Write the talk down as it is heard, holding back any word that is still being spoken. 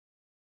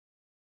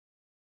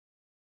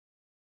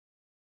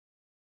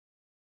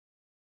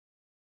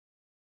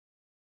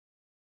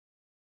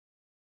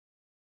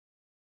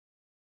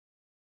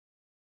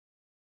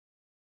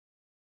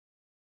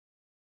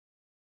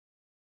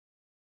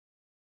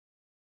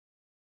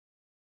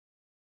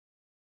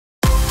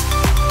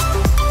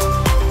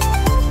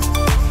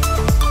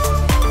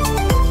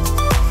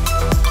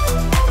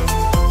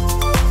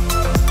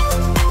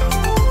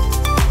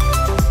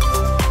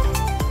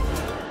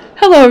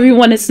Hello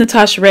everyone, it's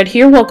Natasha Red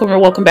here.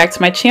 Welcome back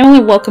to my channel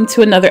and welcome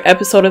to another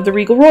episode of the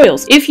Regal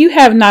Royals. If you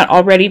have not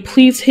already,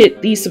 please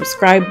hit the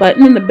subscribe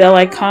button and the bell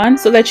icon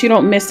so that you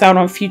don't miss out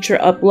on future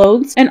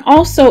uploads. And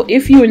also,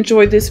 if you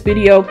enjoyed this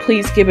video,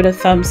 please give it a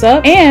thumbs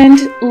up and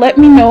let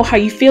me know how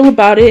you feel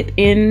about it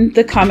in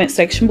the comment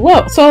section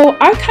below. So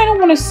I kind of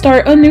want to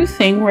start a new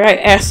thing where I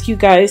ask you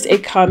guys a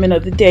comment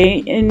of the day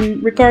in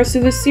regards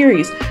to this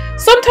series.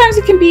 Sometimes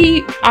it can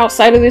be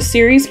outside of this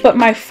series, but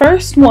my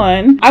first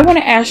one, I want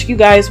to ask you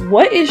guys,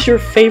 what is your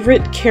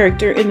favorite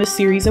character in the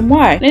series and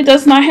why? And it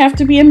does not have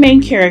to be a main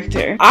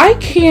character. I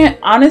can't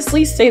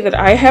honestly say that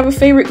I have a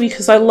favorite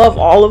because I love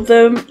all of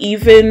them,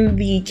 even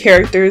the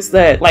characters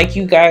that like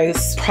you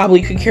guys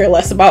probably could care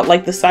less about,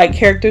 like the side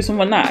characters and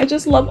whatnot. I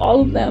just love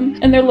all of them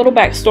and their little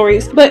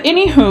backstories. But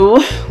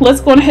anywho,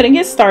 let's go ahead and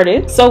get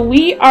started. So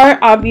we are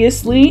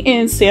obviously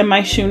in San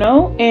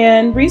Myshuno,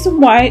 and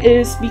reason why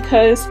is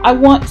because I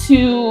want to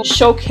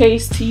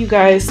showcase to you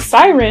guys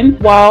Siren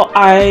while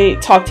I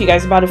talk to you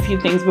guys about a few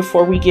things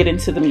before we get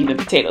into the meat and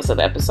potatoes of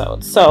the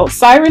episode. So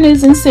Siren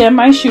is in San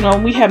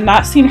Myshuno. We have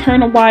not seen her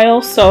in a while,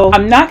 so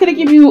I'm not going to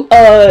give you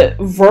a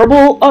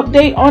verbal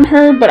update on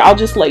her, but I'll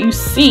just let you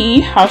see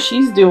how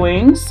she's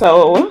doing.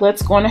 So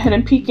let's go on ahead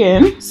and peek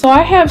in. So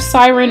I have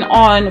Siren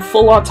on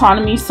full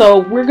autonomy, so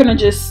we're going to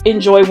just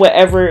enjoy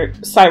whatever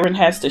Siren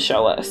has to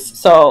show us.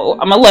 So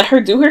I'm going to let her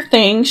do her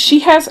thing. She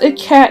has a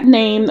cat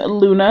named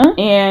Luna,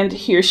 and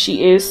here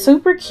she is,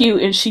 super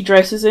cute, and she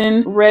dresses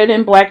in red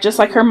and black just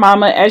like her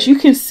mama. As you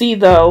can see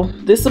though,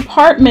 this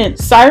apartment,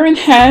 Siren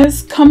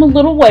has come a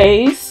little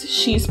ways.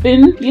 She's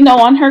been, you know,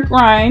 on her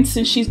grind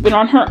since she's been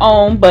on her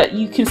own, but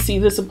you can see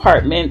this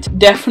apartment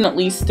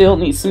definitely still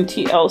needs some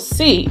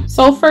TLC.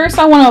 So first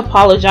I want to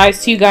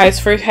apologize to you guys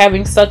for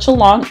having such a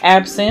long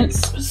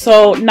absence.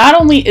 So not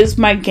only is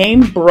my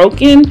game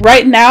broken,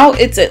 right now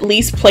it's at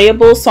least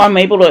playable, so I'm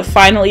able to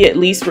finally at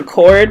least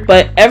record,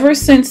 but ever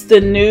since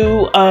the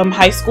new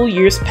high school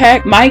years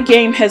pack, my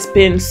game has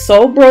been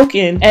so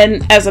broken,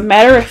 and as a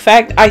matter of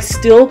fact, I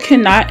still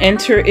cannot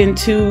enter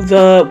into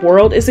the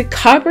world. Is it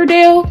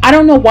Copperdale? I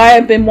don't know why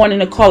I've been wanting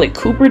to call it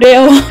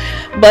Cooperdale,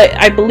 but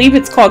I believe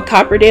it's called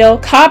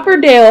Copperdale.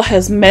 Copperdale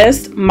has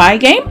messed my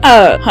game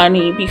up,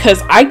 honey,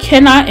 because I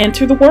cannot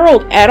enter the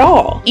world at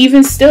all,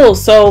 even still.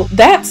 So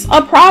that's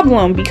a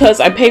problem because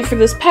I paid for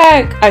this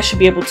pack. I should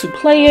be able to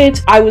play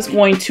it. I was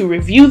going to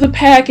review the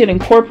pack and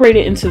incorporate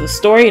it into the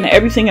story and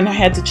everything, and I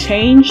had to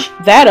change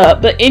that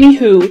up. But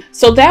anywho,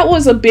 so that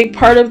was a big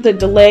part of the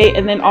delay.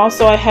 And then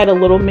also I had a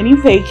little mini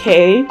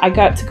vacay. I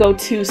got to go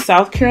to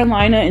South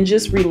Carolina and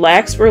just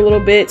relax for a little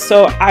bit.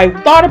 So I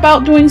thought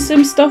about doing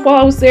sim stuff while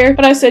I was there,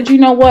 but I said, you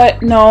know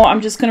what? No,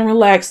 I'm just gonna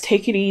relax,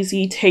 take it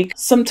easy, take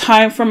some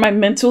time for my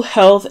mental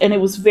health, and it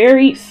was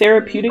very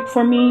therapeutic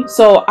for me.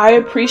 So I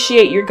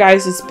appreciate your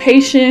guys'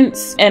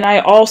 patience, and I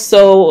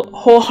also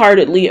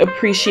wholeheartedly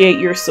appreciate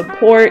your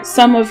support.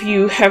 Some of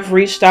you have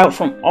reached out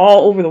from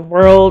all over the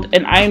world,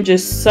 and I am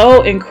just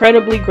so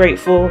incredibly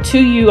grateful to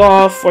you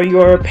all for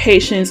your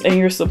patience and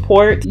your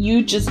support.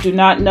 You just do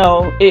not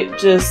know. It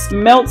just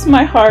melts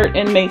my heart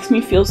and makes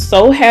me feel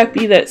so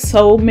happy that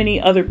so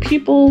many other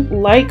people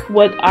like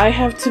what I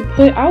have to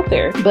put out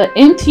there. But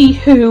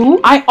anywho,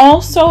 I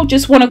also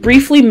just want to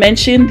briefly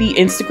mention the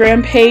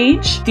Instagram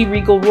page, the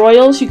Regal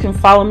Royals. You can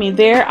follow me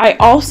there. I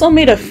also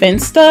made a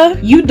Finsta.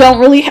 You don't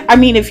really, I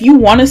mean, if you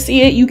want to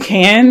see it, you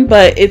can,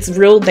 but it's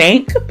real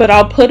dank, but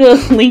I'll put a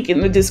link in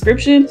the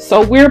description.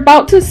 So we're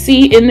about to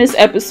see in this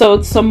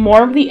episode some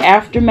more of the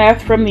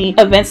aftermath from the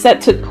events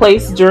that took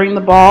place during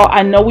the ball.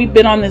 I know we've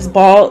been on this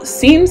ball,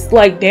 seems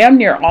like damn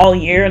near all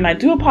year, and I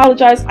do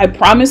apologize. I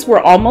promise we're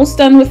almost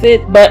done with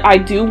it, but I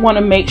do want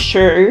to make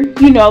sure,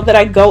 you know, that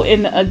I go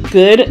in a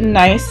good,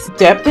 nice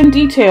depth and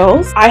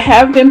details. I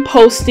have been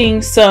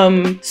posting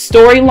some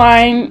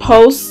storyline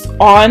posts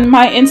on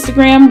my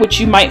Instagram, which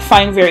you might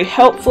find very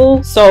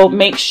helpful. So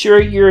make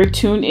sure you're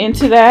tuned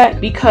into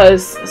that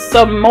because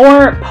some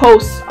more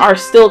posts are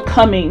still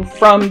coming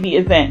from the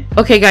event.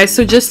 Okay guys,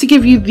 so just to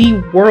give you the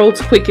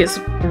world's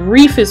quickest,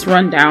 briefest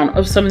rundown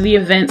of some of the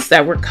events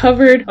that were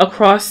covered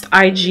across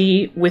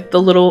IG with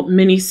the little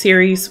mini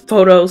series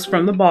photos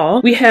from the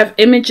ball. We have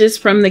images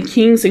from the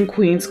King's and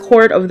Queen's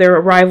court of their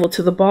arrival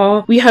to the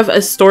ball. We have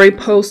a story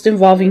post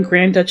involving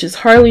Grand Duchess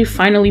Harley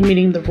finally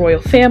meeting the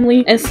royal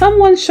family, and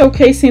someone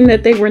showcasing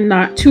that they were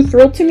not too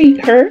thrilled to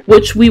meet her,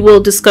 which we will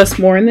discuss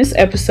more in this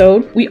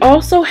episode. We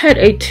also had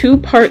a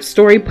two-part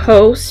story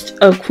post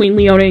of Queen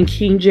Leona and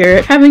King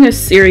Jarett having a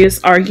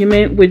serious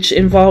argument which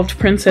involved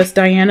Princess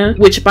Diana,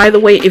 which, by the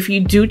way, if you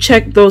do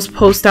check those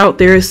posts out,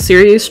 there is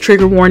serious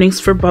trigger warnings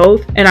for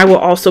both, and I will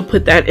also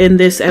put that in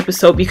this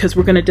episode because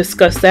we're going to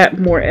discuss that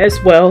more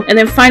as well. And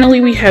then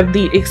finally we have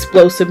the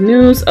explosive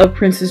news of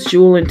Princess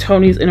Jewel and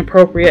Tony's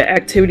inappropriate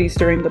activities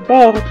during the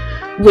ball,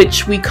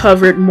 which we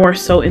covered more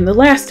so in the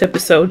last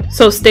episode.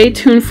 So stay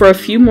tuned for a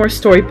few more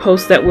story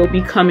posts that will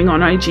be coming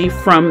on IG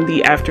from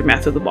the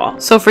aftermath of the ball.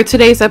 So for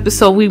today's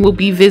episode, we will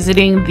be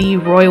visiting the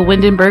Royal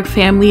Windenburg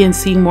family and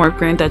seeing more of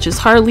Grand Duchess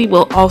Harley.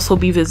 We'll also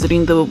be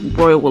visiting the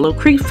Royal Willow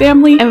Creek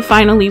family, and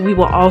finally we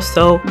will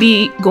also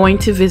be going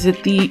to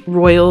visit the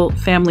royal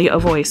family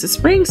of Oasis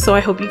Springs. So I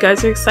hope you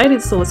guys are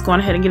excited, so let's go on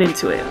ahead and get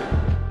into it.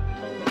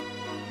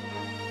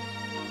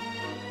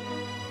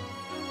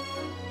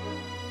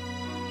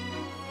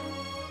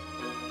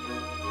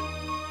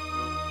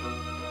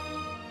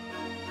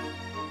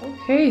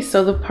 Okay,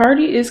 so the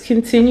party is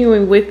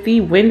continuing with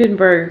the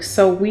Windenburgs.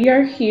 So we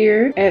are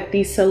here at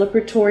the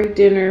celebratory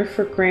dinner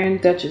for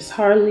Grand Duchess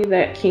Harley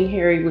that King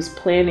Harry was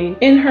planning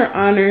in her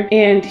honor,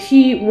 and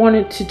he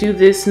wanted to do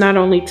this not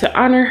only to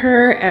honor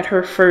her at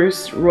her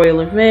first royal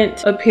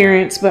event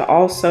appearance, but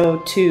also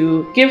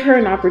to give her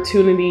an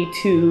opportunity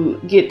to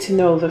get to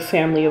know the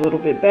family a little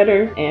bit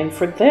better and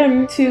for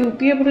them to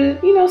be able to,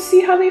 you know,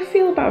 see how they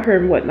feel about her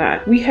and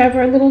whatnot. We have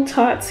our little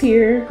tots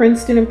here,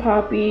 Princeton and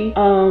Poppy.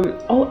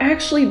 Oh,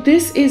 actually,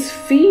 this is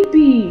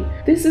Phoebe.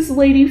 This is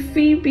Lady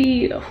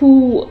Phoebe,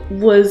 who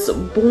was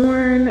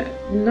born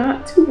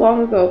not too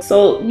long ago.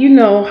 So you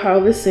know how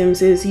The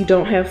Sims is, you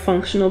don't have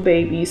functional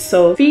babies.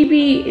 So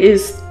Phoebe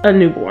is a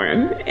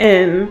newborn,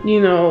 and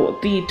you know,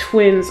 the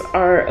twins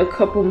are a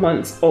couple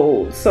months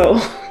old. So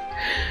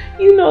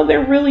you know,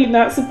 they're really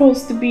not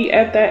supposed to be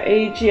at that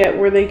age yet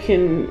where they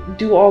can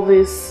do all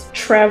this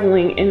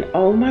traveling. And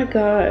oh my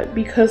god,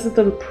 because of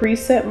the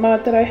preset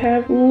mod that I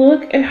have,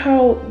 look at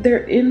how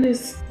they're in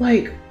this,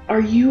 like, are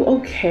you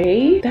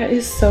okay? That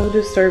is so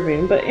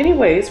disturbing. But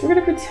anyways, we're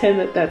gonna pretend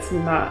that that's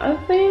not a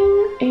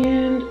thing.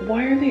 And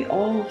why are they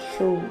all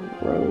for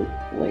road?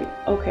 Like,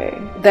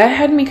 okay, that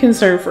had me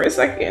concerned for a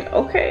second.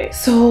 Okay,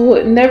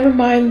 so never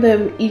mind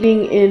them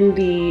eating in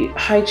the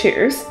high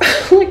chairs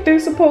like they're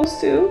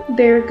supposed to.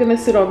 They're gonna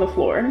sit on the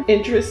floor.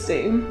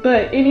 Interesting.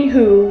 But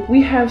anywho,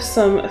 we have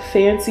some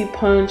fancy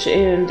punch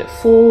and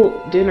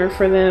full dinner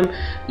for them.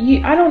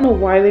 I don't know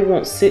why they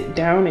won't sit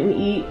down and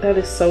eat. That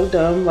is so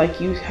dumb.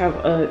 Like, you have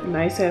a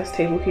nice ass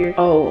table here.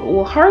 Oh,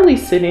 well,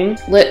 Harley's sitting.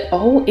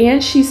 Oh,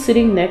 and she's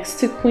sitting next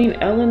to Queen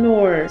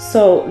Eleanor.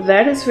 So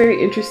that is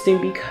very interesting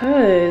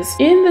because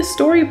in the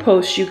story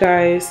post, you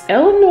guys,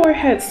 Eleanor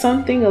had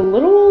something a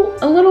little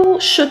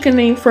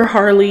shookening for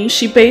Harley.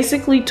 She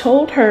basically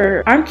told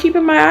her, I'm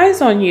keeping my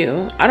eyes on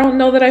you. I don't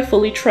know that I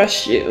fully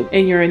trust you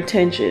and your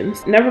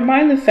intentions. Never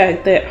mind the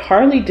fact that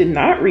Harley did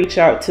not reach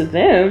out to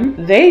them.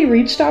 They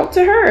reached out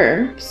to her.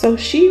 So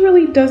she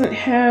really doesn't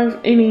have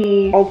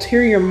any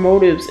ulterior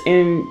motives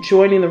in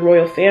joining the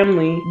royal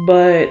family,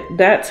 but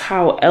that's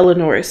how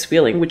Eleanor is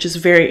feeling, which is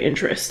very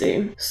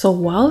interesting. So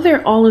while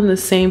they're all in the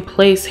same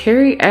place,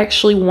 Harry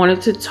actually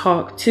wanted to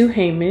talk to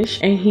Hamish,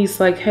 and he's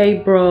like,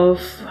 hey bruv,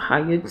 how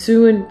you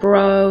doing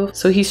bruv?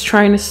 So he's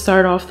trying to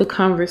start off the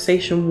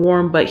conversation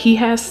warm, but he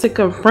has to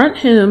confront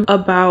him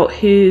about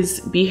his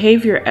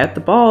behavior at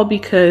the ball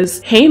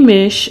because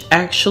Hamish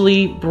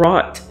actually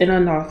brought an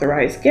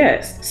unauthorized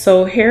guest.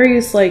 So Harry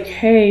is like,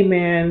 hey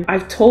man,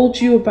 I've told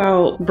you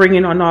about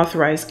bringing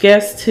unauthorized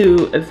guests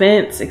to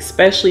events,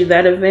 especially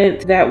that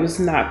event. That was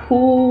not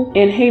cool.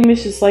 And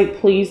Hamish is like,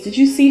 please, did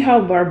you see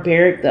how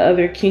barbaric the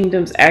other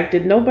kingdoms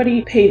acted?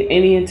 Nobody paid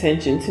any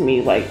attention to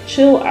me. Like,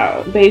 chill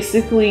out.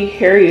 Basically,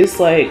 Harry is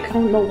like, I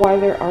don't know why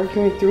they're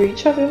arguing through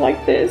each other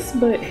like this,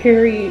 but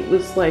Harry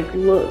was like,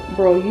 look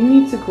bro, you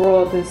need to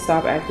grow up and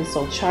stop acting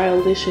so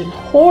childish and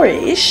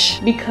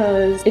whorish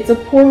because it's a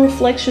poor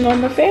reflection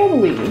on the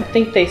family. I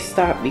think they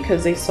stopped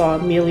because they saw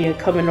Amelia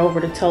coming over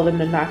to tell them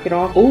to knock it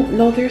off. Oh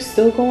no, they're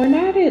still going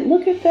at it.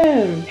 Look at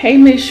them.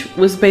 Hamish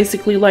was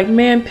basically like,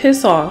 man,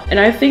 piss off. And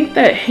I think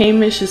that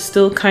Hamish is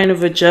still kind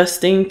of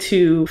adjusting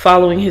to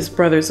following his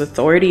brother's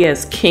authority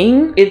as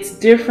king. It's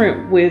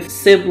different with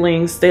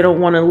siblings. They don't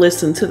want to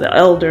listen to the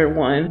elder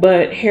one.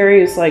 But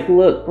Harry is like,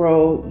 look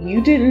bro,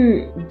 you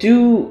didn't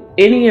do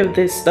any of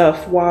this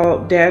stuff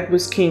while dad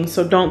was king,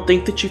 so don't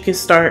think that you can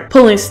start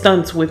pulling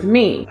stunts with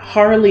me.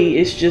 Harley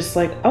is just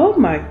like, oh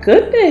my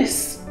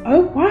goodness.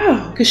 Oh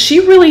wow, because she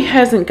really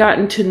hasn't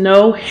gotten to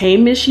know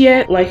Hamish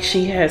yet like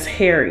she has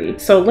Harry.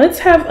 So let's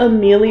have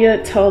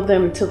Amelia tell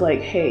them to like,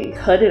 hey,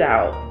 cut it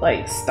out,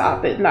 like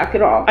stop it, knock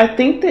it off. I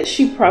think that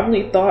she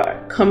probably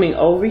thought coming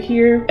over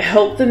here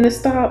helped them to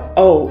stop.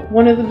 Oh,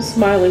 one of them's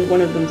smiling,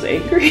 one of them's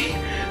angry.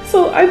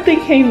 So I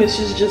think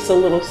Hamish is just a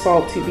little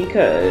salty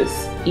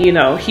because, you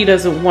know, he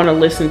doesn't want to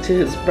listen to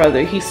his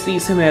brother. He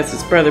sees him as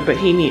his brother, but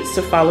he needs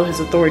to follow his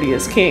authority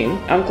as king.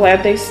 I'm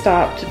glad they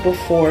stopped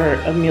before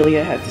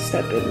Amelia had to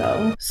step in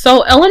though.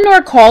 So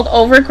Eleanor called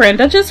over Grand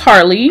Duchess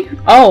Harley.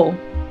 Oh,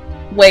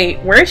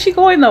 wait, where is she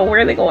going though? Where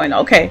are they going?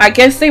 Okay, I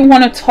guess they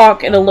want to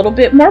talk in a little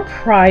bit more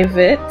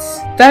private.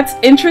 That's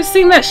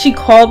interesting that she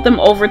called them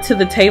over to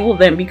the table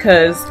then,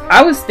 because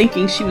I was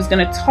thinking she was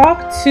going to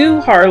talk to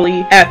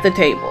Harley at the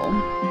table.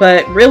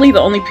 but really the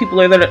only people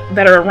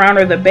that are around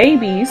are the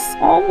babies.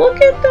 Oh,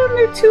 look at them,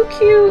 they're too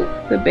cute.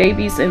 The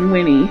babies and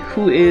Winnie,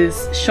 who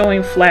is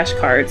showing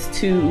flashcards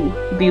to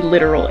the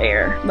literal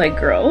heir. Like,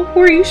 girl, who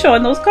are you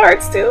showing those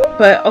cards to?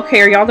 But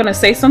okay, are y'all gonna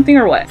say something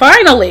or what?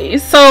 Finally,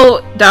 so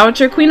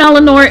Dowager Queen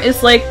Eleanor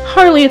is like,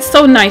 Harley, it's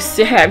so nice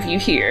to have you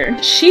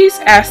here. She's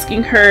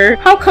asking her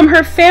how come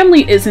her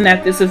family isn't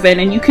at this event,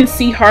 and you can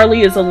see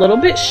Harley is a little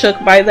bit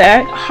shook by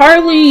that.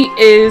 Harley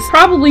is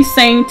probably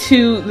saying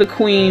to the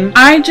queen,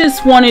 I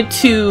just wanted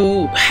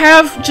to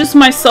have just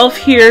myself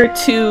here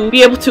to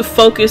be able to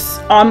focus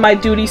on my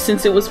duty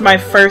since it was my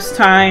first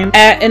time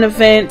at an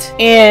event.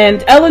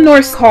 And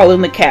Eleanor's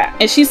calling the cat,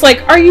 and she's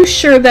like, are you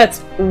sure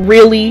that's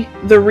really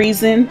the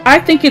reason? I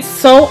think it's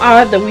so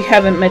odd that we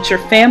haven't met your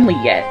family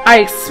yet. I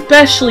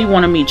especially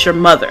want to meet your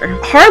mother.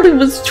 Harley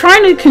was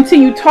trying to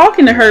continue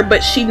talking to her,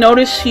 but she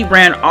noticed she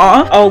ran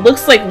off. Oh,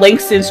 looks like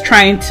Langston's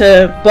trying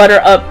to butter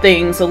up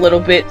things a little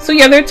bit. So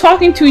yeah, they're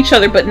talking to each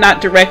other, but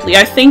not directly.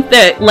 I think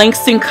that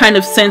Langston kind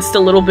of sensed a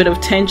little bit of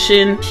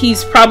tension.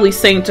 He's probably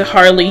saying to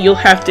Harley, you'll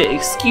have to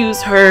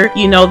excuse her.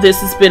 You know,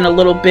 this has been a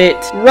little bit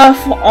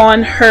rough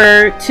on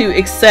her to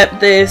accept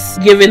this,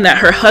 given that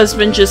her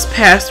husband just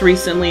passed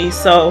recently.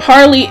 So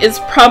Harley is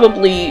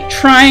probably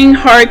trying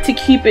hard to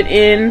keep it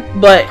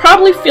in, but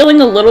probably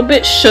feeling a little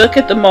bit shook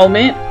at the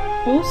moment.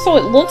 Ooh, so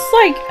it looks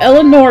like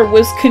Eleanor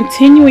was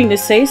continuing to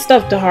say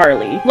stuff to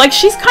Harley. Like,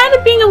 she's kind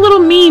of being a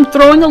little mean,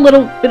 throwing a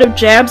little bit of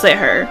jabs at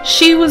her.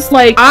 She was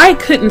like, I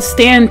couldn't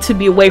stand to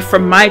be away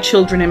from my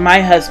children and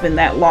my husband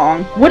that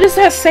long. What does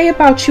that say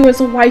about you as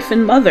a wife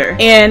and mother?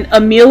 And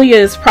Amelia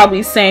is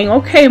probably saying,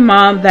 okay,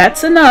 mom,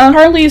 that's enough.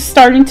 Harley is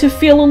starting to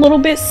feel a little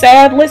bit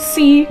sad. Let's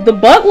see. The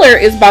butler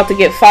is about to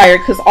get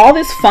fired because all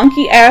this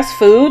funky ass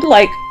food,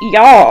 like,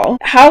 y'all,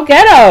 how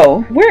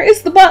ghetto. Where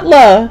is the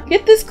butler?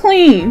 Get this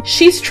clean.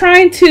 She's trying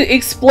to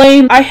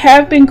explain, I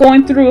have been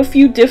going through a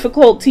few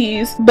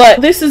difficulties, but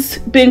this has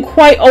been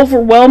quite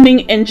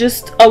overwhelming and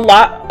just a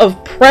lot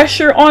of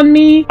pressure on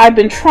me. I've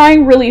been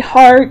trying really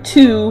hard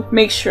to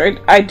make sure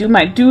I do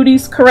my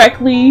duties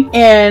correctly.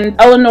 And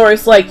Eleanor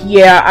is like,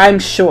 yeah, I'm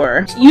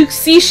sure. You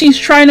see she's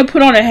trying to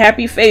put on a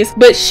happy face,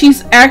 but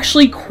she's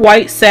actually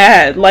quite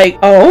sad. Like,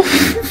 oh,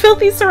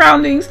 filthy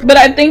surroundings. But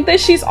I think that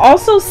she's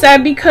also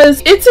sad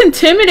because it's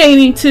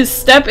intimidating to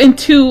step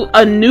into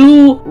a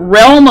new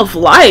realm of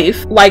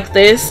life like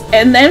this,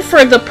 and then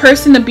for the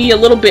person to be a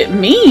little bit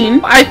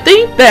mean. I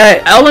think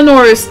that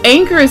Eleanor's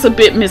anger is a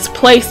bit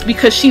misplaced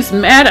because she's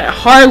mad at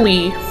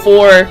Harley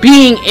for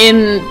being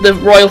in the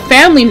royal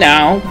family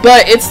now,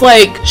 but it's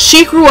like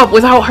she grew up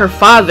without her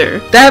father.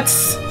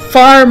 That's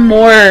far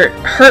more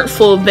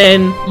hurtful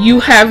than you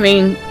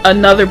having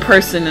another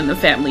person in the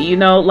family, you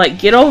know? Like,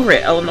 get over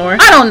it, Eleanor.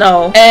 I don't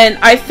know. And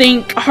I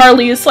think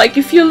Harley is like,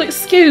 if you'll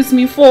excuse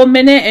me for a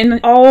minute, and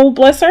oh,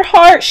 bless her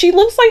heart, she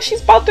looks like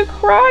she's about to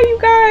cry, you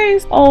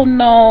guys. Oh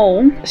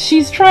no.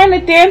 She's trying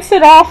to dance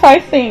it off, I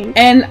think.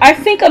 And I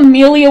think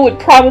Amelia would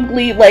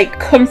probably like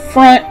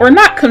confront, or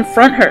not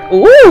confront her.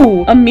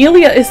 Ooh,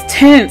 Amelia is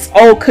tense.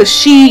 Oh, cause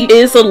she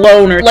is a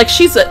loner. Like,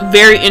 she's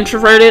very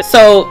introverted.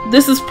 So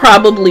this is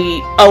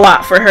probably a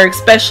lot for her,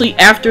 especially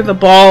after the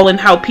ball and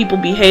how people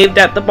behaved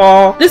at the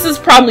ball. This is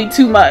probably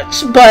too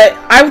much, but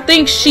I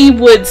think she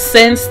would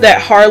sense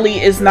that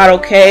Harley is not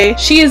okay.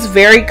 She is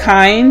very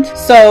kind,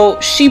 so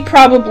she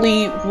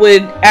probably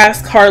would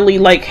ask Harley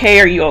like, hey,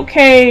 are you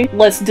okay?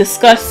 Let's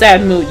discuss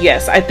sad mood.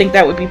 Yes, I think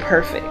that would be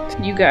perfect.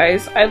 You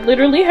guys, I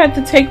literally had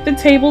to take the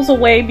tables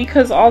away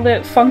because all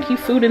that funky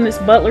food and this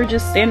butler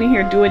just standing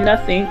here doing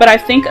nothing. But I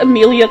think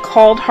Amelia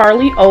called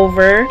Harley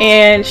over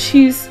and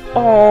she's,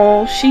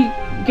 oh, she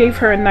gave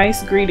her a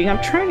nice greeting.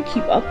 I'm trying to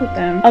keep up with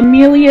them.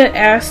 Amelia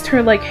asked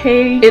her like,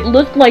 hey, it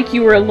looked like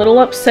you were a little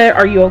upset.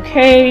 Are you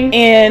okay?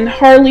 And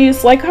Harley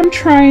is like, I'm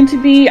trying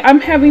to be. I'm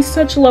having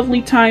such a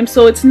lovely time.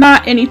 So it's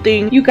not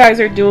anything you guys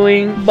are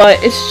doing, but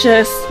it's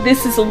just,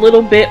 this is a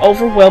little bit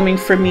overwhelming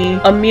for me.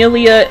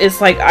 Amelia is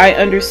like, I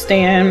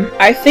understand.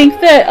 I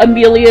think that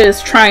Amelia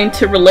is trying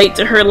to relate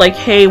to her like,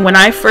 hey, when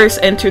I first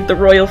entered the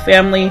royal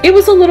family, it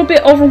was a little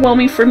bit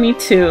overwhelming for me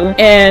too.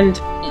 And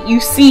you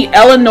see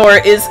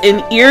Eleanor is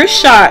in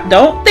earshot.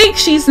 Don't think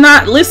she's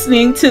not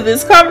listening to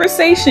this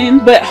conversation,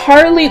 but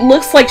Harley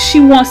looks like she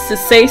wants to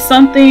say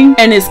something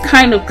and is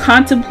kind of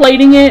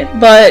contemplating it,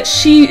 but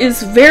she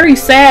is very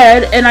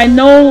sad, and I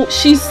know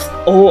she's,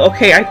 oh,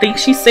 okay, I think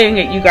she's saying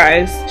it, you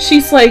guys.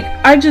 She's like,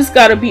 I just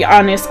gotta be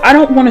honest. I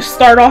don't want to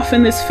start off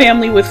in this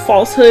family with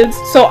falsehoods,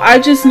 so I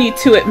just need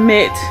to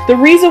admit the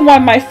reason why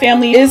my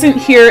family isn't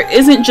here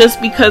isn't just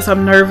because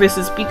I'm nervous.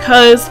 It's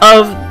because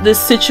of this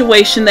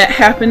situation that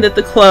happened at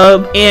the club.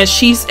 And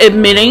she's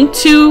admitting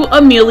to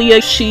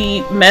Amelia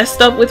she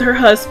messed up with her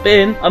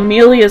husband.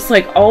 Amelia's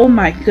like, oh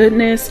my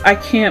goodness, I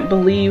can't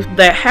believe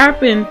that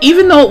happened.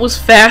 Even though it was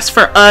fast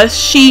for us,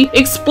 she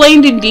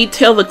explained in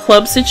detail the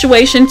club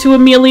situation to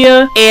Amelia.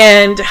 Amelia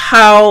and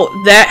how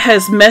that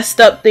has messed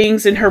up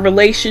things in her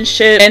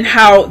relationship, and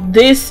how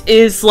this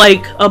is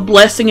like a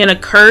blessing and a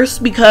curse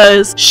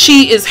because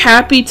she is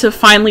happy to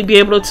finally be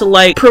able to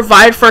like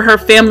provide for her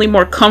family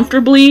more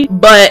comfortably,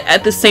 but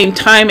at the same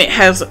time it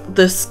has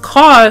this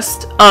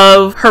cost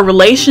of her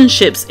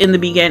relationships in the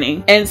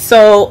beginning. And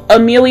so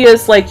Amelia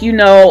is like, you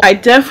know, I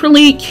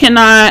definitely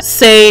cannot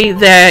say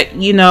that,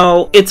 you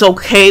know, it's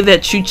okay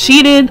that you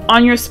cheated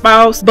on your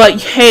spouse,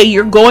 but hey,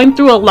 you're going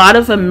through a lot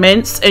of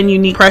immense and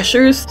unique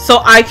pressures,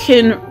 so I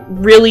can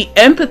really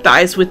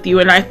empathize with you.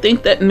 And I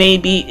think that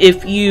maybe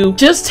if you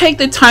just take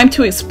the time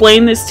to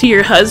explain this to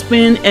your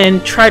husband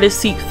and try to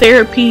seek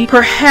therapy,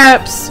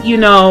 perhaps, you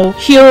know,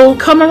 he'll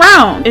come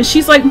around. And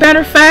she's like, matter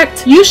of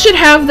fact, you should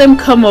have them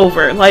come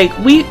over. Like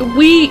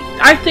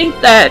I think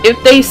that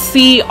if they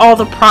see all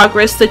the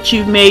progress that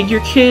you've made,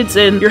 your kids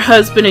and your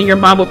husband and your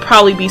mom will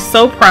probably be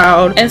so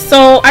proud. And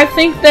so I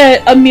think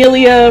that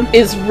Amelia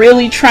is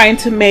really trying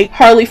to make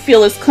Harley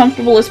feel as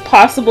comfortable as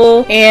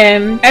possible.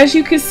 And as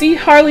you can see,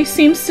 Harley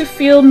seems to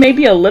feel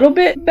maybe a little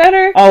bit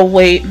better. Oh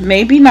wait,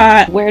 maybe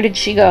not. Where did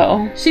she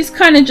go? She's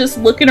kind of just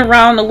looking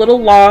around a little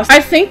lost.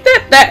 I think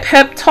that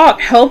pep talk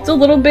helped a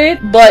little bit,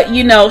 but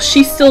you know,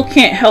 she still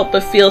can't help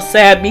but feel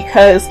sad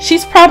because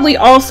she's probably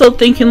also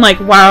thinking like,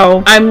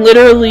 wow, I'm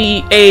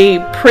literally a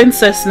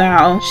princess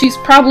now. She's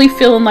probably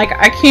feeling like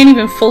I can't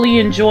even fully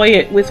enjoy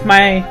it with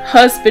my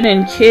husband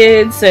and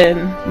kids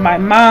and my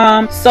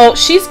mom. So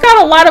she's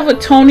got a lot of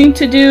atoning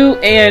to do,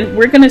 and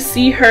we're gonna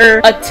see her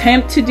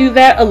attempt to do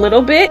that a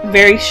little bit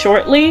very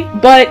shortly.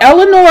 But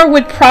Eleanor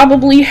would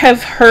probably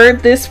have heard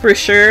this for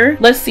sure.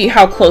 Let's see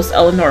how close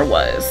Eleanor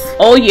was.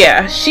 Oh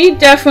yeah, she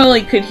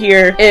definitely could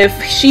hear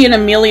if she and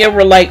Amelia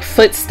were like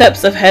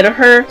footsteps ahead of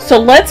her. So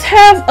let's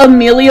have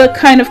Amelia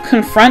kind of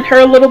confront her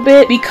a little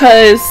bit,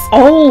 because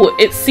oh,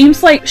 it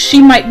seems like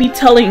she might be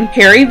telling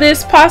Harry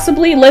this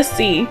possibly. Let's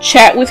see.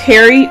 Chat with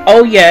Harry.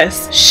 Oh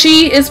yes,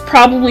 she is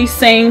probably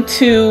saying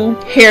to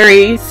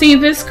Harry, see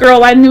this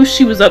girl, I knew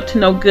she was up to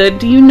no good.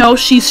 Do you know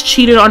she's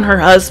cheated on her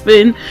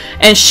husband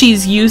and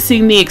she's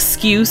using the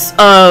excuse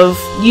of,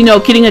 you know,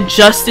 getting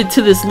adjusted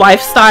to this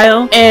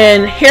lifestyle?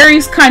 And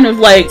Harry's kind of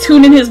like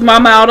tuning his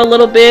mom out a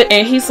little bit,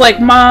 and he's like,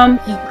 Mom,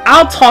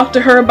 I'll talk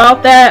to her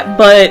about that,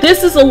 but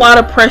this is a lot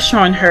of pressure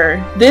on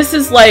her. This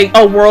is like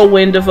a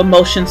whirlwind of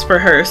emotions for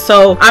her,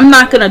 so I'm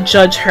not gonna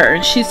judge her.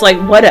 And she's like,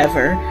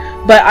 whatever.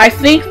 But I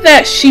think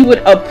that she would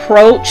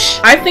approach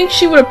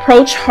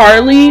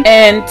Harley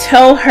and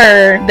tell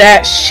her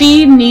that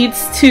she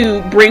needs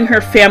to bring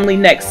her family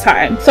next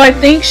time. So I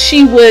think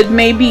she would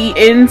maybe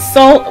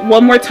insult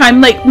one more time,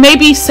 like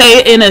maybe say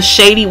it in a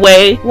shady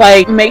way,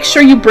 like make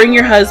sure you bring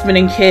your husband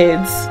and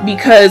kids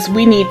because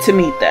we need to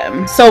meet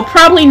them. So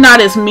probably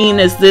not as mean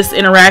as this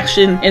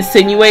interaction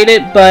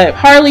insinuated, but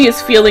Harley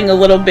is feeling a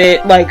little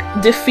bit like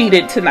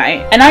defeated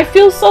tonight. And I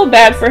feel so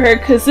bad for her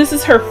because this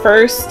is her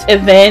first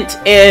event,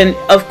 and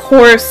of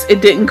course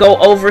it didn't go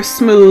over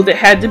smooth. It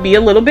had to be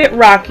a little bit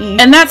rocky,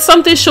 and that's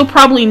something she'll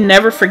probably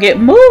never forget.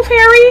 Move,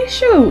 Harry,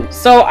 shoot.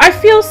 So I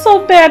feel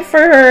so bad for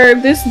her.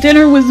 This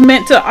dinner was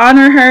meant to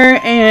honor her,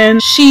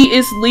 and she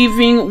is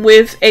leaving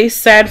with a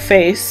sad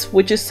face,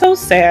 which is so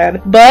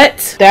sad,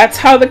 but that's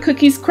how the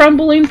cookie's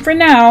crumbling for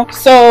now.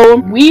 So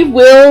we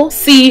will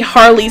see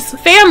Harley's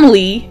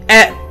family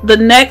at the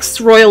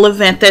next royal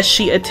event that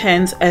she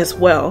attends as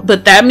well.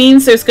 But that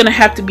means there's gonna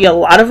have to be a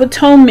lot of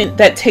atonement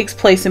that takes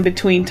place in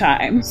between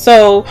time.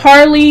 So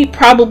Harley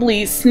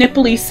probably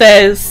snippily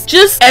says,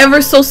 just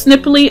ever so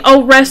snippily,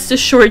 oh, rest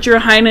assured, Your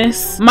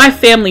Highness, my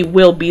family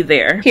will be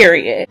there,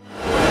 period.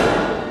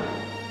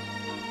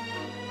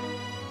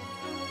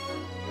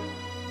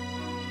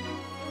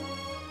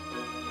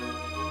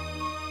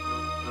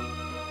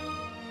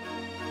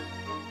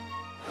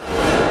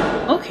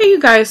 Okay, you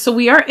guys, so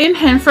we are in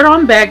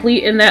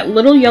Henford-on-Bagley, and that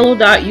little yellow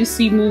dot you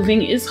see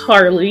moving is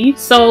Harley.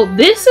 So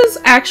this is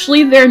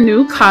actually their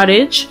new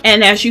cottage,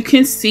 and as you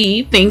can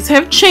see, things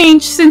have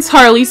changed since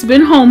Harley's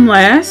been home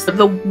last.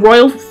 The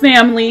royal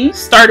family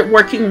started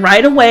working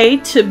right away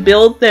to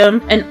build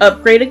them an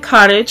upgraded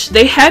cottage.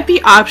 They had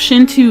the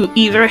option to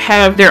either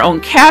have their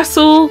own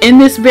castle in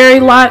this very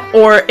lot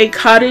or a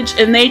cottage,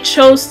 and they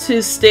chose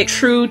to stick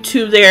true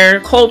to their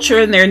culture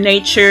and their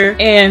nature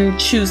and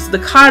choose the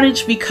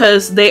cottage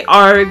because they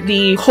are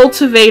the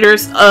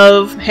cultivators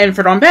of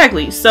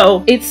Henford-on-Bagley.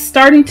 So it's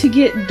starting to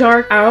get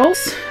dark out,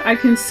 I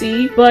can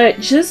see, but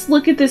just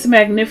look at this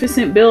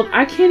magnificent build.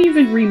 I can't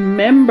even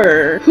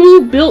remember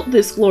who built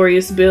this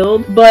glorious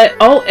build, but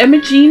oh,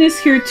 Emma Jean is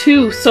here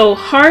too. So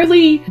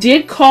Harley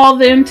did call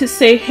them to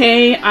say,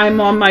 hey,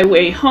 I'm on my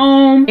way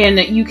home, and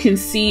that you can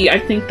see, I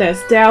think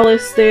that's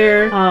Dallas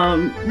there.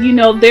 You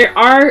know, there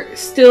are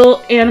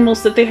still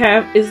animals that they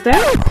have. Is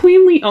that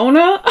Queen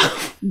Leona?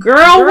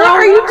 Girl, what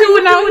are you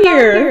doing out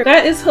here?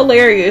 That is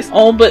hilarious.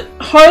 Oh, but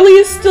Harley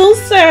is still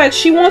sad.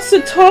 She wants to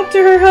talk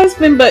to her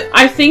husband, but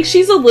I think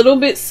she's a little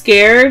bit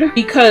scared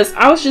because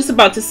I was just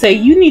about to say,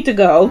 you need to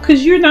go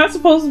because you're not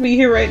supposed to be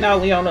here right now,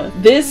 Leona.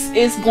 This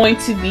is going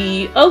to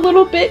be a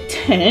little bit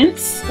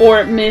tense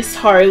for Miss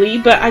Harley,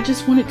 but I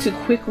just wanted to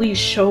quickly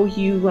show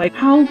you like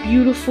how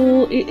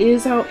beautiful it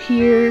is out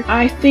here.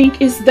 I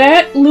think, is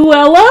that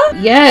Luella?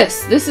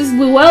 Yes, this is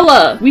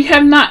Luella. We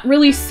have not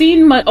really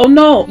seen much. Oh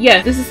no,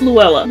 yes, this is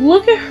Luella.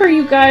 Look at her,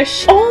 you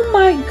guys. Oh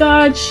my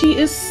god, she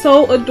is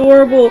so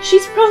adorable.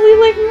 She's probably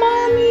like,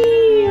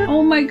 mommy.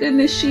 Oh my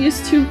goodness, she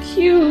is too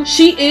cute.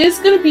 She is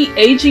gonna be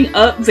aging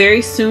up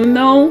very soon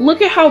though.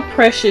 Look at how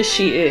precious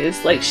she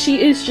is. Like,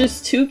 she is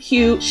just too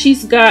cute.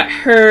 She's got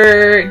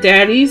her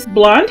daddy's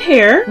blonde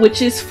hair,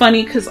 which is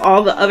funny because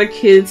all the other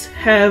kids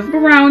have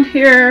brown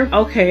hair.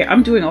 Okay,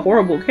 I'm doing a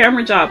horrible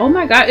camera job. Oh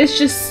my god, it's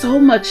just so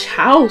much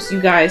house,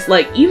 you guys.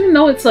 Like, even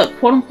though it's a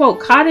quote-unquote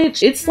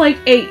cottage, it's like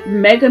a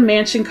mega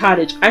mansion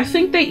cottage. I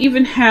think they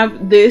even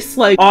have this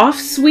like off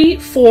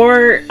suite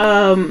for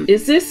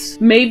is this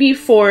maybe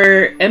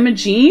for Emma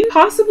Jean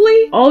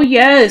possibly? Oh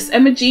yes,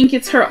 Emma Jean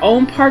gets her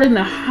own part in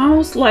the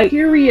house. Like,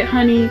 period,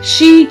 honey.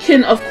 She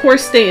can of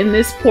course stay in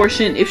this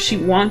portion if she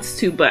wants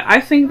to, but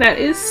I think that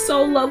is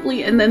so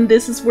lovely. And then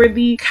this is where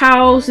the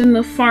cows and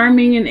the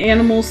farming and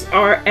animals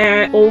are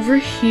at over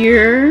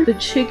here. The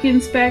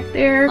chickens back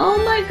there.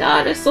 Oh my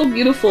god, it's so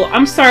beautiful.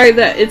 I'm sorry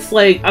that it's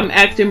like I'm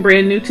acting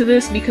brand new to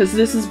this because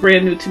this is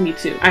brand new to me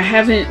too. I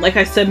haven't, like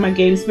I said, my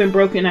game's been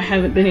broken. I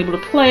haven't been able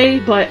to play,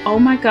 but oh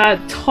my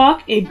god,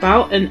 talk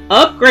about an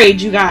upgrade,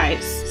 you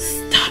guys.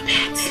 Stop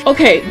it.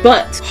 Okay,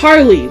 but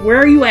Harley, where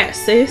are you at,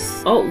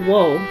 sis? Oh,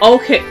 whoa.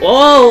 Okay,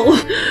 whoa.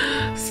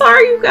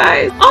 Sorry, you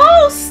guys.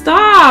 Oh,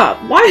 stop.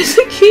 Why does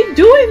it keep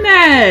doing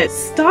that?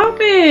 Stop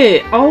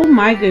it. Oh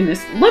my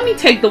goodness. Let me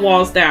take the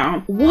walls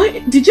down.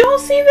 What? Did y'all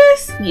see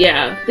this?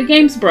 Yeah, the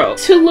game's broke.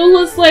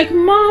 Tallulah's like,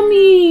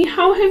 mommy,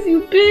 how have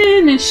you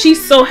been? And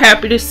she's so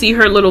happy to see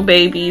her little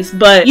babies.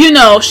 But, you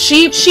know,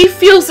 she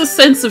feels a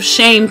sense of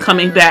shame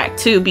coming back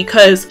too,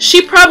 because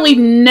she probably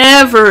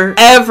never,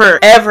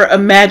 ever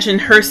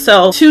imagined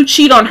herself to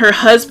cheat on her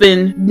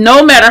husband,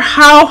 no matter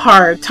how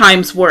hard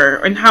times were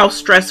and how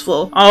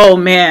stressful. Oh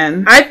man.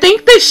 I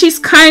think that she's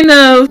kind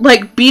of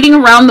like beating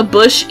around the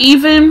bush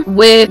even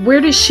with,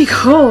 where did she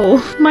go?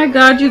 My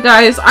god, you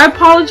guys, I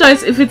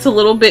apologize if it's a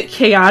little bit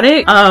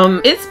chaotic.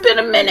 It's been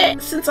a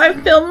minute since I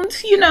filmed,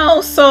 you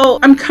know, so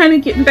I'm kind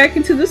of getting back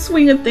into the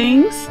swing of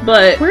things.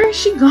 But where is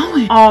she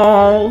going?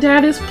 Oh,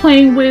 dad is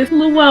playing with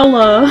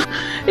Luella.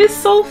 It's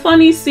so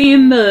funny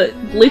seeing the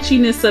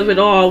glitchiness of it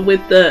all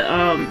with the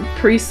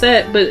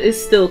preset, but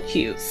it's still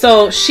cute.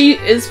 So she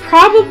is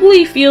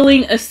probably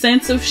feeling a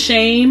sense of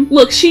shame.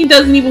 Look, she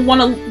doesn't even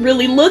want to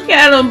really look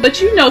at him,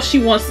 but you know she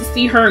wants to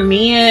see her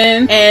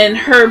man and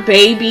her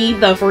baby,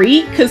 the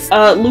freak, because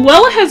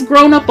Luella has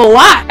grown up a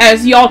lot,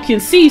 as y'all can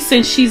see,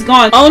 since she's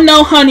gone. Oh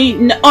no, honey.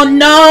 No,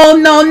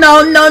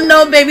 oh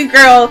no, baby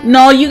girl.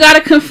 No, you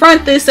gotta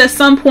confront this at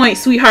some point,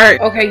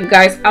 sweetheart. Okay, you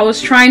guys, I was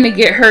trying to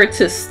get her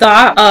to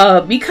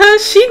stop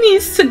because she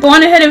needs to go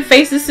on ahead and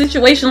face the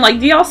situation. Like,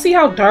 do y'all see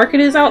how dark it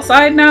is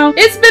outside now?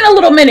 It's been a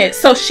little minute,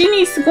 so she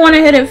needs to go on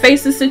ahead and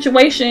face the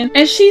situation,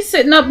 and she's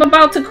sitting up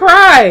about to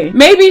cry.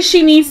 Maybe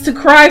she needs to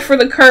cry for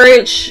the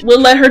courage. We'll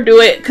let her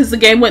do it because the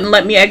game wouldn't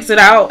let me exit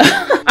out.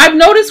 I've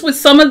noticed with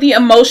some of the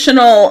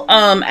emotional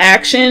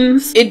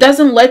actions, it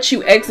doesn't let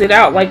you exit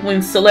out. Like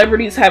when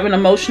celebrities have an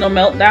emotional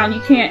meltdown,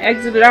 you can't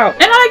exit it out.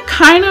 And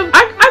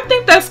I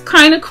think that's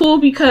kind of cool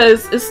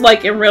because it's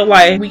like in real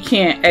life, we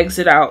can't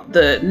exit out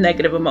the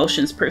negative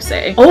emotions per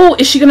se. Oh,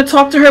 is she gonna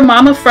talk to her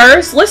mama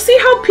first? Let's see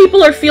how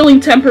people are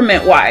feeling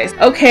temperament wise.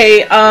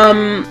 Okay,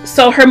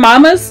 so her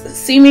mama's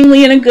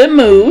seemingly in a good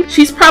mood.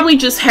 She's probably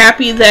just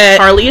happy that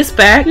Harley is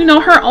back. You know,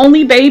 her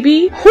only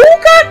baby. Who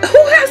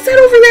has that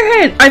over their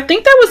head? I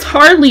think that was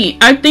Harley.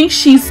 I think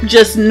she's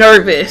just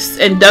nervous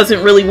and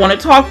doesn't really want to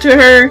talk to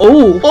her.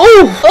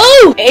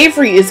 Oh,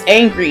 Avery is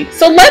angry.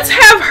 So let's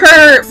have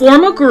her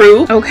form a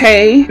group. Okay.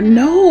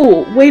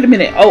 No, wait a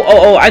minute.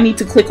 Oh, I need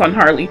to click on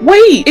Harley.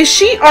 Wait, is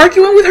she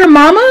arguing with her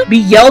mama? Be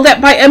yelled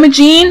at by Emma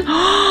Jean?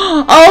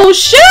 Oh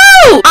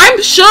shoot!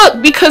 I'm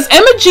shook because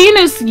Emma Jean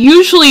is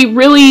usually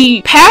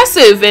really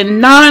passive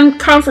and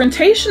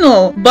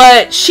non-confrontational,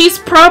 but she's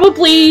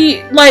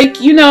probably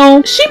like, you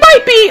know, she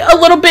might be a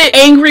little bit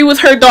angry with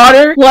her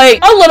daughter, like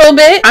a little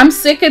bit. I'm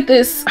sick at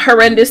this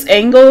horrendous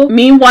angle.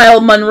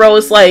 Meanwhile, Monroe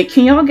is like,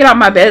 can y'all get out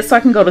my bed so I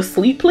can go to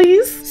sleep,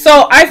 please?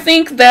 So I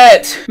think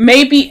that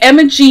maybe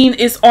Emma Jean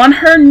is on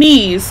her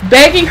knees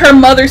begging her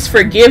mother's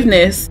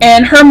forgiveness,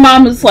 and her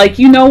mom is like,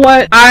 you know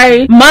what?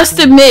 I must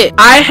admit,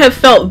 I have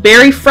felt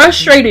very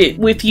frustrated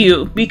with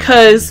you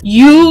because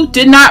you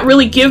did not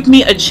really give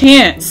me a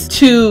chance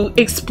to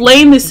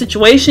explain this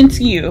situation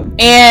to you,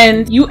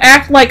 and you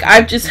act like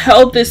I've just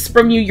held this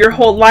from you your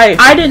whole life.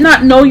 I did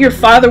not know your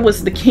father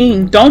was the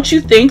king. Don't you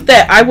think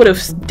that I would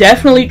have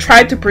definitely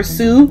tried to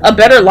pursue a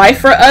better life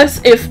for us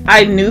if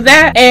I knew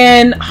that?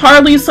 And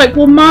Harley's like,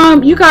 well,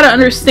 mom, you gotta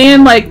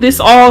understand, like, this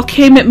all all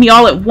came at me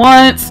all at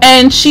once.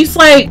 And she's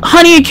like,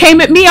 honey, it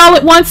came at me all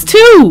at once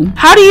too.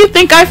 How do you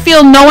think I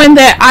feel knowing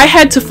that I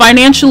had to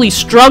financially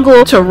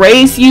struggle to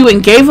raise you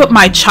and gave up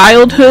my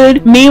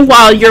childhood?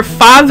 Meanwhile, your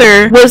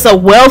father was a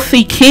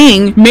wealthy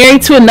king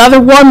married to another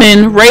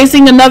woman,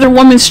 raising another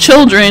woman's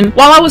children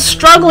while I was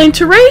struggling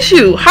to raise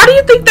you. How do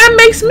you think that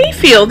makes me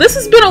feel? This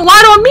has been a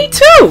lot on me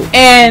too.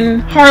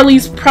 And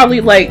Harley's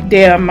probably like,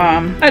 damn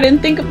mom, I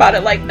didn't think about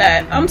it like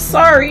that. I'm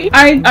sorry.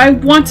 I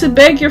want to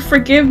beg your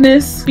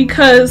forgiveness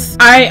because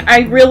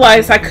I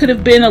realized I could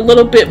have been a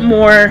little bit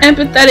more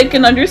empathetic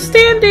and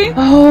understanding.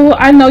 Oh,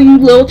 I know you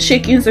little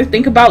chickens are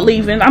thinking about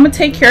leaving. I'm gonna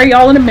take care of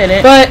y'all in a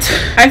minute. But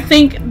I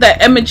think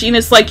that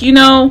Imogena's like, you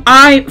know,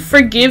 I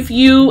forgive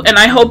you and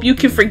I hope you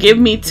can forgive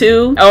me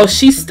too. Oh,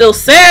 she's still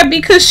sad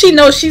because she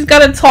knows she's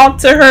gotta talk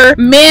to her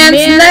man's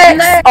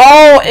next.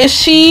 Oh, is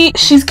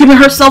she's giving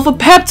herself a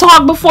pep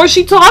talk before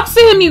she talks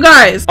to him, you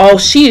guys. Oh,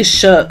 she is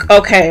shook.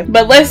 Okay,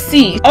 but let's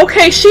see.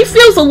 Okay, she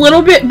feels a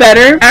little bit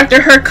better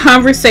after her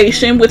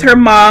conversation with her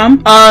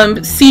mom,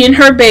 seeing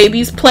her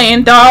babies,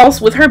 playing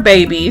dolls with her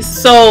babies.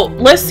 So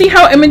let's see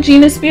how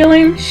Imogena's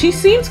feeling. She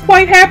seems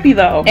quite happy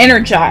though.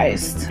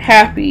 Energized,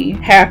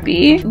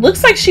 happy.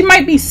 Looks like she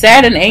might be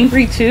sad and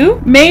angry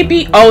too.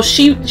 Maybe. Oh,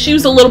 she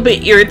was a little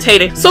bit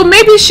irritated. So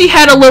maybe she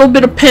had a little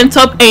bit of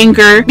pent-up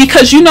anger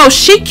because, you know,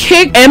 she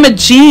kicked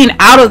Imogen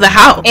out of the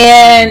house.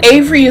 And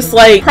Avery is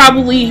like,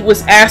 probably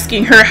was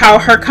asking her how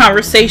her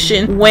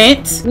conversation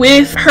went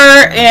with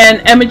her,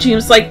 and Imogen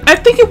was like, I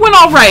think it went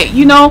all right,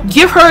 you know,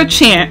 give her a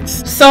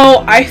chance.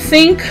 So I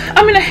think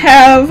I'm gonna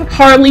have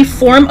Harley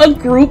form a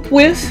group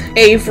with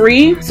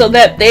Avery so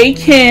that they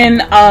can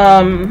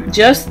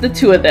just the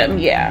two of them.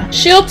 Yeah,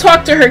 she'll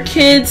talk to her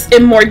kids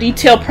in more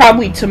detail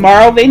probably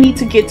tomorrow. They need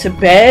to get to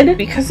bed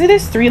because it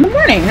is 3 in the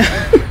morning.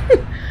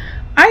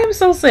 I am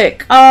so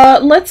sick.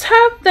 Let's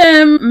have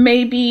them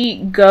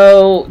maybe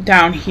go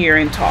down here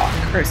and talk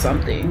or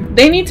something.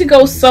 They need to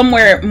go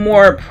somewhere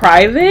more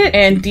private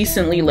and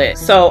decently lit.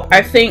 So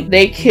I think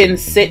they can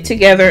sit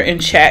together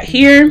and chat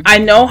here. I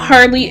know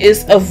Harley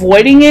is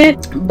avoiding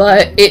it,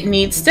 but it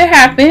needs to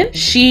happen.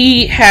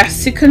 She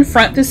has to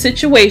confront the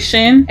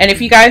situation. And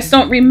if you guys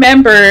don't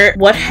remember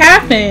what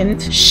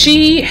happened,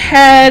 she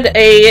had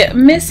a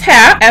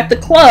mishap at the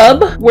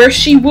club where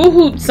she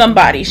woohooed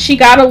somebody. She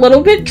got a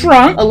little bit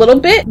drunk, a little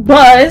bit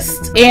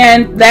buzzed,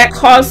 and that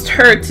caused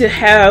her to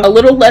have a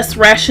little less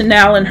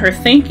rationale in her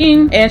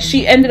thinking, and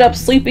she ended up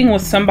sleeping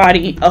with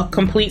somebody, a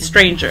complete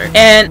stranger.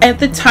 And at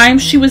the time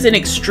she was in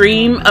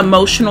extreme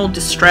emotional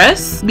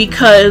distress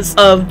because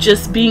of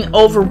just being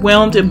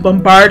overwhelmed and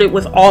bombarded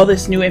with all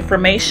this new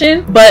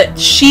information. But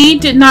she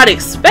did not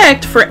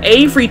expect for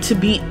Avery to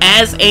be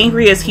as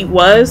angry as he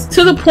was,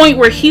 to the point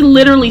where he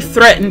literally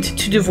threatened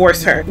to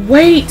divorce her.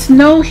 Wait,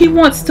 no, he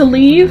wants to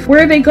leave?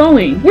 Where are they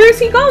going? Where is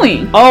he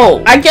going?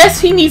 Oh, I guess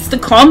he needs to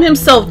calm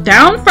himself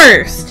down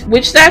first,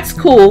 which that's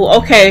cool.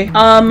 Okay,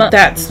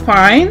 that's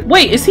fine.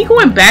 Wait, is he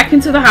going back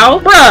into the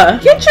house?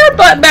 Bruh, get your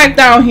butt back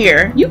down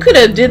here. You could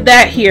have did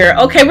that here.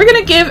 Okay, we're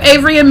gonna give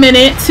Avery a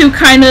minute to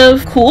kind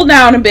of cool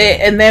down a bit,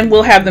 and then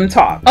we'll have them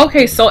talk.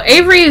 Okay, so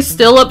Avery is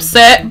still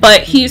upset,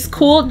 but he's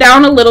cooled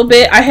down a little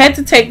bit. I had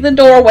to take the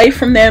door away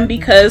from them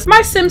because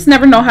my Sims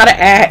never know how to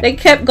act. They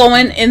kept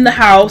going in the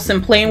house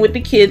and playing with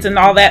the kids and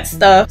all that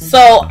stuff.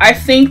 So I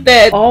think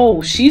that,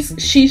 oh, she's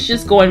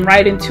just going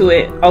right into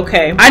it.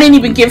 Okay, I didn't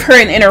even give her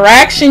an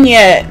interaction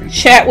yet.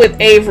 Chat with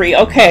Avery.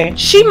 Okay,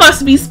 she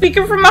must be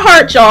speaking from the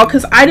heart, y'all,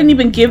 because I didn't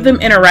even give them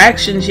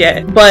interactions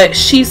yet. But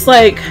she's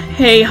like,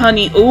 hey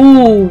honey,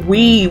 ooh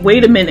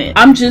wait a minute,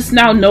 I'm just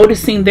now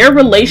noticing their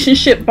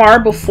relationship bar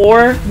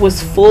before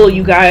was full,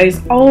 you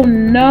guys. Oh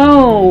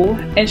no.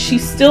 And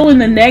she's still in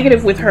the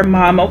negative with her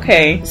mom.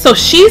 Okay, so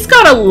she's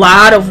got a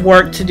lot of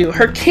work to do.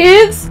 Her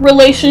kids'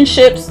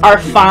 relationships are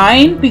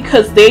fine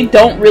because they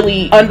don't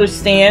really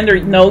understand or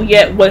know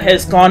yet what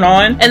has gone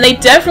on, and they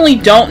definitely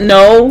don't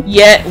know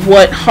yet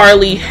what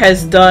Harley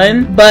has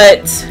done.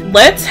 But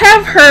let's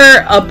have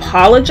her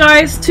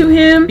apologize to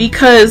him,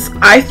 because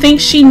I think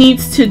she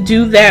needs to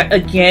do that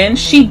again.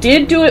 She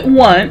did do it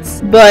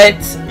once, but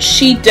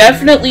she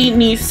definitely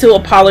needs to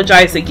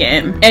apologize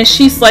again. And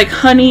she's like,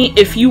 honey,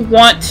 if you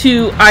want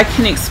to, I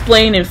can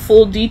explain in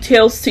full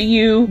details to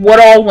you what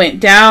all went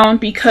down,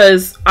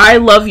 because I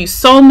love you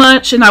so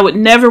much and I would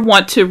never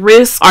want to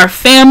risk our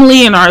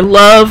family and our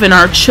love and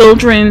our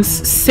children's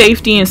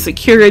safety and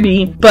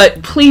security.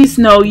 But please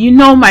know, you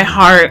know my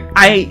heart.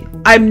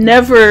 I've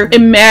never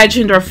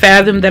imagined or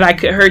fathomed that I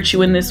could hurt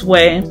you in this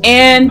way.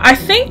 And I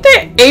think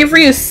that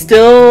Avery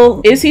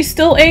is he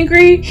still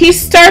angry?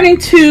 He's starting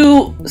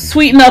to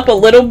sweeten up a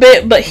little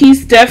bit, but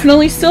he's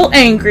definitely still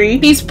angry.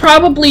 He's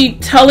probably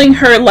telling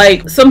her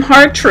like some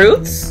hard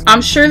truths.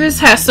 I'm sure this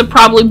has to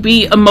probably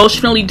be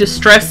emotionally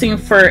distressing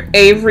for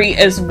Avery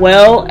as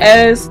well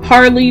as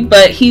Harley,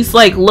 but he's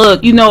like,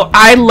 look, you know,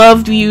 I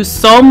loved you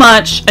so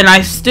much and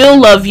I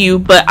still love you,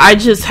 but I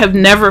just have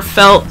never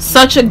felt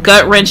such a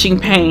gut-wrenching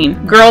pain.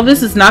 Girl,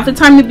 this is not the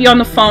time to be on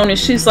the phone. And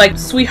she's like,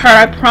 sweetheart,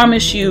 I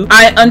promise you,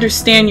 I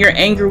understand your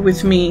anger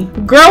with me.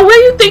 Girl, where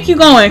you think you're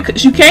going?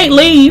 Because you can't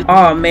leave.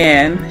 Oh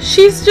man, again.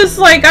 She's just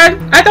like,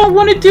 I don't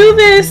want to do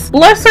this.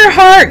 Bless her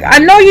heart. I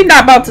know you're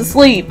not about to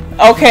sleep.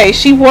 Okay,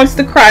 she wants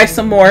to cry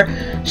some more.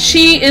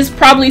 She is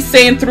probably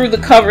saying through the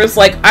covers,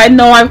 like, I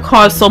know I've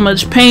caused so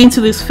much pain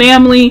to this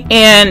family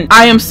and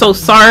I am so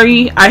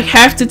sorry. I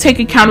have to take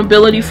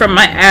accountability for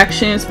my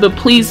actions, but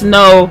please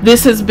know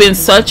this has been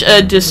such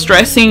a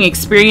distressing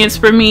experience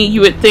for me.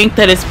 You would think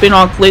that it's been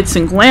all glitz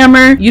and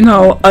glamour, you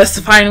know, us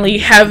finally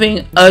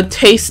having a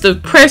taste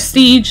of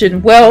prestige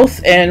and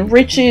wealth and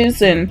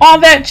riches and all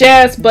that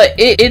jazz, but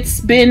it's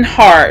been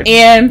hard.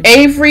 And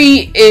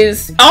Avery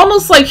is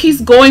almost like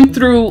he's going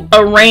through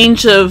a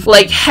range of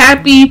like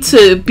happy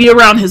to be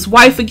around his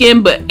wife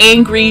again, but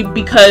angry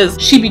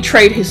because she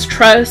betrayed his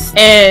trust,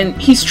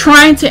 and he's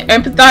trying to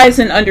empathize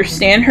and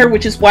understand her,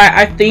 which is why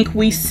I think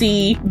we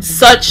see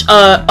such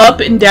a up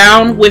and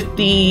down with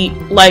the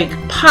like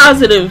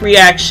positive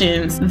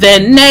reactions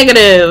then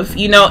negative.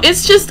 You know,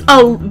 it's just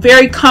a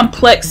very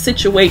complex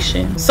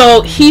situation.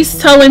 So he's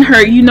telling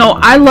her, you know,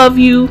 I love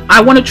you,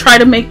 I want to try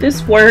to make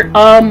this work.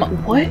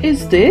 What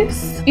is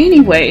this?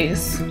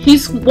 Anyways, he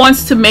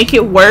wants to make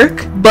it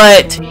work,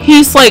 but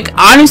he's like,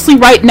 honestly,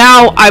 right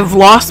now I've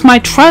lost my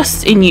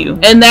trust in you,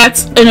 and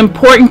that's an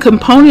important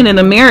component in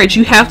a marriage.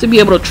 You have to be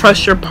able to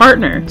trust your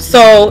partner.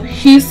 So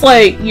he's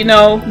like, you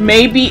know,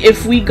 maybe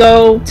if we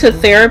go to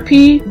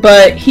therapy,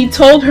 but he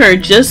told her,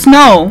 just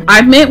know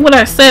I meant what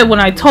I said when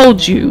I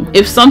told you.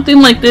 If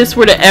something like this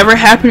were to ever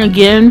happen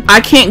again,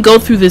 I can't go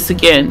through this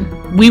again.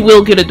 We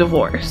will get a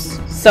divorce.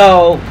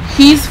 So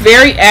he's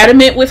very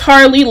adamant with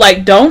Harley,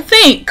 like, don't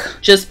think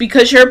just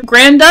because you're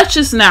Grand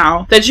Duchess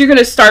now that you're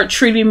gonna start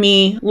treating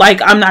me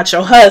like I'm not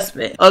your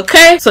husband,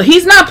 okay? So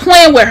he's not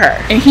playing with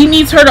her, and he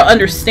needs her to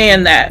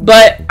understand that.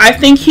 But I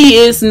think he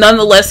is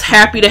nonetheless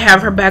happy to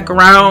have her back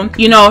around.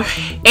 You know,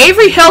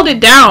 Avery held it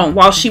down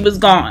while she was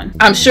gone.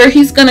 I'm sure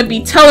he's gonna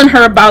be telling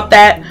her about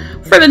that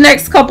for the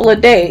next couple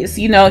of days.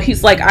 You know,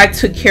 he's like, I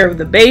took care of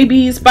the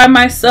babies by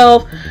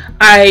myself.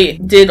 I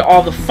did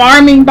all the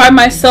farming by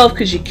myself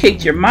because you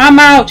kicked your mom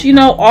out, you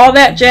know, all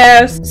that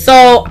jazz.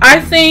 So I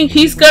think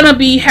he's gonna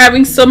be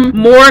having some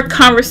more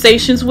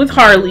conversations with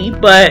Harley,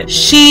 but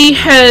she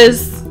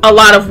has a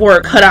lot of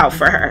work cut out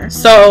for her.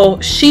 So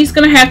she's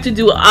gonna have to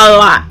do a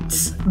lot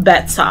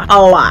better, a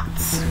lot.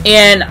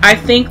 And I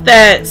think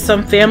that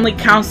some family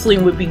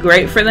counseling would be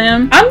great for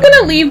them. I'm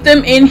gonna leave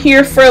them in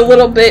here for a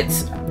little bit.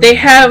 They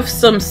have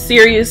some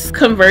serious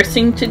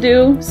conversing to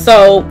do,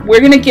 so we're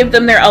gonna give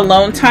them their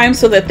alone time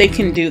so that they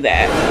can do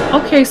that.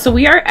 Okay, so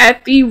we are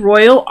at the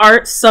Royal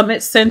Art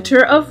Summit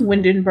Center of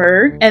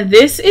Windenburg, and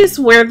this is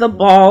where the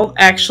ball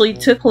actually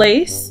took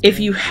place. If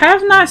you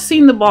have not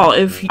seen the ball,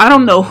 I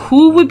don't know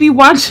who would be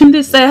watching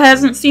this that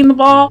hasn't seen the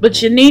ball,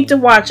 but you need to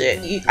watch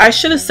it. I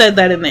should have said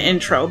that in the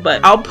intro,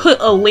 but I'll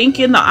put a link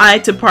in the eye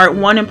to part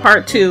 1 and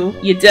part 2.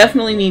 You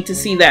definitely need to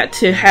see that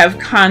to have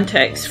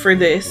context for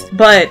this.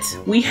 But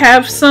we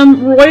have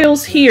some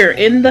royals here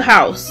in the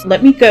house.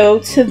 Let me go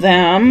to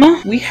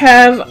them. We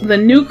have the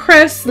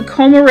Newcrests, the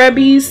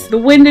Komarebis, the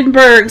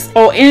Windenburgs,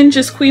 oh, and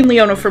just Queen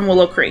Leona from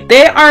Willow Creek.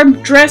 They are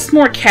dressed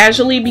more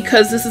casually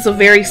because this is a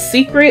very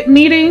secret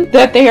meeting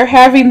that they are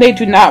having. They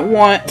do not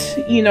want,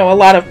 you know, a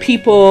lot of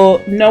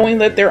people knowing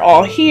that they're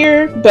all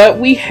here. But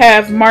we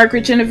have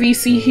Margaret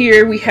Genovese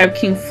here. We have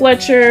King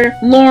Fletcher,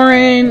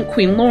 Lauren,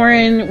 Queen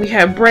Lauren. We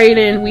have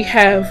Brayden. We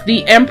have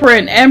the Emperor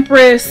and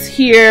Empress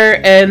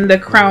here and the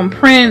Crown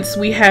Prince.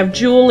 We have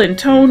Jewel and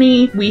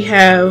Tony. We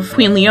have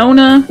Queen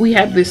Leona. We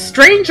have this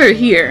stranger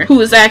here who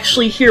is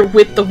actually here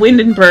with the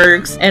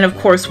Windenburgs. And of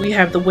course we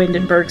have the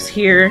Windenburgs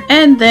here.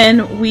 And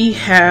then we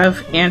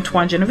have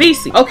Antoine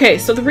Genovese. Okay,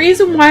 so the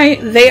reason why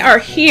they are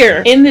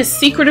here in this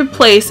secretive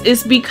place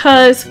is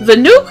because the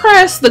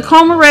Newcrests, the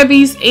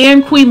Komarebis,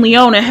 and Queen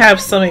Leona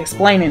have some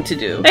explaining to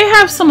do. They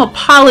have some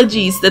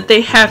apologies that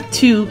they have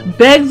to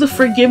beg the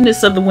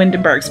forgiveness of the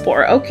Windenburgs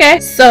for, okay?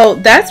 So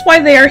that's why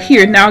they are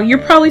here. Now you're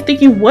probably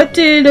thinking, what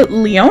did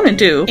Leona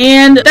do?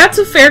 And that's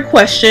a fair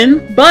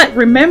question, but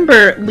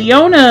remember,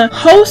 Leona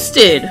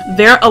hosted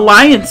their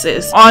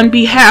alliances on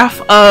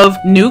behalf of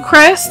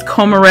Newcrest,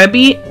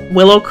 Komarebi,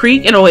 Willow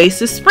Creek, and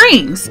Oasis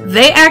Springs.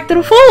 They acted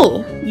a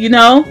fool, you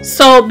know?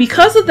 So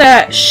because of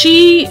that,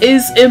 she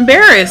is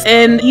embarrassed,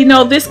 and you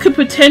know, this could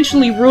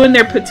potentially ruin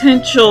their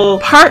potential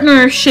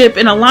partnership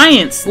and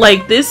alliance.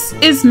 Like, this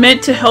is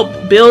meant to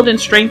help build and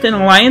strengthen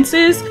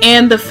alliances,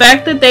 and the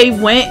fact that they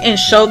went and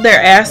showed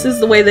their asses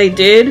the way they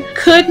did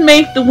could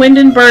make the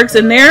Windenburgs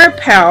and their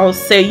pals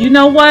say, you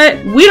know what,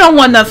 we don't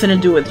want nothing to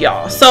do with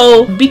y'all.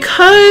 So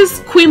because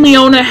Queen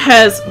Leona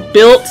has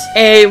built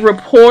a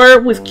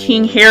rapport with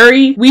King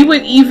Harry, we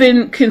would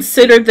even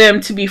consider them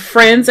to be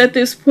friends at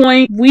this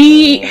point.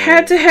 We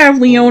had to have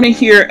Leona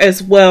here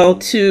as well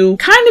to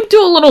kind of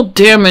do a little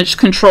damage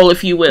control,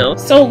 if you will.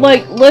 So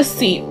like, let's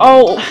see.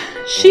 Oh,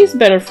 she's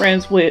better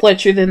friends with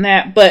Fletcher than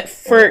that. But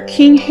for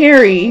King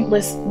Harry,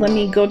 let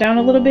me go down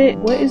a little bit.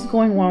 What is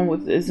going on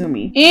with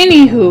Izumi?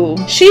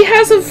 Anywho, she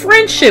has a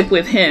friendship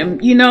with him.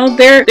 You know,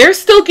 they're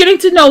still getting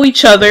to know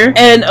each other,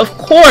 and of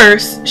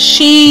course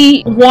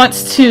she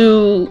wants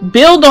to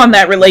build on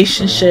that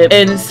relationship,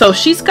 and so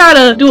she's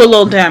gotta do a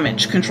little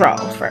damage control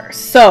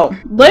first. So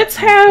let's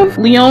have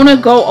Leona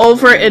go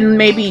over and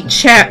maybe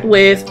chat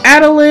with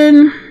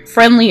Adeline,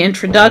 friendly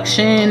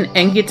introduction,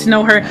 and get to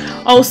know her.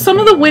 Oh, some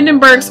of the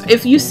Windenburgs,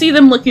 if you see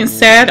them looking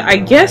sad, I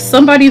guess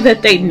somebody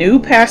that they knew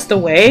passed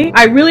away.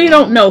 I really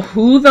don't know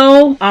who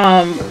though.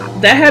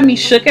 That had me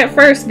shook at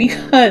first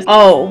because,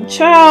 oh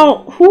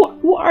child,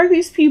 who are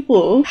these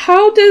people?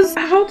 How does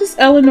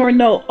Eleanor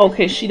know?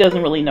 Okay, she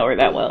doesn't really know her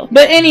that well,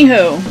 but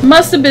anywho,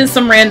 must have been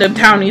some random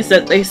townies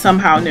that they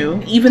somehow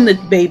knew. Even the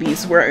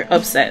babies were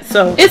upset,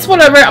 so it's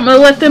whatever. I'm gonna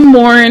let them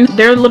mourn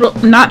their little,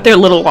 not their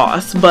little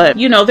loss, but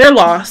you know, their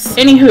loss.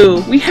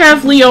 Anywho, we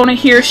have Leona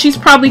here. She's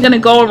probably gonna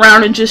go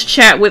around and just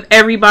chat with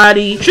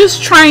everybody,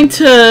 just trying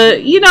to,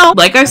 you know,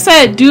 like I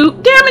said, do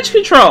damage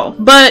control.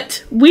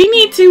 But we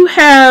need to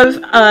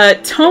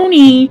have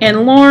Tony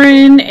and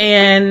Lauren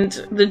and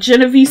the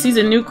Genoveses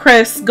and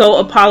Newcrest go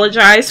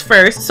apologize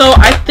first. So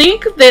I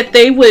think that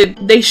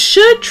they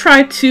should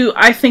try to,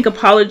 I think,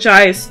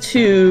 apologize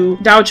to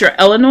Dowager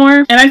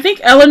Eleanor. And I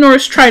think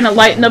Eleanor's trying to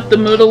lighten up the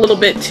mood a little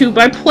bit too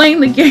by playing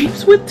the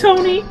games with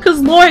Tony,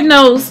 because Lord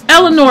knows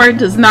Eleanor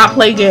does not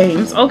play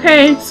games,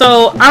 okay?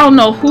 So I don't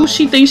know who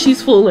she thinks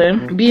she's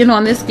fooling being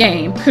on this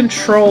game.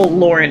 Control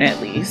Lauren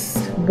at least.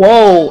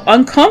 Whoa,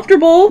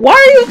 uncomfortable? Why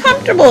are you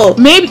uncomfortable?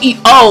 Maybe,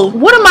 oh,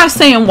 what am I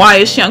saying? Why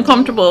is she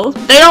uncomfortable?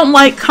 They don't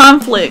like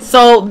conflict.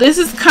 So this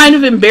is kind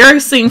of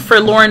embarrassing for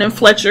Lauren and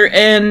Fletcher,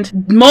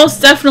 and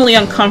most definitely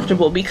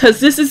uncomfortable, because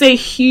this is a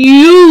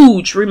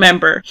huge,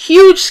 remember,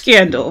 huge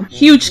scandal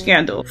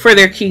for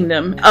their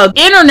kingdom, of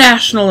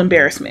international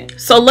embarrassment.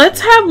 So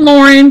let's have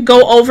Lauren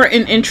go over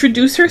and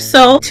introduce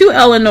herself to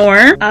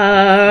Eleanor.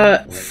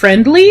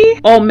 Friendly?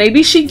 Oh,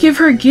 maybe she'd give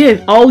her a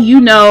gift. Oh, you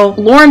know,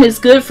 Lauren is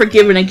good for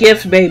giving a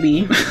gift,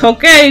 baby.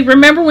 Okay,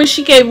 remember when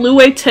she gave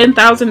Louie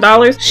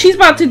 $10,000? She's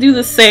about to do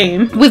the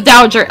same with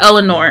Dowager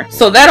Eleanor.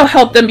 So that'll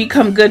help them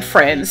become good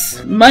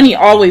friends. Money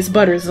always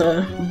butters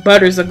a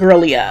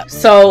girly up.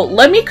 So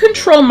let me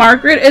control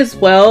Margaret as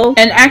well.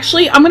 And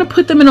actually, I'm gonna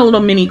put them in a little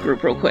mini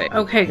group real quick.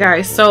 Okay,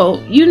 guys, so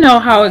you know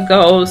how it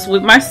goes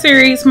with my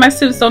series. My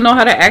Sims don't know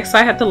how to act, so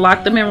I have to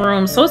lock them in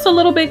rooms. So it's a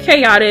little bit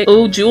chaotic.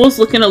 Oh, Jewel's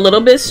looking a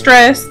little bit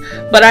stressed,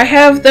 but I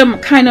have them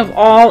kind of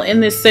all in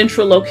this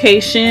central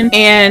location.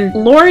 And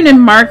Lauren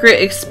and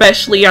Margaret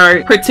especially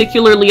are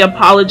particularly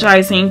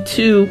apologizing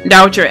to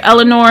Dowager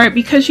Eleanor,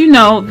 because you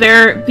know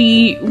they're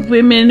the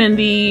women and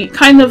the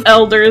kind of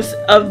elders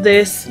of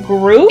this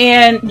group,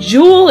 and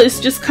Jewel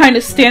is just kind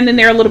of standing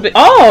there a little bit.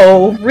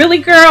 Oh really,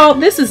 girl?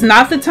 This is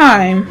not the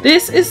time.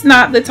 This is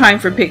not the time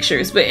for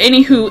pictures. But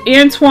anywho,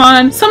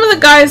 Antoine, some of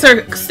the guys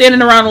are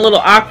standing around a little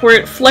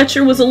awkward.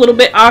 Fletcher was a little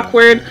bit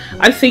awkward.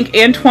 I think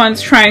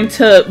Antoine's trying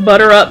to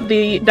butter up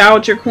the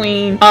Dowager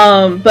Queen,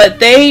 but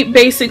they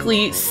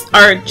basically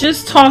are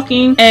just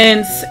talking,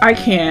 and I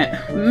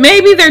can't.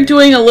 Maybe they're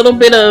doing a little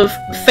bit of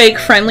fake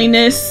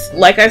friendliness.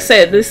 Like I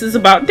said, this is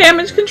about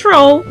damage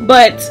control,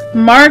 but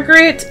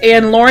Margaret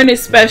and Lauren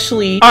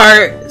especially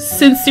are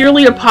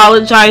sincerely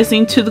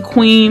apologizing to the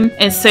Queen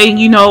and saying,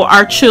 you know,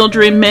 our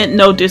children meant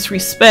no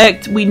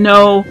disrespect. We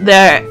know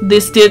that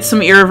this did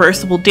some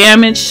irreversible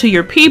damage to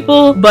your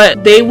people,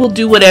 but they will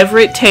do whatever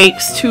it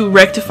takes to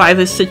rectify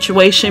this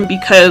situation,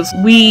 because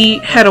we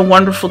had a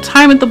wonderful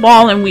time at the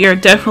ball and we are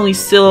definitely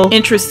still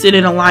interested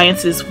in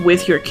alliances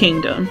with your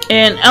kingdom.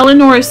 And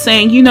Eleanor is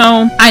saying, you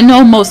know, I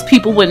know most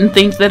people wouldn't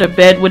think that a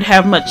bed would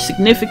have much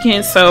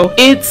significance, so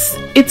it's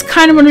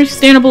kind of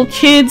understandable.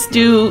 Kids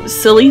do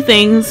silly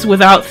things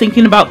without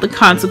thinking about the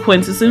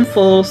consequences in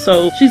full.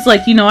 So she's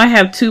like, you know, I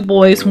have two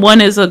boys.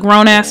 One is a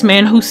grown-ass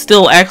man who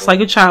still acts like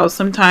a child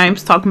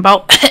sometimes, talking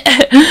about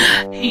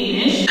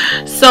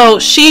so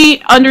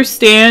she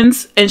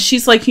understands, and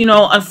she's like, you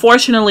know,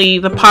 unfortunately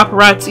the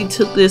paparazzi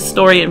took this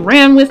story and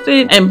ran with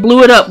it and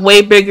blew it up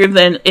way bigger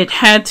than it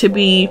had to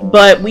be,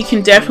 but we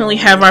can definitely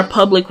have our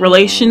public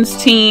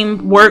relations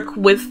team work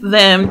with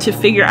them to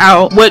figure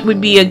out what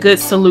would be a good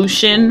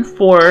solution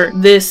for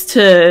this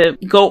to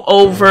go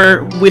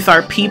over with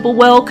our people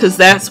well, because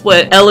that's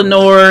what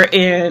Eleanor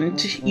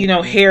and, you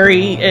know,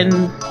 Harry and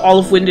all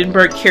of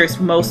Windenburg cares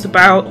most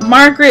about.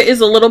 Margaret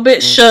is a little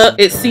bit shook,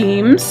 it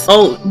seems.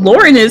 Oh,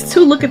 Lauren is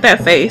too. Look at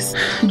that face.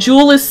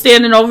 Jewel is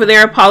standing over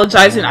there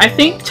apologizing. I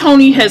think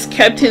Tony has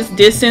kept his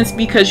distance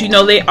because, you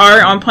know, they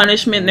are on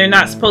punishment. They're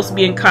not supposed to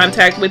be in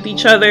contact with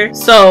each other.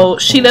 So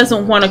she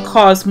doesn't want to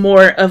cause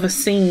more of a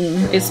scene,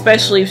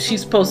 especially if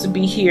she's supposed to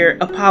be here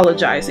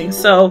apologizing.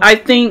 So I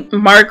think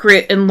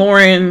Margaret and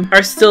Lauren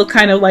are still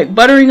kind of like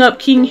buttering up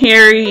King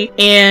Harry,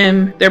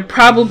 and they're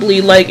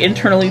probably like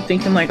internally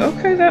thinking like,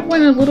 okay, that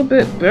went a little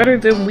bit better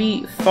than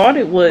we thought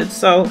it would.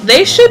 So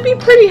they should be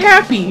pretty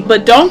happy,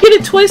 but don't get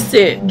it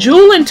twisted.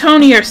 Jewel and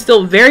Tony are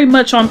still very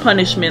much on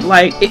punishment.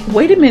 Like,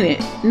 wait a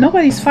minute,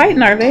 nobody's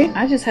fighting, are they?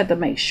 I just had to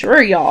make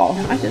sure, y'all.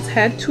 I just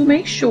had to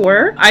make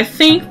sure. I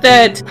think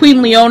that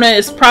Queen Leona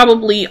is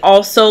probably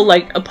also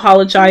like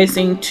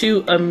apologizing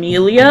to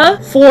Amelia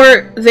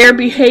for their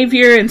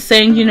behavior and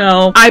saying, you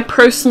know, I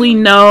personally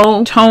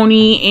know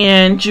Tony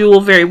and Jewel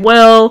very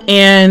well,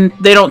 and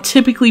they don't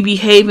typically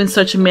behave in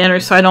such a manner,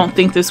 so I don't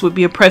think this would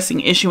be a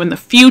pressing issue in the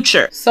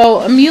future.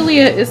 So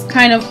Amelia is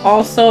kind of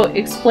also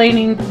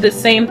explaining the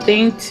same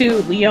thing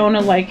to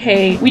Leona, like,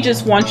 hey, we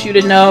just want you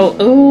to know.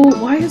 Oh,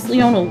 why is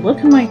Leona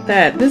looking like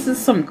that? This is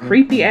some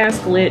creepy ass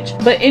glitch.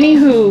 But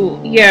anywho,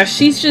 yeah,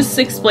 she's just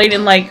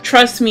explaining, like,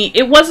 trust me,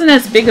 it wasn't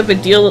as big of a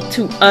deal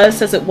to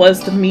us as it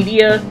was to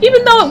media,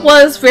 even though it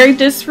was very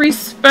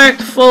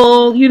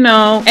disrespectful, you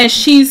know. And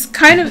she's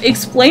kind of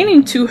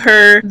explaining to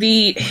her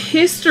the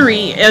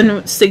history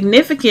and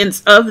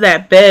significance of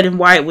that bed and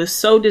why it was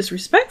so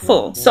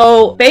disrespectful.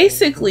 So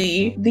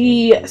basically,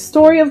 the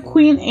story of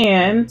Queen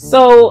Anne.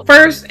 So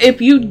first, if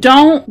you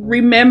don't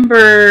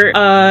remember,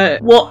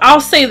 well, I'll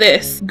say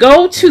this.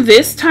 Go to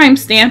this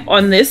timestamp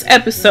on this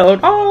episode.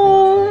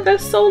 Oh,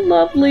 that's so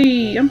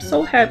lovely. I'm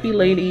so happy,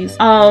 ladies.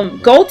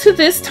 Go to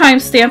this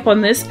timestamp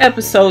on this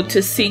episode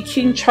to see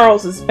King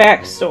Charles's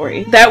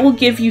backstory. That will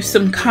give you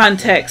some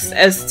context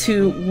as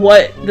to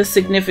what the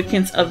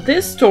significance of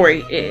this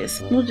story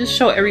is. We'll just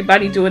show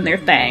everybody doing their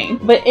thing.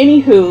 But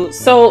anywho,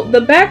 so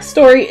the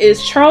backstory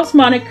is Charles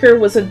Moniker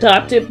was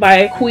adopted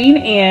by Queen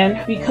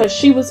Anne because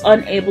she was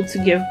unable to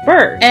give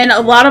birth. And a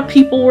lot of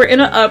people were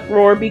in an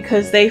uproar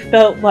because they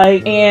felt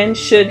like Anne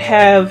should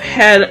have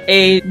had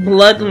a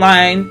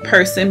bloodline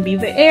person be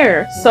the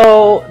heir.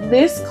 So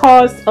this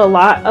caused a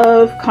lot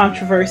of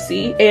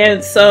controversy,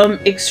 and some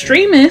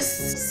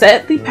extremists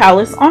set the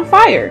palace on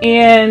fire.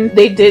 And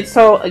they did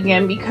so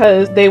again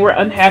because they were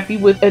unhappy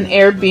with an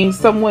heir being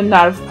someone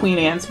not of Queen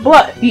Anne's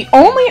blood. The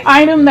only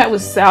item that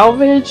was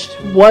salvaged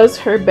was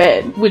her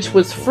bed, which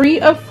was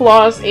free of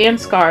flaws and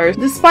scars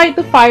despite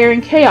the fire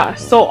and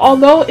chaos. So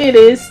although it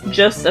is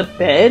just a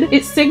bed,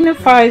 it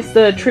signifies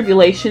the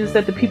tribulations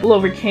that the people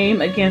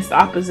overcame against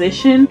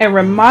opposition and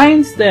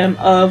reminds them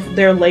of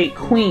their late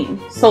queen.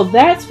 So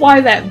that's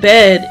why that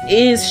bed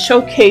is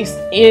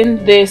showcased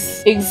in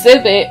this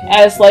exhibit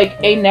as like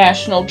a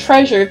national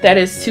treasure that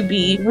is to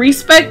be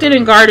respected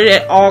and guarded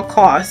at all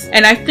costs.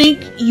 And I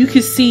think you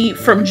can see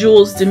from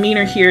Jewel's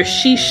demeanor here,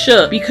 she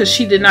shook because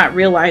she did not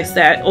realize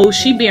that. Oh,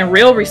 she being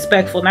real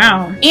respectful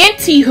now.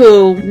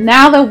 Anywho,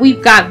 now that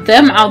we've got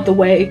them out the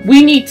way,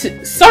 we need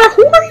to... Sir,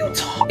 who are you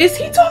talking? Is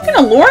he talking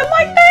to Lauren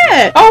like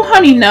that? Oh,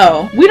 honey,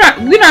 no. We're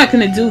not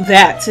gonna do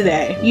that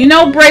today. You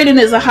know Brayden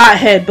is a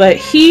hothead, but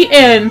he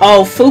and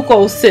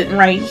Fuko's sitting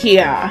right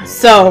here.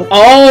 So,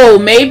 oh,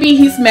 maybe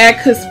he's mad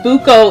because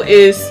Fuko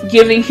is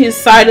giving his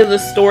side of the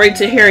story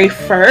to Harry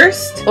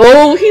first.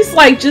 Oh, he's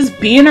like, just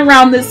being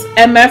around this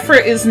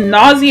MFer is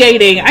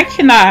nauseating. I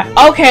cannot.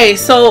 Okay,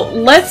 so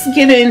let's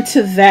get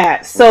into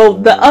that. So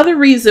the other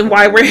reason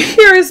why we're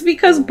here is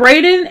because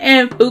Brayden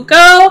and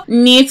Fuko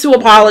need to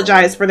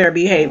apologize for their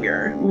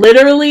behavior.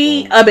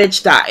 Literally, a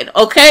bitch died.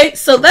 Okay,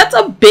 so that's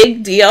a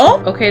big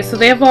deal. Okay, so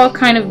they have all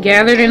kind of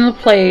gathered in the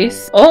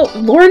place. Oh,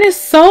 Lauren is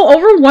so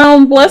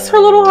overwhelmed. Bless her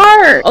little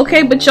heart.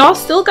 Okay, but y'all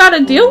still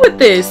gotta deal with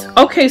this.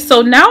 Okay,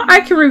 so now I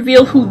can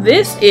reveal who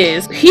this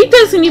is. He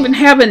doesn't even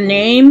have a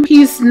name.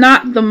 He's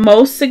not the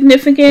most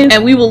significant,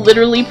 and we will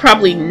literally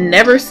probably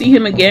never see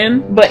him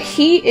again, but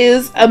he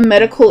is a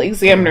medical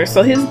examiner.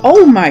 So his...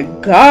 Oh my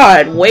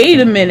god, wait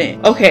a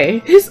minute. Okay,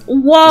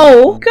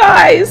 whoa,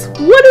 guys,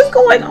 what is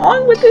going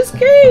on with this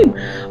game?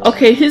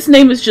 Okay, his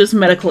name is just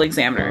medical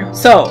examiner.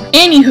 So,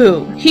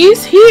 anywho,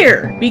 he's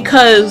here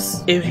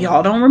because if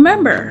y'all don't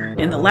remember,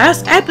 in the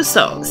last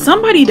episode,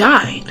 somebody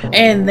died,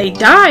 and they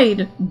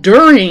died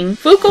during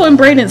Fuko and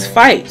Brayden's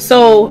fight.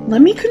 So,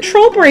 let me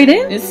control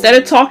Brayden. Instead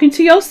of talking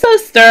to your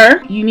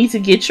sister, you need to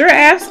get your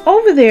ass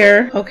over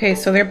there. Okay,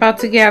 so they're about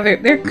to gather.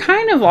 They're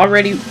kind of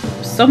already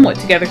somewhat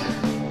together.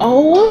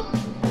 Oh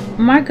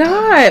my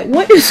god,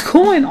 what is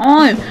going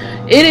on?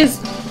 It is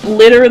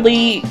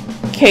literally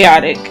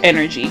chaotic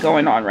energy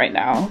going on right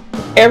now.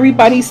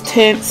 Everybody's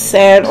tense,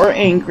 sad, or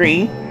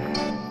angry.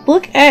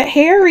 Look at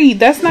Harry.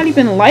 That's not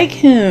even like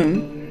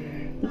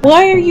him.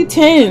 Why are you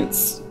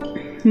tense?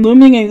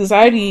 Looming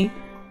anxiety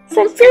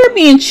from fear of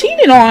being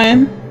cheated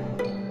on.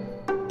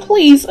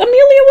 Please,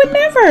 Amelia would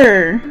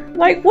never.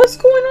 Like, what's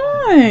going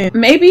on?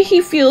 Maybe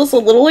he feels a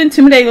little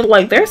intimidated,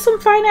 like there's some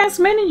fine ass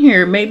men in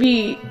here.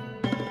 Maybe...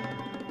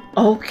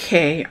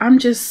 Okay, I'm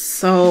just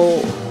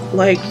so...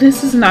 Like,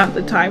 this is not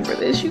the time for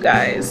this, you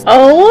guys.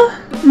 Oh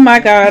my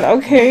god,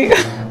 okay.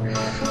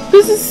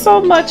 This is so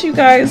much, you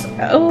guys.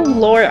 Oh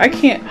lord, I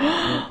can't...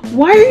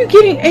 Why are you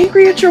getting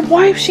angry at your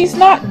wife? She's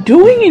not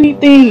doing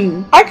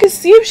anything. I could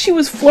see if she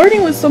was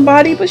flirting with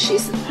somebody, but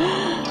she's...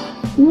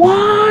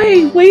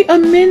 Why? Wait a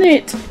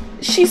minute.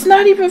 She's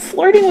not even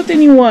flirting with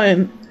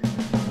anyone.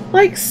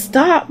 Like,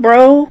 stop,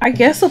 bro. I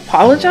guess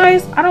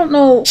apologize? I don't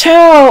know.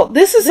 Child,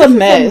 this is a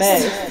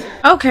mess.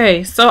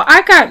 Okay, so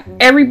I got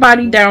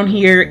everybody down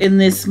here in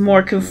this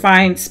more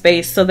confined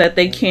space so that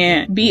they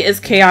can't be as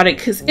chaotic,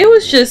 because it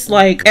was just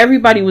like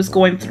everybody was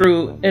going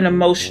through an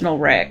emotional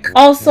wreck.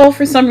 Also,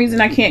 for some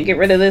reason I can't get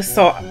rid of this,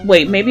 so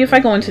wait, maybe if I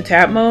go into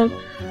tab mode.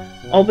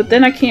 Oh, but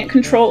then I can't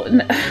control.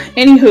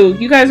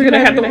 Anywho, you guys are gonna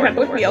have to work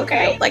with me,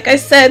 okay? Like I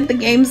said, the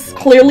game's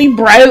clearly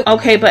broke.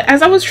 Okay, but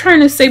as I was trying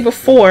to say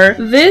before,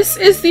 this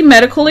is the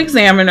medical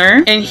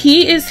examiner, and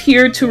he is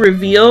here to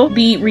reveal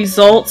the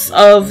results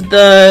of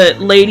the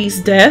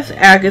lady's death,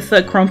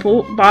 Agatha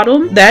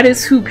Crumplebottom. That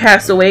is who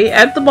passed away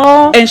at the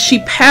ball, and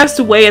she passed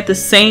away at the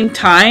same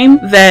time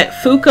that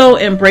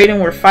Fuko and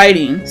Brayden were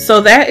fighting.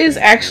 So that is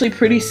actually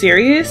pretty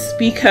serious,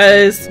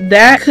 because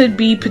that could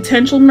be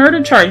potential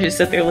murder charges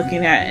that they're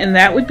looking at, and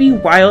that would be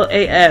wild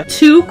AF.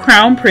 2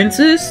 crown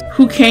princes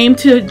who came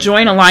to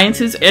join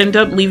alliances end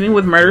up leaving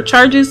with murder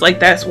charges. Like,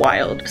 that's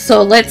wild.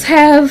 So let's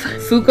have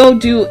Fuko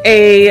do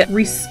a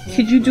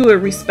could you do a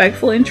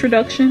respectful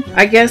introduction?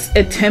 I guess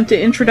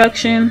attempted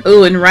introduction.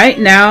 Oh, and right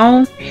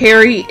now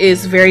Harry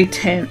is very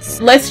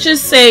tense. Let's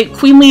just say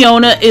Queen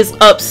Leona is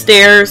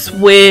upstairs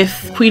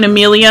with Queen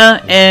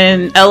Amelia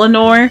and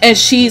Eleanor, and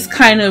she's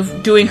kind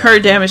of doing her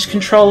damage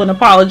control and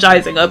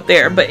apologizing up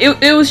there, but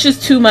it was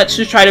just too much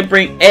to try to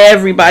bring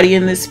everybody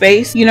in this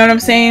space, you know what I'm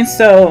saying?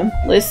 So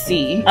let's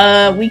see,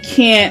 we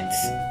can't.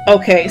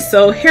 Okay,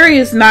 so Harry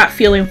is not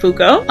feeling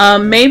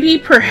Fuko. Maybe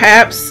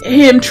perhaps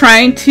him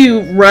trying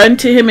to run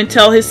to him and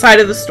tell his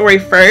side of the story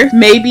first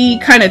maybe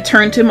kind of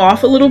turned him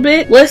off a little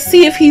bit. Let's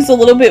see if he's a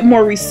little bit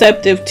more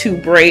receptive to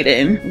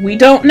Brayden. We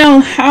don't know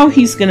how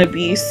he's gonna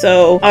be,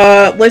 so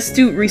let's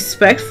do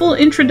respectful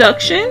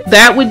introduction.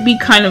 That would be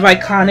kind of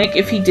iconic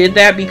if he did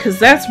that, because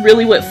that's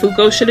really what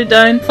Fuko should have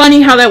done.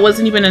 Funny how that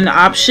wasn't even an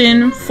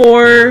option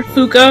for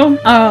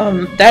Fuko.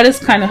 That is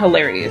kind of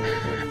hilarious.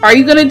 Are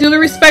you gonna do the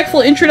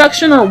respectful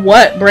introduction or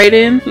what,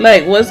 Brayden?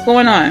 Like, what's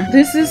going on?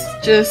 This is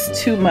just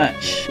too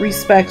much.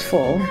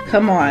 Respectful.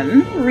 Come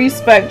on.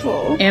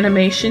 Respectful.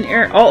 Animation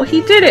error. Oh,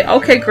 he did it.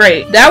 Okay,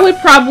 great. That would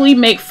probably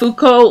make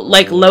Fuko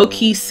like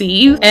low-key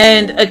seethe,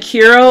 and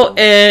Akira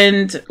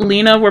and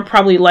Lena were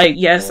probably like,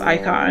 yes,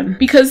 icon.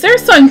 Because their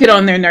son get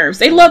on their nerves.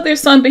 They love their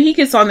son, but he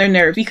gets on their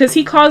nerves because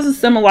he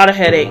causes them a lot of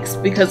headaches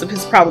because of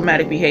his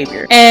problematic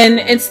behavior. And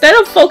instead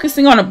of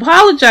focusing on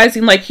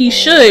apologizing like he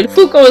should,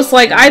 Fuko is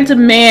like, I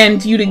demand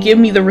you to give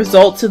me the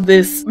results of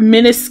this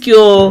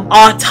minuscule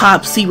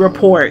autopsy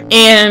report.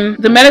 And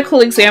the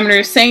medical examiner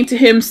is saying to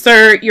him,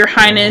 sir, your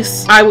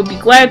highness, I would be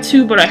glad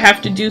to, but I have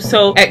to do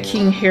so at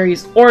King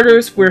Harry's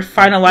orders. We're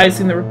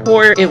finalizing the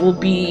report. It will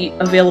be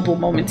available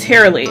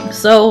momentarily.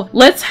 So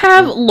let's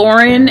have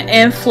Lauren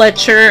and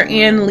Fletcher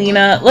and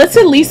Lena. Let's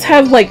at least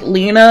have like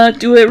Lena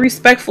do a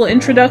respectful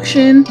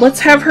introduction. Let's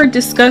have her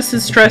discuss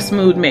his stress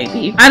mood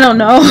maybe. I don't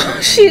know.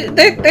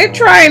 They're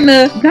trying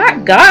to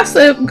not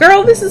gossip.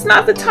 Girl, this is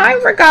not the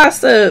time for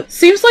gossip.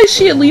 Seems like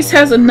she at least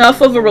has enough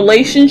of a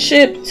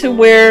relationship to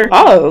where,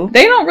 oh,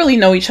 they don't really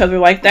know each other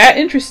like that.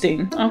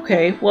 Interesting.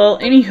 Okay, well,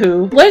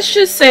 anywho, let's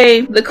just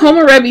say the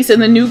Komarebis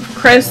and the New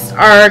Crest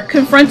are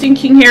confronting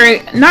King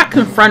Harry, not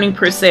confronting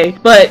per se,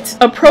 but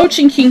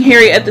approaching King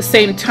Harry at the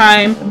same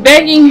time,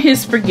 begging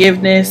his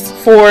forgiveness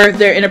for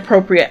their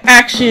inappropriate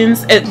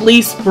actions, at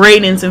least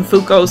Brayden's and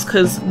Fuko's,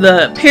 because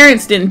the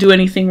parents didn't do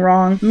anything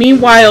wrong.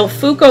 Meanwhile,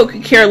 Fuko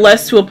could care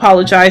less to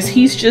apologize.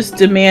 He's just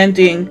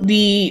demanding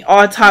the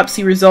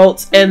autopsy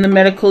results, and the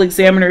medical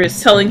examiner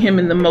is telling him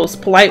in the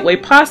most polite way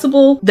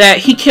possible that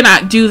he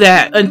cannot do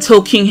that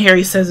until King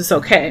Harry says it's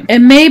okay.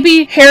 And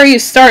maybe Harry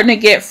is starting to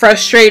get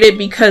frustrated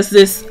because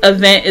this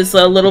event is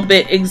a little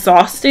bit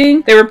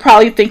exhausting. They were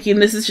probably thinking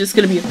this is just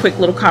going to be a quick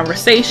little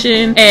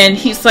conversation, and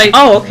he's like,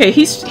 oh, okay,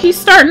 he's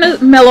starting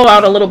to mellow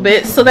out a little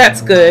bit, so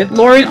that's good.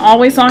 Lauren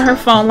always on her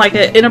phone like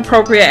an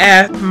inappropriate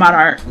ass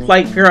monarch.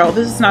 Like, girl,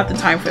 this is not the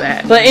time for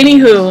that. But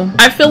anywho,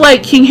 I feel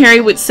like King Harry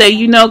would say,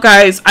 you know,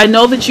 guys, I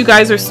know that you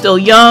guys are still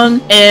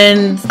young,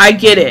 and I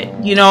get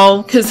it, you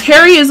know, because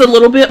Harry is a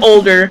little bit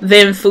older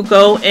than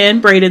Fuko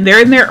and Brayden.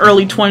 They're in their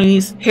early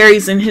 20s.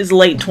 Harry's in his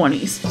late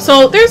 20s.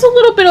 So there's a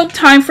little bit of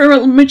time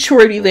for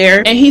maturity there.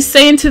 And he's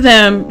saying to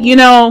them, you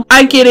know,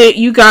 I get it.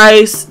 You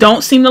guys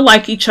don't seem to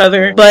like each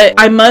other, but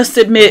I must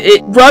admit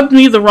it rubbed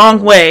me the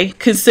wrong way,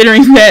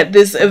 considering that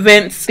this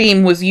event's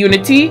theme was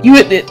unity. You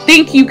would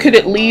think you could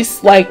at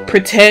least like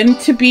pretend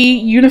to be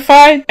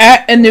unified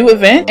at a new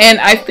event. And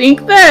I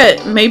think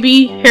that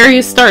maybe Harry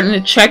is starting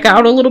to check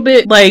out a little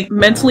bit, like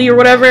mentally or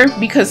whatever,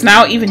 because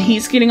now even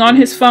he's getting on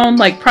his phone,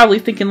 like probably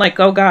thinking like,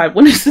 oh god,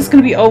 when is this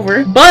gonna be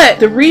over? But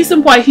the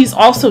reason why he's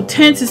also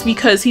tense is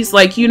because he's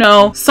like, you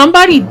know,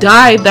 somebody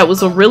died that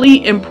was a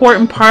really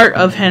important part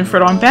of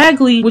Henford on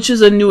Bagley, which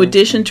is a new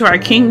addition to our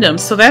kingdom.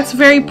 So that's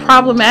very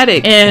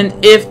problematic. And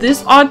if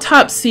this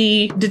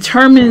autopsy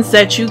determines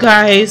that you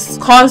guys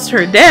caused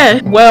her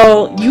death,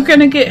 well, you're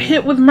gonna get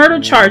hit with murder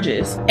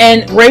charges.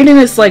 And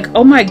Brayden is like,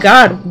 oh my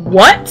god,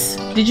 what?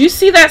 Did you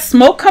see that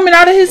smoke coming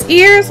out of his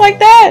ears like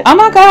that? Oh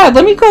my god,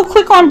 let me go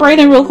click on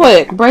Brayden real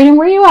quick. Brayden, Brayden,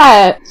 where you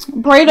at?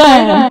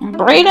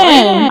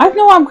 Brayden. I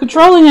know I'm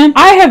controlling him.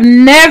 I have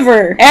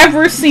never,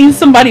 ever seen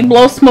somebody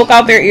blow smoke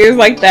out their ears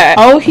like that.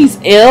 Oh, he's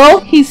ill?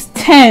 He's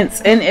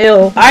tense and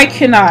ill. I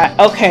cannot.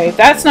 Okay,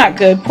 that's not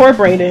good. Poor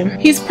Brayden.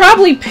 He's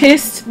probably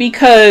pissed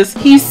because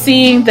he's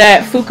seeing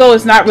that Fuko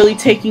is not really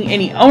taking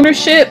any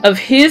ownership of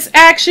his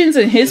actions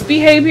and his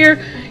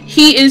behavior.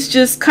 He is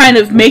just kind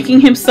of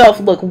making himself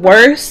look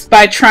worse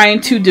by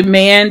trying to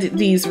demand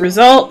these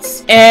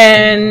results.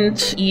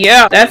 And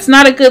yeah, that's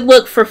not a good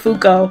look for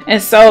Fuko.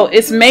 And so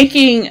it's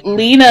making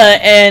Lena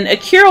and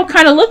Akira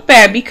kind of look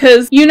bad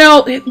because, you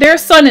know, their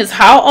son is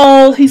how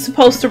old? He's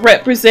supposed to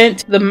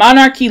represent the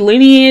monarchy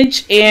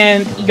lineage,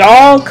 and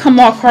y'all come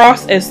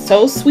across as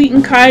so sweet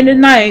and kind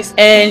and nice,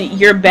 and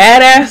your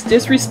badass,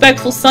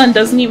 disrespectful son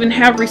doesn't even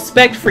have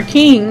respect for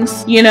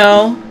kings, you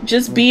know,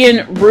 just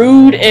being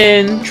rude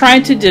and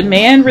trying to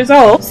demand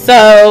results.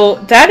 So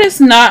that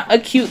is not a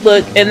cute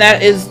look, and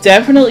that is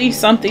definitely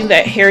something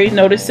that Harry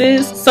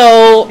notices.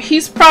 So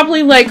he's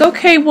probably like,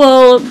 okay,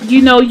 well,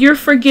 you know, you're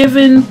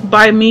forgiven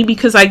by me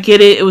because I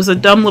get it. It was a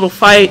dumb little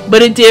fight,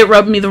 but it did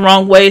rub me the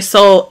wrong way.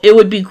 So it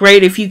would be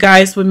great if you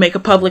guys would make a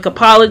public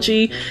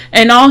apology.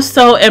 And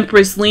also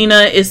Empress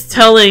Lena is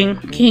telling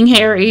King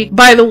Harry,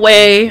 by the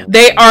way,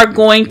 they are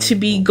going to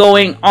be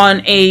going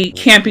on a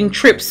camping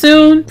trip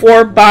soon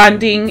for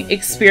bonding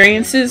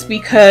experiences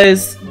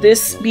because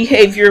this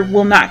behavior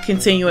will not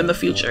continue in the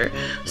future.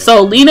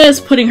 So Lena is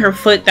putting her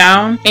foot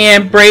down,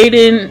 and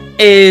Brayden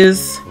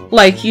is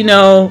like, you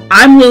know,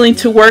 I'm willing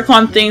to work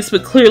on things,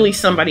 but clearly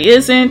somebody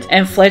isn't.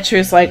 And Fletcher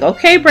is like,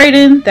 okay,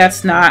 Brayden,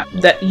 that's not,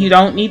 that you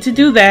don't need to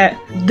do that.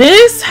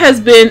 This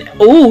has been,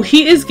 oh,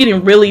 he is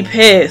getting really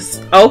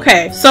pissed.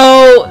 Okay,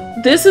 so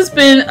this has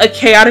been a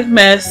chaotic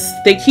mess.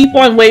 They keep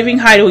on waving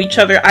hi to each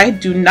other. I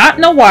do not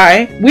know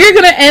why. We're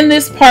gonna end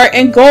this part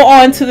and go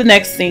on to the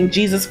next thing.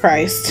 Jesus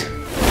Christ.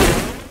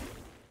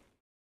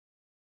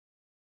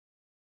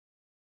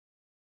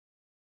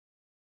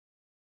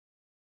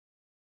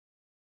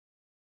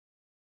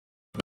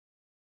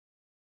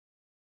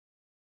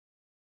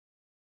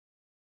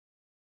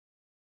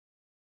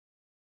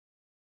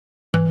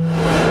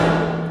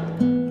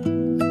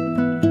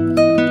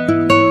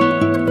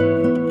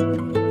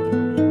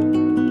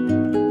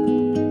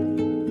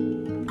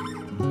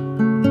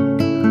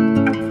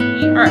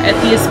 At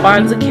the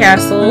Espanza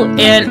Castle,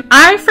 and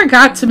I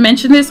forgot to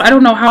mention this. I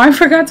don't know how I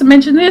forgot to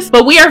mention this,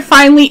 but we are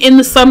finally in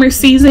the summer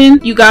season,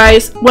 you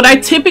guys. What I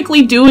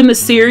typically do in the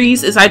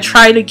series is I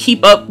try to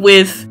keep up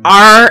with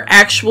our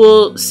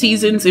actual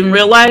seasons in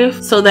real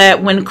life so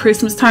that when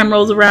Christmas time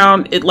rolls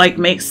around, it like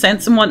makes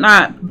sense and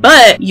whatnot.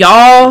 But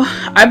y'all,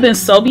 I've been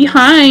so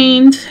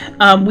behind.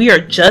 We are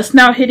just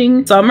now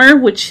hitting summer,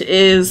 which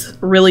is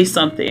really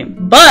something,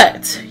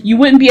 but you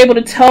wouldn't be able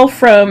to tell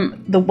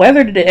from the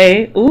weather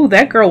today. Ooh,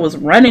 that girl was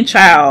running,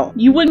 child.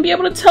 You wouldn't be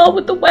able to tell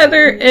with the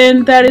weather,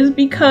 and that is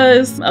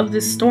because of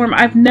this storm.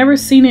 I've never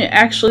seen it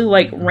actually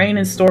like rain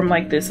and storm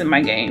like this in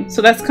my game,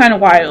 so that's kind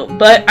of wild.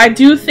 But I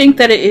do think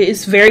that it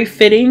is very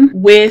fitting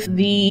with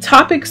the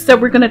topics that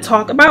we're going to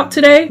talk about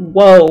today.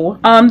 Whoa.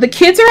 The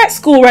kids are at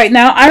school right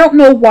now. I don't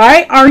know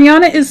why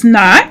Ariana is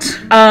not.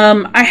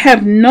 I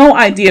have no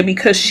idea,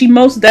 because she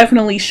most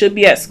definitely should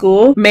be at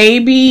school.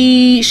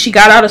 Maybe she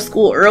got out of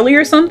school early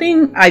or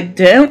something. I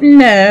don't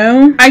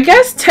know. I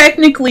guess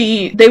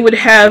technically they would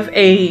have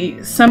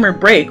a summer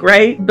break,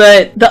 right?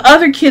 But the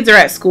other kids are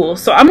at school,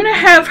 so I'm gonna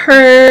have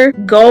her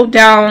go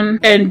down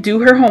and do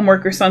her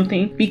homework or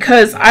something,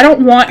 because I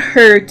don't want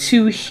her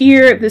to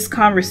hear this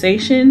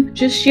conversation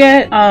just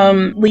yet.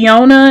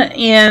 Leona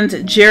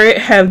and Jarett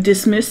have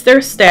dismissed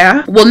their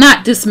staff. Well,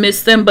 not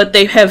dismissed them, but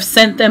they have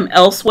sent them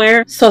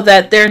elsewhere so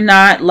that they're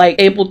not like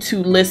able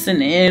to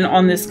listen in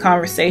on this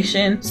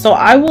conversation. So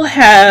I will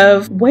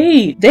have,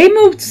 wait, they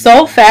moved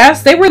so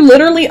fast. They were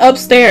literally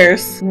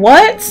upstairs.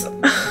 What?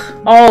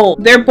 Oh,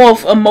 they're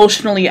both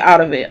emotionally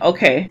out of it.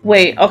 Okay,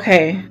 wait,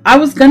 okay. I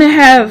was gonna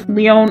have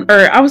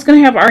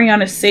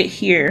Ariana sit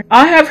here.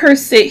 I'll have her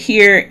sit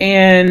here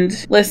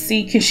and let's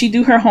see, can she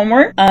do her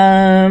homework?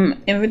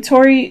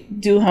 Inventory,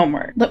 do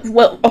homework.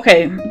 Well,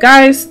 okay,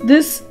 guys,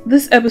 this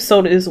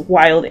episode is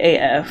wild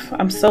AF.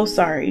 I'm so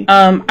sorry.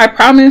 I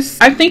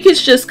promise. I think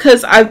it's just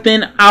because I've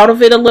been out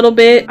of it a little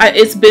bit.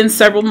 It's been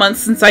several months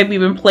since I've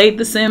even played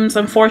The Sims,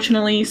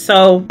 unfortunately.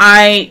 So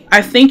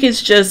I think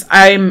it's just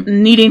I'm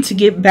needing to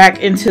get back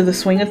into the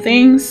swing of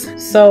things.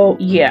 So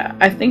yeah,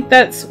 I think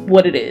that's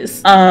what it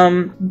is.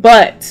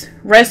 But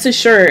rest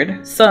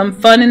assured, some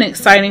fun and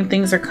exciting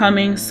things are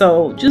coming,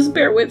 so just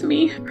bear with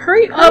me.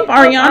 Hurry up,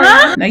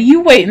 Ariana. Now you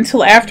wait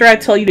until after I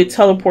tell you to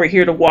teleport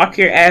here to walk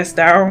your ass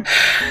down.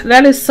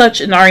 That is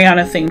such an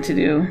Ariana thing to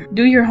do.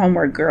 Do your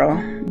homework, girl.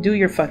 Do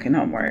your fucking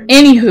homework.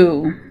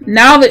 Anywho,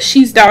 now that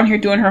she's down here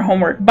doing her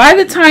homework, by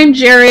the time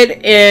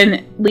Jarett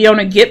and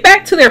Leona get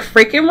back to their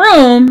freaking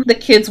room, the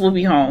kids will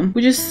be home,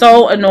 which is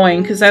so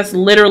annoying because that's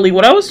literally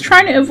what I was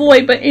trying to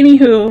avoid. But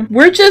anywho,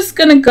 we're just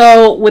gonna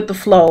go with the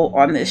flow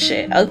on this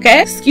shit, okay?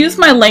 okay? Excuse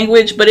my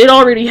language, but it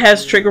already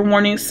has trigger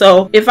warnings,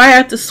 so if I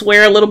have to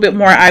swear a little bit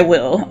more, I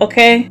will,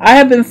 okay? I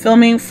have been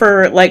filming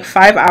for like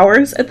 5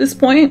 hours at this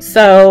point,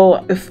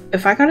 so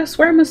if I gotta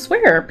swear, I'm gonna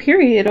swear,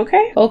 period,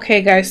 okay?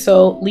 Okay, guys,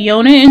 so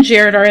Leona and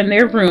Jarett are in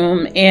their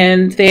room,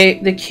 and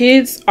the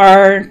kids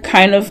are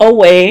kind of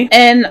away,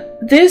 and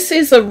this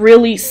is a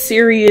really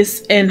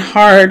serious and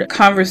hard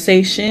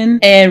conversation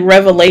and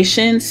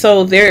revelation,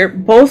 so they're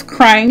both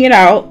crying it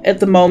out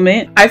at the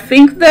moment. I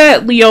think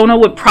that Leona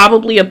would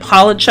probably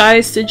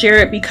apologize to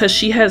Jarett because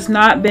she has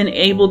not been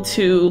able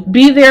to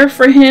be there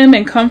for him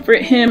and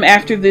comfort him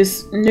after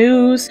this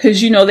news,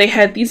 because, you know, they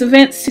had these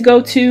events to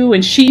go to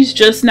and she's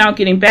just now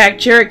getting back.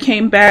 Jarett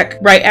came back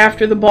right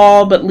after the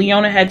ball, but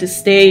Leona had to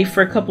stay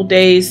for a couple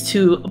days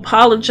to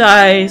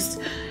apologize.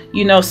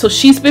 You know, so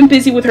she's been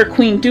busy with her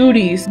queen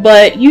duties,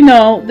 but you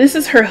know, this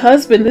is her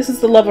husband, this is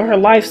the love of her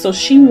life, so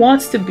she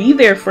wants to be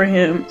there for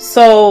him.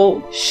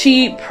 So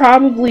she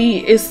probably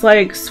is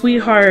like,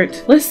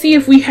 sweetheart, let's see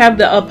if we have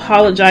the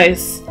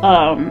apologize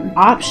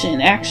option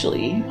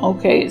actually.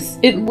 Okay,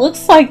 it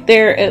looks like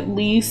they're at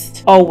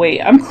least, oh wait,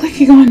 I'm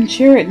clicking on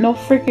Jarett, no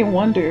freaking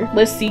wonder.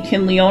 Let's see,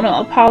 can Leona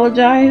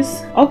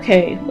apologize?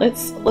 Okay,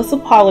 let's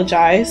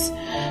apologize,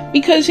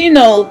 because you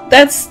know,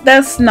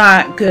 that's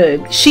not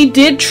good. She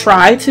did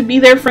try to be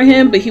there for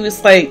him, but he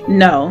was like,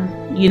 no,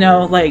 you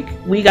know, like,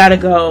 we gotta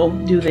go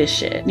do this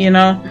shit, you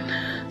know?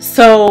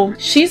 So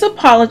she's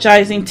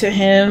apologizing to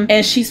him,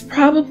 and she's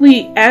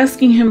probably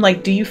asking him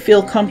like, do you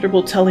feel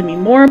comfortable telling me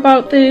more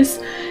about this?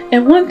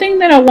 And one thing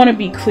that I want to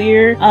be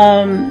clear,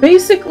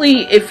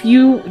 basically, if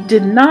you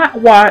did not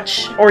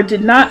watch or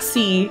did not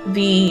see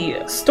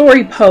the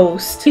story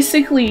post,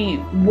 basically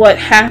what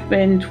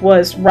happened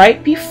was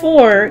right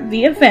before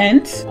the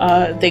event,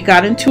 they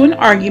got into an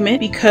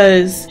argument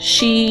because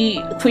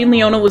Queen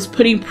Leona was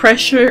putting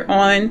pressure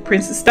on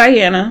Princess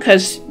Diana,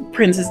 because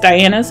Princess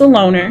Diana is a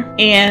loner,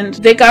 and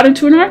they got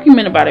into an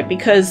argument about it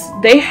because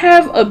they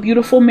have a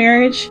beautiful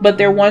marriage, but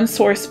their one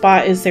sore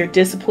spot is their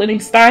disciplining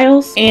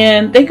styles,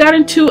 and they got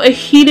into a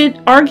heated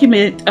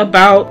argument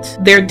about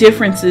their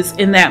differences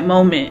in that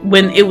moment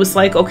when it was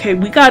like, okay,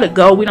 we gotta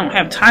go, we don't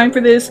have time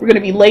for this, we're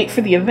gonna be late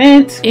for the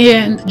event.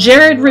 And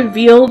Jarett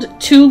revealed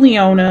to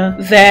Leona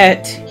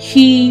that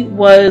he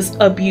was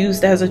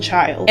abused as a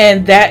child,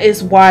 and that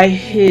is why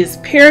his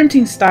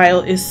parenting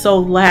style is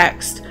so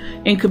laxed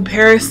in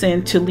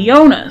comparison to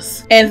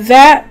Leona's. And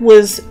that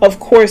was,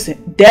 of course,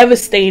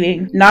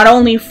 devastating, not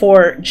only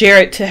for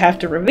Jarett to have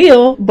to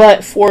reveal,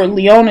 but for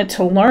Leona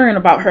to learn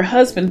about her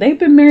husband. They've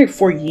been married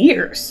for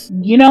years.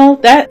 You know,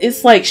 that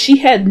is like, she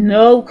had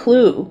no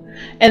clue.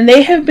 And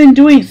they have been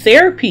doing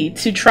therapy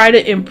to try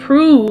to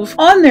improve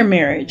on their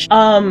marriage.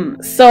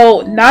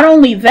 So not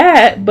only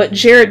that, but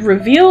Jarett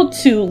revealed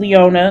to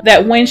Leona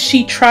that when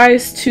she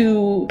tries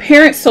to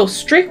parent so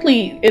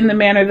strictly in the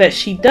manner that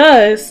she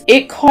does,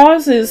 it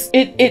causes,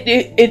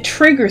 it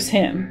triggers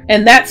him.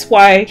 And that's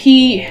why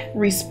he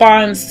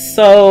responds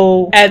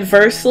so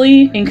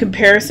adversely in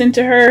comparison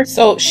to her.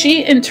 So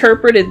she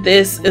interpreted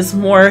this as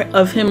more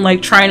of him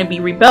like trying to be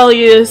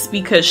rebellious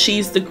because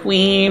she's the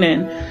queen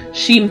and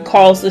she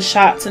calls the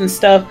shots and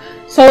stuff.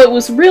 So it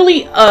was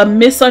really a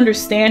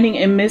misunderstanding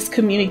and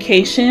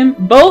miscommunication.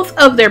 Both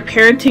of their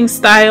parenting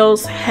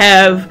styles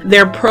have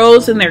their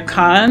pros and their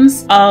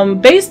cons.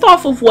 Based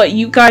off of what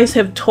you guys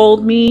have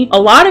told me, a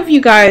lot of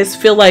you guys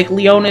feel like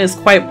Leona is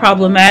quite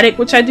problematic,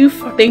 which I do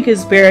think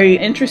is very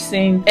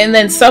interesting. And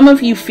then some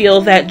of you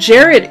feel that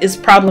Jarett is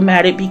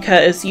problematic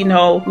because, you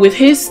know, with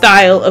his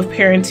style of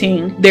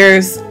parenting,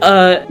 there's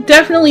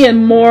definitely a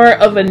more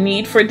of a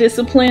need for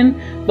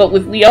discipline. But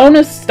with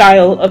Leona's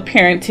style of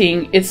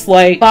parenting, it's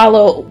like,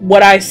 follow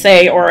what I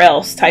say or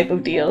else type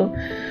of deal.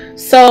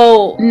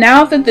 So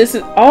now that this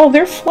is, oh,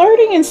 they're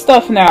flirting and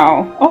stuff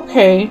now.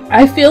 Okay.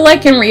 I feel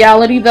like in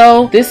reality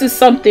though, this is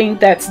something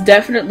that's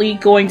definitely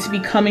going to be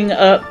coming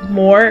up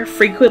more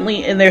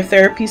frequently in their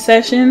therapy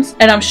sessions.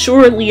 And I'm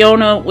sure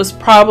Leona was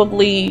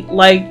probably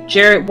like,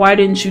 Jarett, why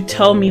didn't you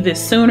tell me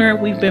this sooner?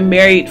 We've been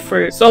married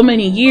for so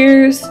many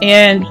years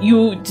and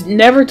you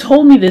never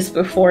told me this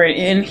before.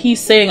 And he's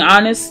saying,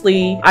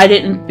 honestly, I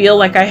didn't feel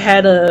like I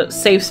had a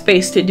safe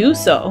space to do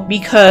so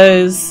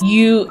because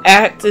you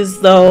act as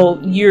though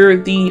you're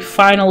the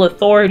final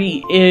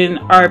authority in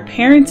our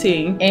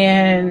parenting,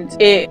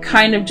 and it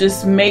kind of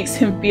just makes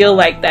him feel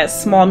like that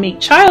small meek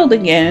child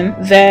again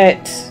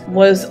that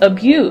was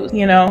abused,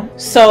 you know?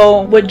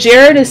 So what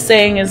Jarett is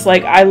saying is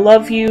like, I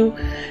love you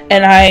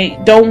and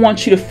I don't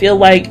want you to feel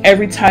like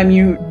every time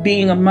you're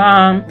being a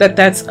mom that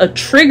that's a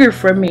trigger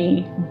for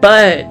me,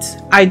 but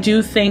I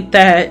do think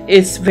that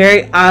it's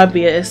very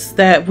obvious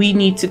that we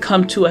need to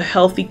come to a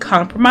healthy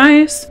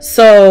compromise.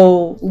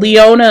 So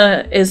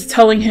Leona is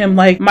telling him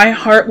like, my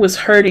heart heart was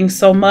hurting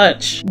so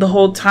much the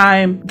whole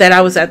time that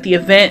I was at the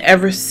event,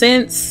 ever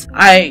since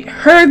I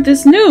heard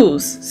this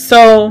news.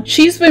 So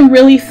she's been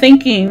really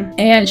thinking,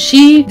 and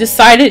she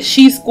decided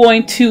she's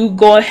going to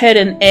go ahead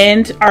and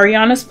end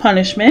Ariana's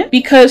punishment,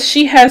 because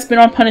she has been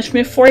on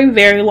punishment for a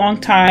very long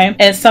time,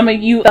 and some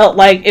of you felt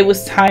like it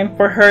was time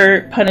for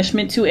her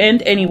punishment to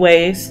end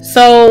anyways.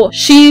 So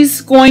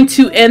she's going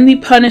to end the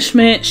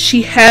punishment.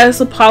 She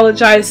has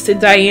apologized to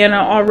Diana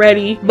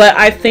already, but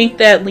I think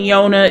that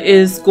Leona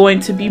is going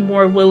to be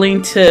more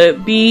willing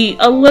to be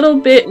a little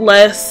bit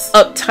less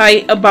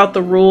uptight about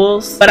the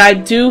rules. But I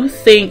do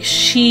think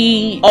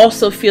she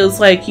also feels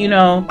like, you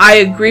know, I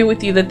agree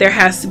with you that there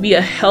has to be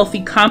a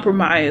healthy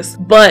compromise,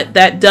 but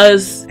that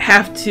does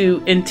have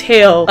to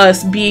entail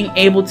us being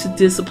able to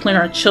discipline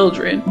our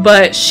children.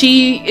 But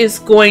she is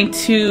going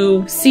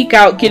to seek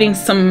out getting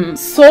some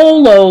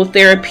solo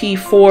therapy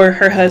for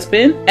her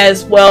husband,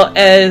 as well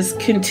as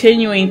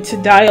continuing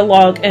to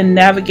dialogue and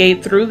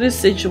navigate through this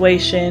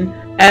situation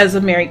as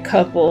a married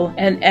couple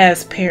and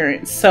as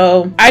parents.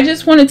 So I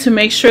just wanted to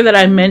make sure that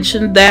I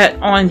mentioned that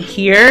on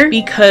here,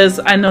 because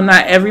I know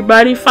not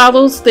everybody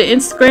follows the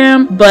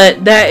Instagram,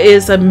 but that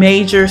is a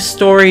major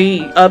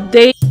story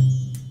update.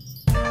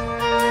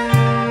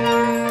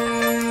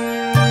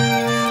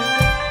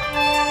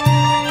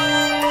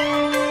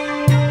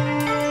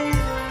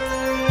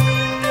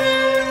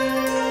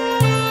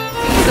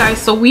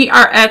 So we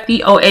are at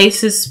the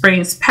Oasis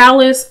Springs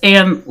Palace,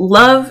 and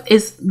love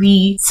is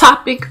the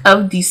topic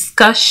of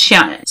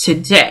discussion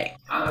today.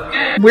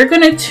 Okay. We're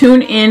gonna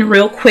tune in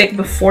real quick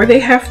before they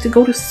have to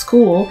go to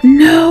school.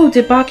 No,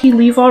 did Baki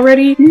leave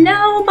already?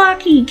 No,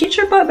 Baki, get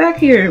your butt back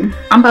here.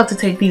 I'm about to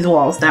take these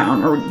walls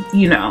down, or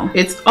you know,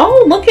 it's,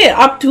 oh, look at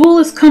Abdul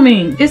is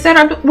coming. Is that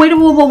Abdul? Wait,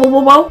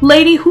 whoa,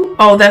 lady who?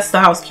 Oh, that's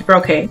the housekeeper.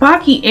 Okay,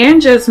 Baki and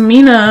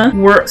Jasmina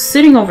were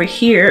sitting over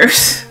here.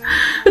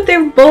 But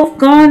they're both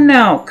gone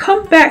now.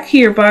 Come back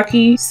here,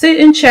 Baki. Sit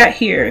and chat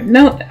here.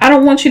 No, I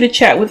don't want you to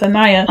chat with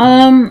Anaya.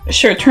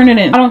 Sure, turn it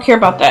in. I don't care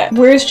about that.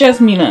 Where is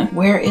Jasmina?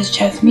 Where is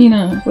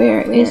Jasmina?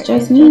 Where is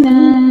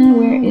Jasmina?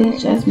 Where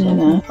is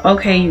Jasmina?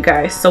 Okay, you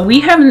guys. So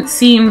we haven't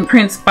seen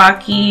Prince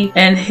Baki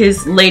and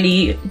his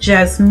lady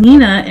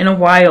Jasmina in a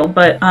while,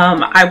 but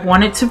I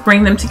wanted to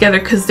bring them together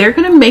because they're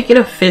gonna make it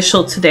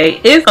official today.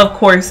 If, of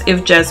course,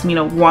 if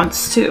Jasmina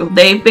wants to.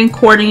 They've been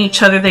courting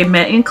each other. They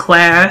met in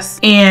class,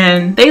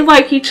 and they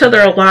like each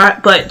other a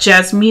lot, but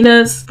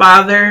Jasmina's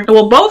father,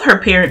 well, both her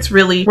parents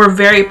really were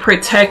very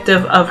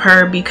protective of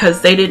her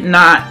because they did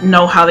not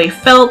know how they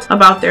felt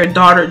about their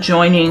daughter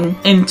joining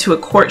into a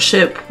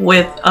courtship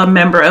with a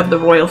member of the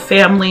royal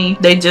family.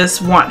 They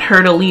just want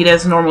her to lead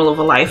as normal of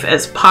a life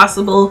as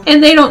possible,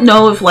 and they don't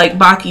know if like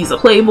Baki's a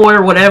playboy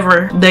or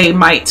whatever. They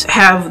might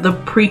have the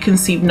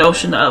preconceived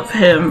notion of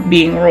him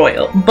being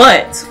royal,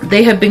 but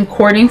they have been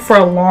courting for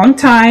a long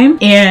time,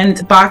 and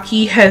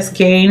Baki has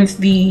gained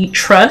the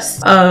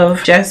trust of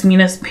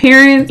Jasmina's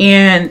parents,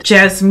 and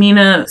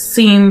Jasmina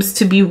seems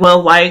to be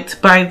well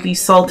liked by the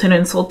Sultan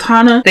and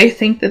Sultana. They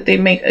think that they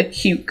make a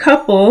cute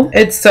couple,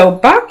 and so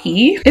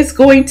Baki is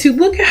going to,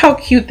 look at how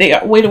cute they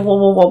are. Wait,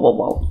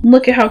 whoa.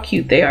 Look at how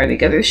cute they are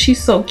together.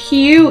 She's so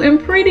cute and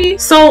pretty.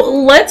 So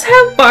let's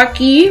have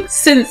Baki,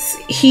 since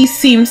he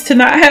seems to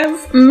not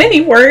have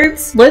many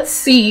words, let's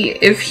see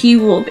if he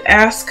will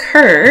ask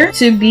her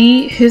to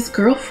be his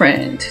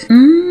girlfriend.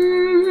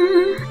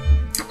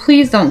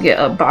 Please don't get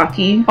up,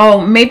 Baki.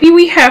 Oh, maybe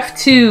we have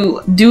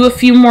to do a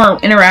few more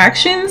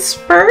interactions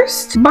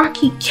first.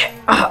 Baki, get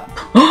up.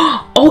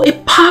 Oh,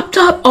 it popped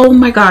up. Oh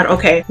my god.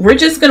 Okay, we're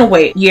just gonna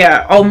wait.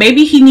 Yeah. Oh,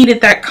 maybe he needed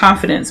that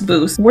confidence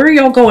boost. Where are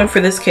y'all going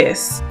for this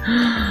kiss?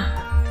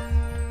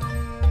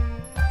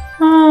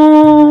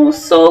 Oh,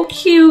 so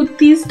cute.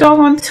 These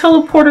doggone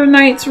teleporter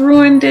nights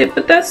ruined it,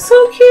 but that's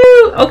so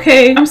cute.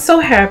 Okay, I'm so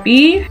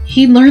happy.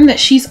 He learned that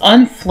she's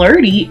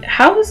unflirty.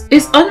 How is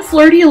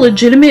unflirty a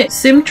legitimate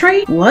sim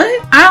trait?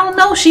 What? I don't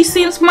know. She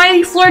seems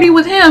mighty flirty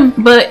with him,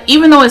 but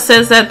even though it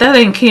says that, that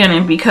ain't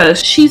canon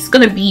because she's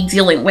gonna be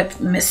dealing with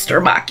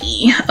Mr.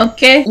 Baki.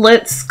 Okay,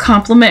 let's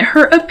compliment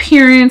her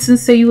appearance and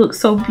say you look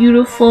so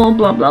beautiful,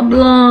 blah, blah,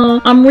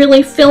 blah. I'm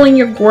really feeling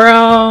your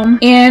girl.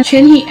 And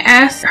can he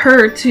ask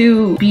her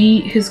to be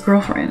his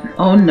girlfriend?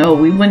 Oh no,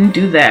 we wouldn't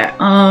do that.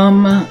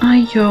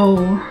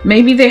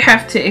 Maybe they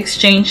have to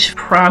exchange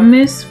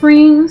promise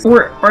rings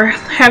or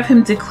have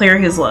him declare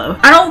his love.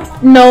 I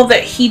don't know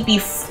that he'd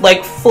be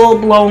like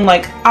full-blown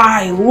like,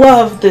 I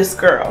love this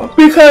girl,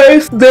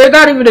 because they're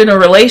not even in a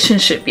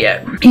relationship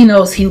yet. He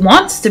knows he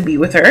wants to be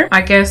with her.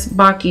 I guess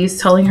Baki is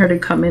telling her to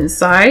come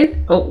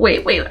inside. Oh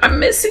wait, I'm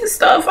missing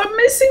stuff.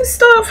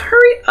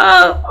 Hurry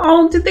up.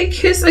 Oh, did they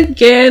kiss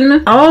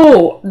again?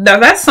 Oh, now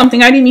that's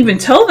something I didn't even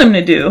tell them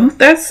to do.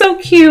 That's so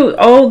cute.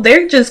 Oh,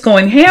 they're just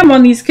going ham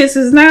on these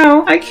kisses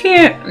now. I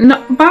can't.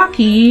 No,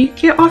 Baki,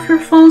 get off your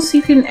phone so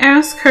you can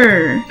ask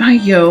her.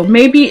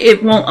 Maybe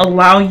it won't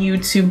allow you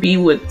to be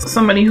with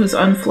somebody who's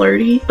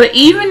unflirty. But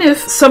even if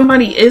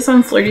somebody is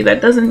unflirty,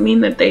 that doesn't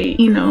mean that they,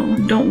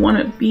 don't want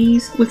to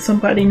be with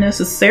somebody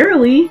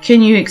necessarily.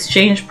 Can you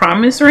exchange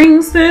promise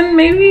rings then,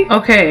 maybe?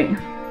 Okay.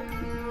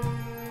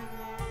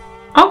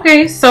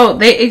 Okay, so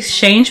they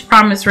exchanged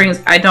promise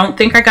rings. I don't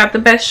think I got the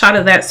best shot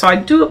of that, so I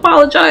do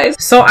apologize.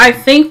 So I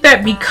think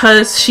that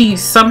because she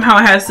somehow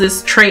has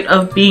this trait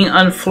of being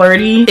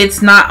unflirty,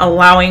 it's not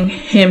allowing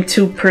him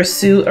to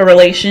pursue a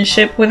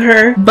relationship with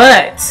her.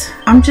 But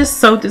I'm just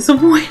so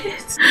disappointed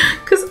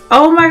because,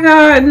 oh my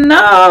god,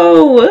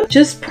 no!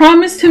 Just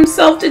promised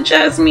himself to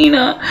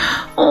Jasmina.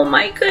 Oh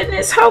my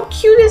goodness, how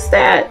cute is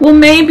that? Well,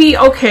 maybe,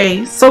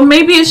 okay, so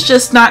maybe it's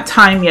just not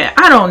time yet.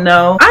 I don't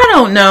know.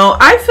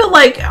 I feel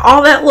like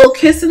all that little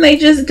kissing they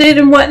just did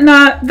and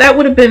whatnot, that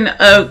would have been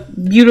a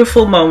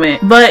beautiful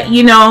moment. But,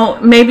 you know,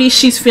 maybe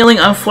she's feeling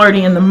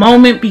unflirty in the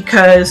moment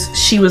because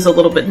she was a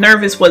little bit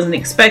nervous, wasn't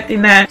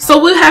expecting that.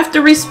 So we'll have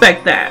to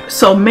respect that.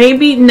 So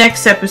maybe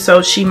next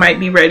episode she might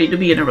be ready to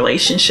be in a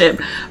relationship.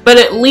 But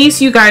at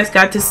least you guys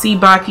got to see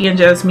Baki and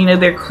Jasmina.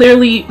 They're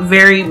clearly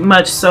very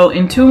much so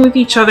in tune with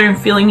each other and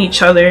feeling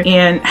each other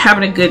and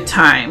having a good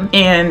time.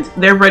 And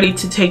they're ready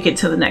to take it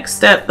to the next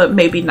step, but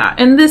maybe not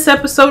in this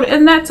episode,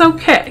 and that's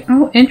okay.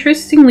 Oh,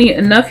 interestingly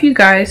enough, you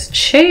guys,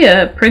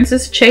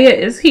 Princess Chaya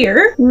is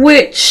here,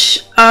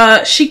 which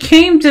she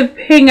came to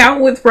hang out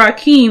with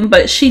Rakim,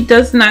 but she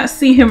does not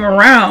see him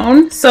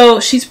around. So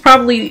she's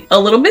probably a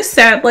little bit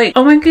sad, like,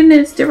 oh my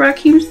goodness, did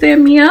Rakim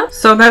stand me up?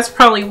 So that's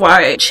probably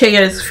why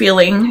Chaya is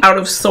feeling out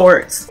of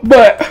sorts.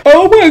 But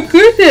oh my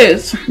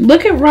goodness,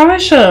 look at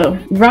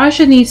Raja.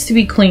 Raja needs to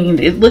be cleaned.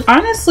 It look,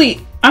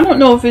 honestly, I don't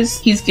know if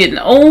he's getting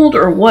old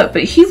or what,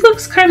 but he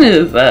looks kind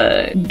of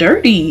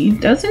dirty,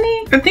 doesn't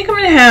he? I think I'm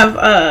gonna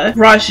have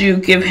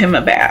Raju give him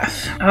a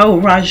bath.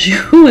 Oh,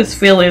 Raju is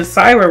feeling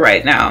Siren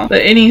right now.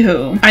 But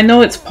anywho, I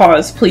know it's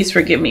paused, please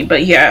forgive me,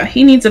 but yeah,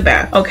 he needs a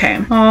bath. Okay.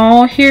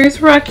 Oh, here's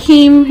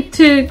Rakim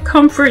to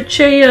comfort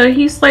Chaya.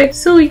 He's like,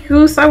 silly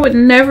goose, I would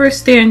never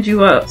stand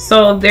you up.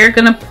 So they're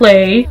gonna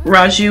play.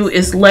 Raju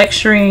is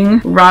lecturing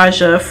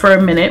Raja for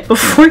a minute.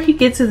 Before he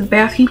gets his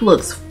bath, he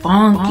looks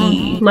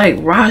funky. Like,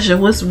 Raja,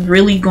 what's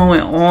really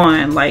going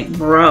on? Like,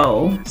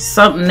 bro,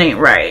 something ain't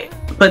right.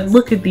 But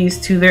look at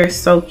these two, they're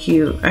so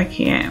cute. I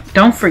can't.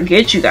 Don't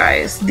forget, you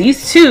guys,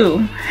 these two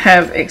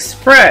have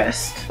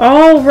expressed.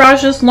 Oh,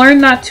 Raja's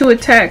learned not to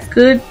attack.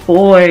 Good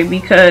boy,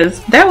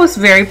 because that was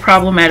very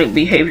problematic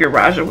behavior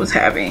Raja was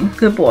having.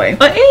 Good boy.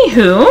 But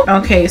anywho,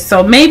 okay,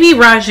 so maybe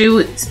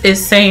Raju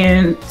is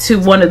saying to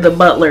one of the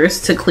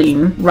butlers to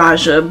clean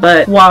Raja,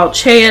 but while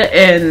Chaya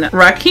and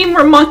Rakim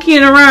were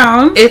monkeying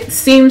around, it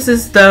seems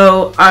as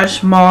though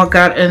Ajmal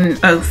got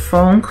a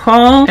phone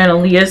call and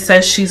Aaliyah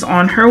says she's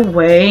on her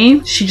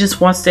way. She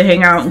just wants to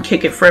hang out and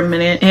kick it for a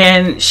minute,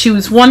 and she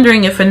was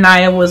wondering if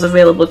Anaya was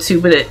available too,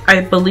 but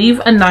I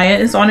believe Anaya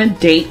is on a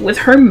date with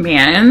her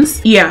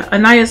mans. Yeah,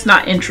 Anaya's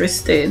not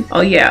interested.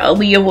 Oh yeah,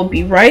 Aaliyah will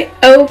be right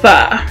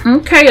over.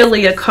 Okay,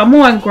 Aaliyah, come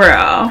on,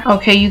 girl.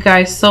 Okay, you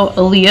guys, so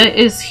Aaliyah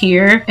is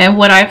here, and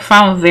what I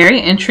found very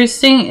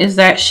interesting is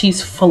that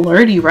she's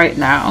flirty right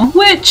now.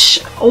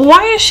 Which,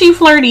 why is she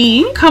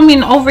flirty?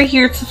 Coming over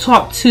here to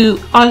talk to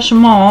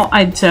Ajmal,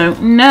 I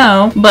don't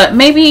know, but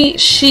maybe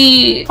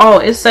she, oh,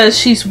 it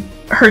says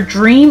her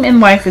dream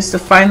in life is to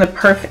find the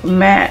perfect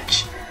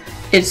match.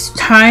 It's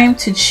time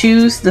to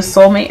choose the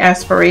soulmate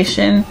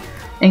aspiration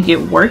and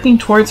get working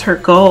towards her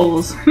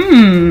goals.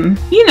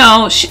 You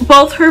know,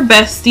 both her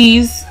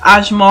besties,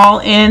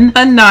 Ajmal and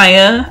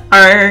Anaya,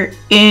 are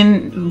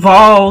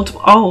involved.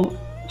 Oh,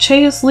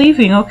 Chaya's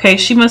leaving. Okay,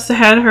 she must have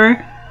had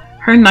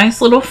her nice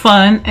little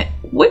fun.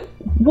 What?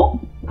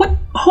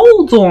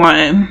 Hold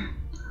on.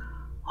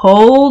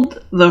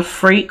 Hold the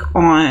freak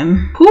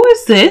on. Who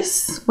is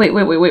this? Wait.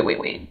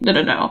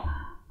 No.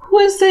 Who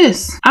is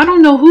this? I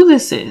don't know who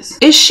this is.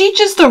 Is she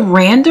just a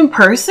random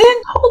person?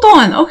 Hold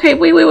on. Okay,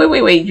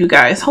 wait, you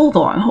guys. Hold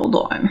on.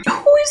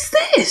 Who is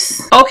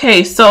this?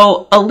 Okay,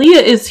 so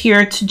Aaliyah is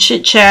here to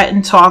chit chat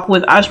and talk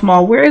with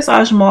Ajmal. Where is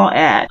Ajmal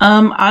at?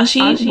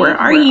 Aji, where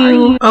are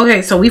you?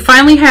 Okay, so we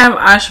finally have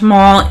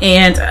Ajmal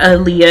and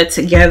Aaliyah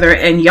together,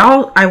 and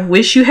y'all, I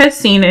wish you had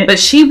seen it, but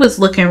she was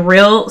looking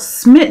real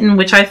smitten,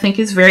 which I think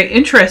is very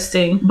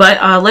interesting.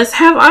 But let's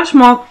have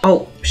Ajmal.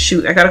 Oh,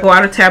 shoot, I gotta go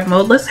out of tab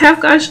mode. Let's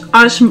have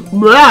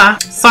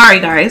sorry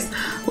guys,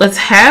 let's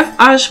have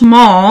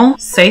Ajmal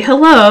say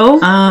hello.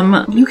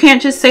 You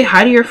can't just say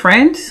hi to your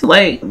friend,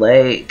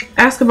 like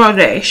ask about a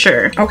day.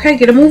 Sure, okay,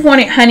 get a move on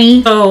it,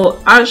 honey. So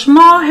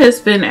Ajmal has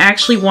been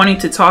actually wanting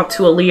to talk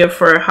to Aaliyah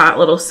for a hot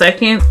little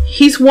second.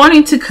 He's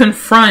wanting to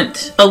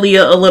confront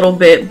Aaliyah a little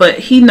bit, but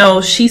he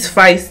knows she's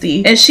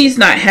feisty and she's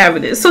not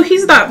having it, so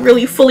he's not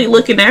really fully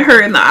looking at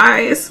her in the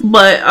eyes.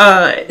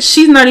 But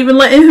she's not even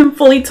letting him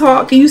fully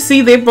talk. You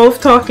see, they're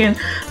both talking,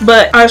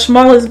 but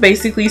Ajmal is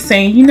basically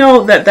saying, you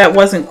know, that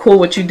wasn't cool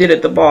what you did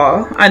at the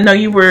ball. I know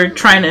you were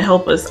trying to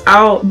help us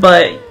out,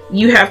 but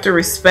you have to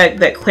respect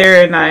that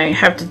Clara and I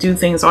have to do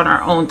things on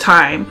our own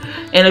time.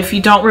 And if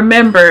you don't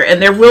remember,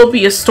 and there will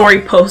be a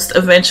story post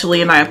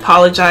eventually, and I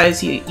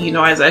apologize, you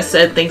know, as I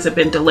said, things have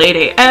been delayed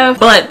AF,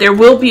 but there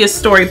will be a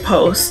story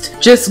post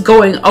just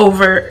going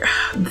over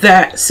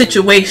that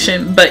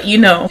situation. But you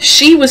know,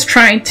 she was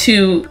trying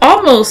to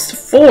almost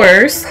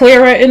force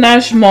Clara and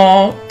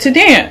Ajmal to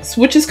dance,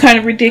 which is kind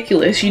of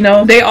ridiculous. You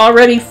know, they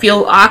already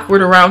feel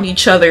awkward around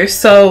each other,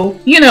 so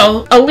you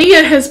know,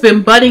 Aaliyah has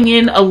been butting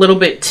in a little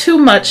bit too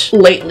much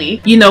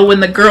lately. You know, when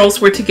the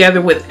girls were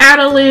together with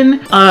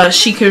Adeline,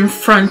 she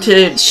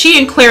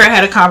and Clara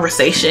had a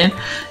conversation,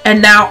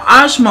 and now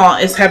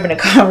Ajmal is having a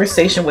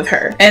conversation with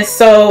her, and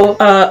so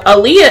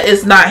Aaliyah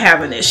is not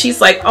having it.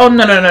 She's like, oh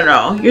no,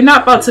 you're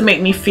not about to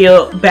make me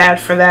feel bad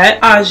for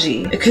that,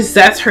 Aji, because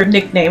that's her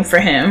nickname for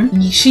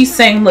him. She's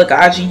saying, look,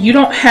 Aji, you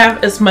don't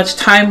have as much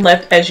time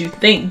left as you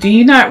think. Do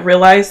you not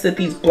realize that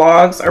these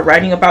blogs are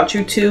writing about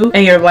you too,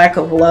 and your lack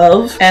of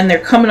love, and they're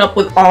coming up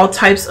with all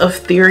types of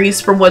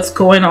theories for what's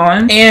going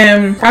on?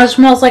 And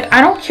Ajmal's like,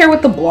 I don't care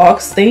what the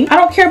blogs think. I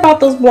don't care about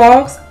those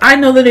blogs. I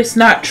know that it's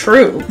not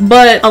true.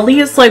 But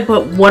Aaliyah's like,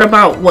 but what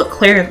about what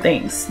Clara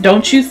thinks?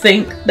 Don't you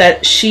think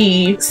that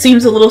she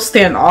seems a little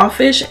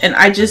standoffish? And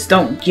I just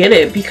don't get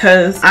it,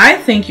 because I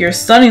think you're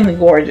stunningly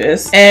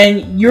gorgeous,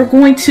 and you're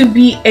going to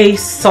be a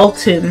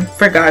sultan,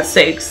 for God's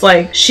sakes.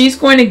 Like, she's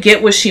going to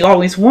get what she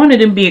always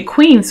wanted and be a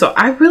queen. So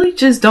I really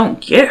just don't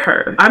get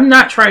her. I'm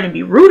not trying to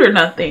be rude or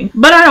nothing,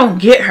 but I don't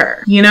get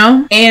her, you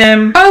know?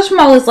 And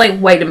Ajmal is like,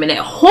 wait a minute,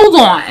 hold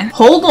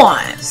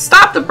on,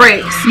 stop the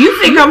brakes. You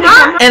think I'm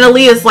hot? And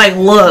Aaliyah's like,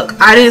 look,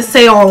 I didn't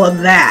say all of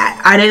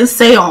that. I didn't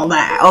say all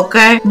that,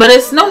 okay? But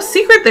it's no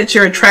secret that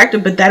you're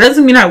attractive, but that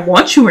doesn't mean I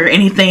want you or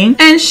anything.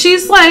 And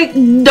she's like,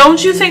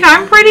 don't you think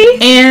I'm pretty?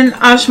 And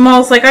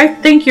Ajmal's like, I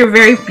think you're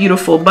very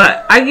beautiful,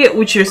 but I get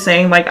what you're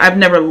saying. Like, I've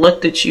never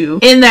looked at you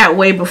in that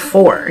way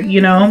before,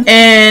 you know?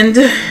 And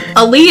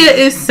Aaliyah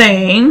is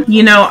saying,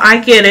 you know, I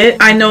get it.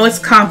 I know it's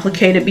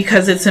complicated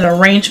because it's an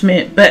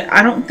arrangement, but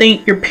I don't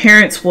think your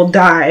parents will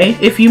die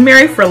if you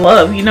marry for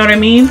love. You know what I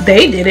mean?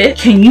 They did it.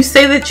 Can you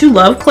say that you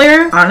love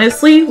Clara?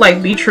 Honestly,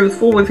 like, be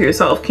truthful with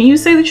yourself. Can you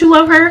say that you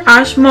love her?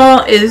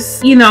 Ajmal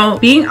is, you know,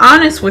 being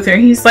honest with her.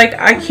 He's like,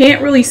 I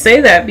can't really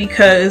say that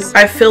because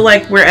I feel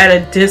like we're at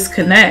a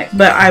disconnect,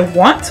 but I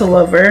want to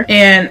love her,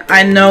 and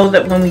I know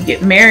that when we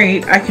get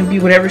married, I can be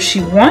whatever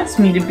she wants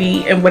me to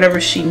be and whatever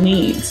she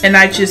needs. And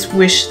I just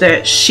wish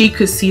that she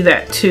could see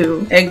that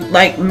too, and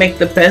like make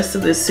the best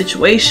of this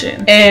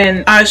situation.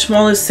 And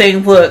Ajmal is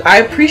saying, look, I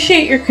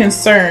appreciate your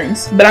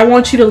concerns, but I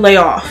want you to lay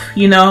off.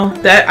 You know,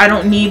 that I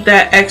don't need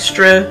that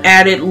extra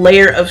added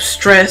layer of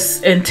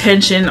stress and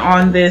tension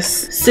on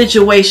this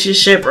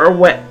situationship, or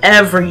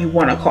whatever you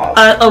want to call it.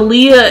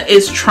 Aaliyah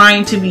is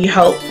trying to be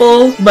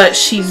helpful, but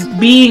she's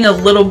being a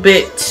little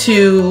bit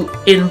too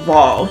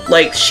involved.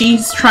 Like,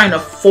 she's trying to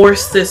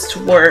force this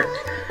to work,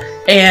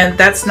 and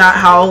that's not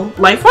how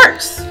life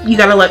works. You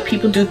gotta let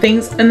people do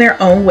things in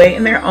their own way,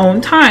 in their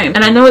own time.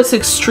 And I know it's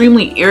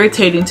extremely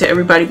irritating to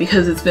everybody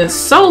because it's been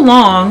so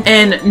long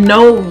and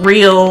no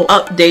real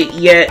update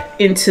yet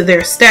into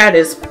their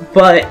status,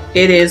 but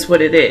it is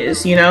what it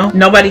is, you know?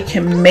 Nobody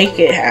can make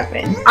it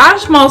happen.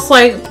 Ajmal's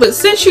like, but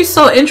since you're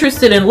so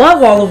interested in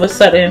love all of a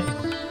sudden,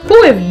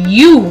 who have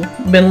you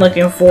been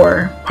looking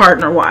for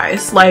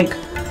partner-wise? Like,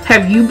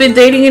 have you been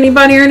dating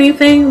anybody or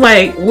anything?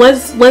 Like,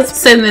 let's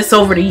send this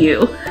over to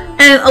you.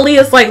 And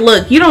Aaliyah's like,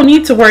 look, you don't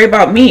need to worry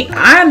about me.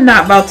 I'm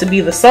not about to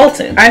be the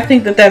sultan. I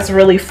think that that's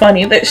really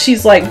funny that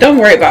she's like, don't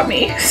worry about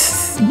me.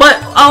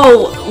 But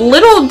oh,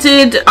 little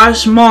did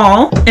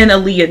Ajmal and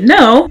Aaliyah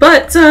know,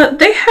 but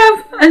they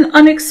have an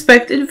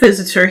unexpected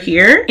visitor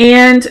here,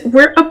 and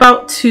we're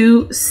about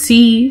to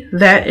see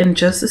that in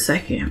just a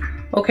second.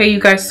 Okay, you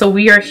guys, so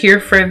we are here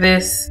for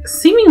this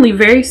seemingly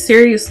very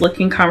serious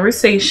looking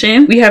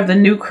conversation. We have the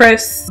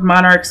Newcrest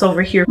monarchs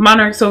over here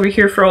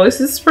for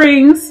OASIS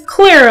Springs,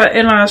 Clara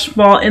and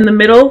Ajmal in the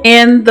middle,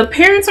 and the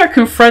parents are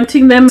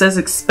confronting them as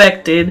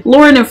expected.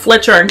 Lauren and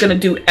Fletcher aren't going to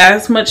do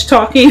as much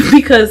talking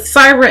because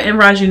Siren and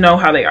Raju know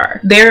how they are.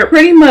 They're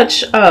pretty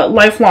much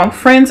lifelong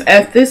friends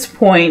at this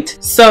point,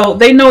 so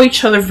they know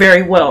each other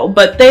very well,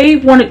 but they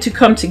wanted to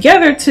come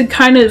together to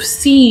kind of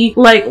see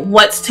like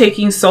what's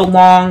taking so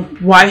long,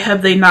 why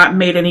have they not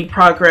made any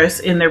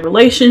progress in their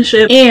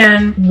relationship,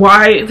 and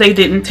why they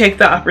didn't take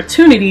the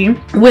opportunity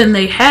when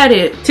they had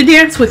it to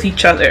dance with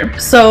each other.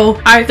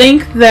 So I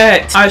think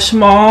that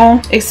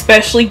Ajmal,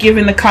 especially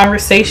given the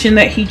conversation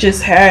that he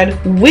just had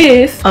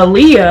with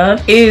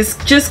Aaliyah, is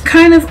just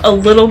kind of a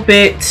little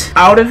bit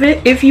out of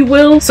it, if you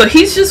will. So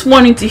he's just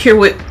wanting to hear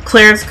what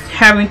Claire's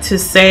having to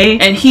say,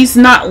 and he's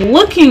not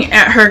looking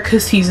at her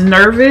because he's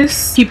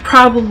nervous. He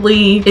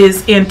probably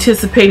is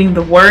anticipating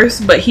the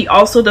worst, but he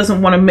also doesn't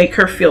want to make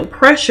her feel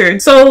pressured.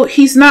 So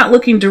he's not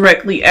looking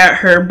directly at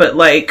her, but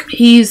like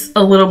he's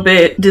a little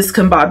bit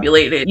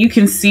discombobulated. You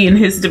can see in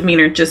his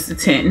demeanor just a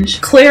tinge.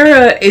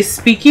 Clara is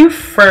speaking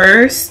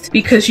first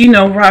because, you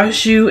know,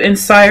 Raju and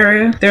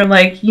Siren, they're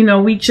like, you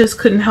know, we just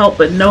couldn't help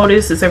but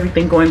notice, is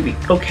everything going to be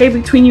okay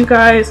between you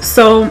guys?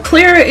 So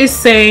Clara is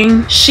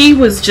saying she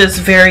was just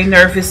very very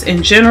nervous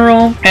in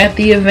general at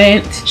the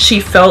event. She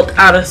felt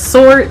out of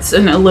sorts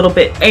and a little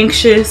bit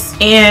anxious,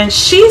 and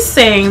she's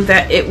saying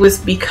that it was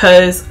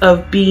because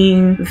of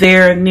being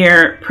there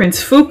near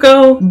Prince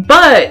Fuko.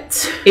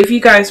 But if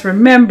you guys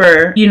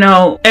remember, you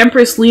know,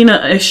 Empress Lena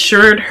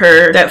assured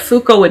her that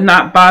Fuko would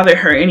not bother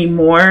her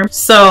anymore.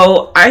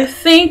 So I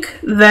think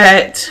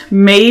that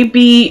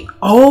maybe,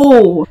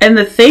 oh, and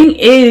the thing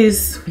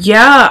is,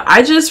 yeah,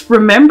 I just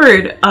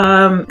remembered,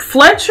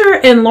 Fletcher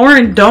and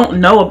Lauren don't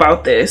know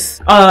about this.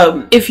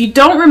 If you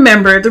don't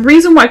remember, the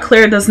reason why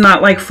Clara does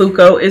not like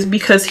Fuko is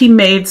because he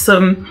made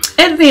some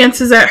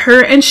advances at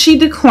her and she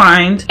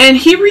declined, and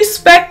he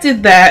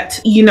respected that,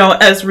 you know,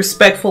 as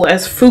respectful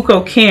as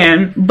Fuko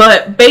can.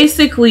 But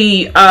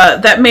basically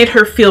that made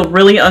her feel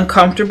really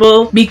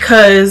uncomfortable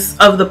because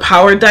of the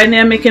power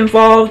dynamic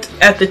involved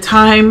at the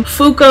time.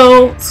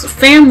 Fuko's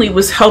family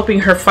was helping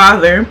her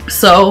father,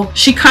 so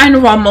she kind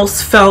of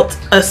almost felt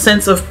a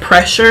sense of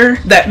pressure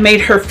that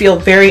made her feel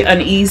very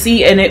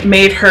uneasy, and it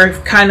made her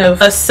kind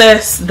of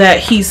assess that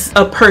he's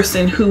a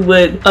person who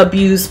would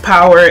abuse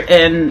power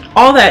and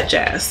all that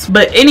jazz.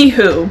 But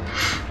anywho,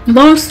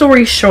 long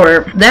story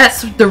short,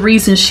 that's the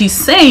reason she's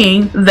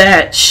saying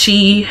that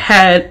she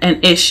had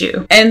an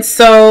issue. And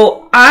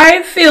so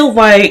I feel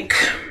like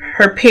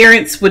her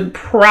parents would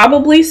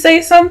probably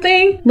say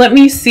something. Let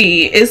me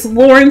see. Is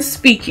Lauren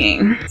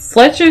speaking?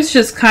 Fletcher's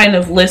just kind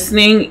of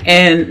listening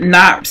and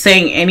not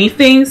saying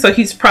anything. So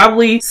he's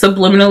probably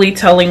subliminally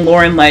telling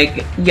Lauren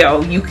like,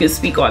 yo, you can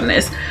speak on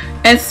this.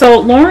 And so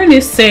Lauren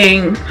is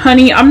saying,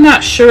 honey, I'm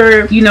not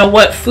sure, you know,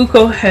 what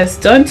Fuko has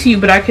done to you,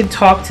 but I could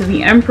talk to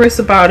the Empress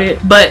about it.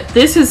 But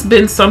this has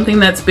been something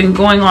that's been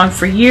going on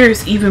for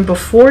years, even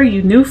before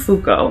you knew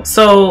Fuko.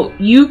 So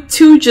you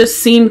two just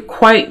seem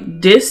quite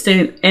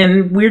distant,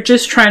 and we're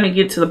just trying to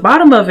get to the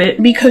bottom of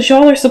it because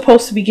y'all are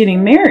supposed to be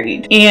getting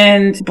married.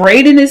 And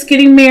Brayden is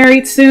getting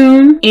married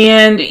soon,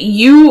 and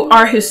you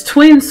are his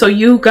twin, so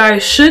you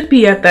guys should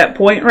be at that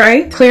point,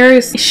 right? Claire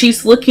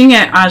she's looking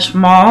at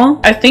Ajmal.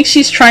 I think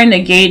she's trying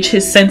to gauge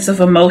his sense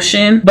of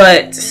emotion,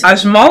 but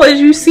Ajmal,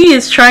 as you see,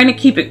 is trying to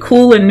keep it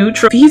cool and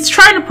neutral. He's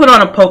trying to put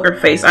on a poker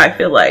face, I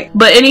feel like.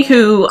 But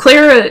anywho,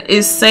 Clara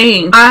is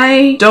saying,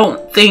 I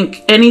don't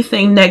think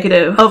anything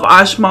negative of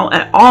Ajmal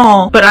at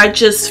all, but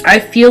I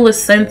feel a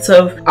sense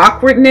of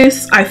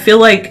awkwardness. I feel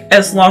like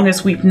as long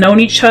as we've known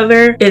each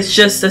other, it's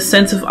just a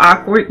sense of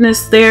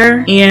awkwardness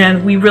there,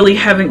 and we really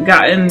haven't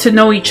gotten to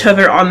know each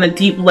other on the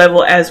deep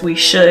level as we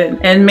should.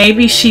 And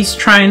maybe she's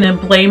trying to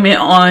blame it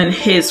on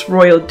his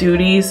royal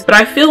duties, but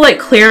I feel like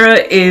Clara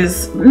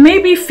is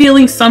maybe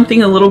feeling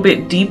something a little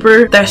bit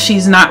deeper that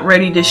she's not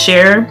ready to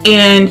share.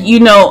 And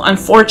you know,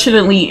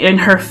 unfortunately in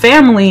her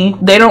family,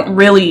 they don't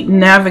really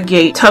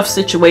navigate tough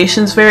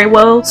situations very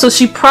well, so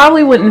she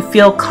probably wouldn't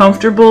feel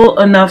comfortable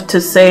enough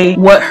to say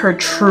what her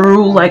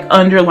true like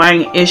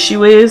underlying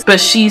issue is.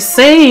 But she's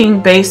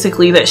saying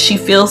basically that she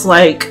feels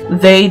like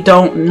they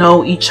don't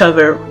know each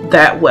other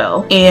that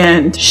well,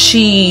 and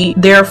she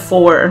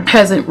therefore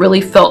hasn't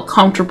really felt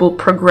comfortable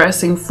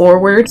progressing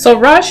forward. So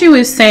Raju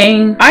is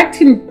saying, I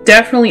can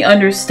definitely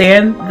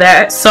understand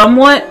that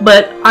somewhat,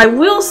 but I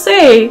will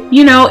say,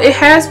 you know, it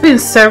has been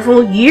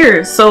several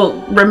years.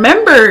 So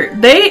remember,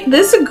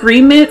 this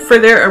agreement for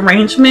their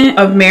arrangement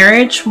of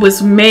marriage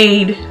was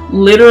made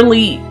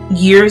literally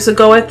years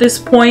ago at this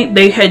point.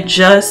 They had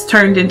just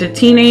turned into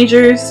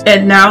teenagers,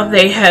 and now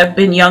they have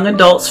been young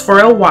adults for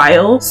a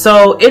while.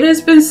 So it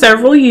has been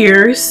several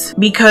years,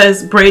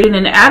 because Brayden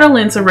and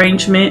Adeline's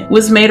arrangement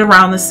was made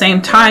around the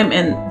same time,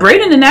 and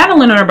Brayden and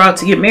Adeline are about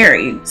to get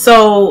married.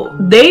 So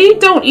they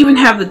don't even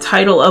have the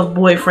title of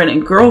boyfriend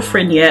and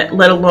girlfriend yet,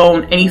 let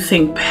alone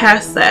anything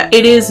past that.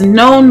 It is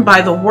known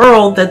by the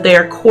world that they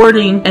are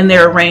courting and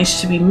they're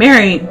arranged to be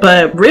married,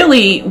 but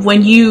really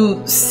when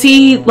you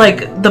see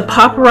like the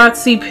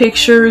paparazzi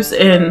pictures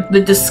and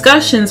the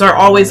discussions are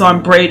always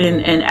on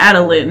Brayden and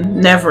Adeline,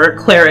 never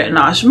Clara and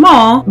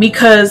Ajmal,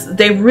 because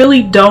they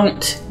really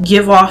don't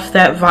give off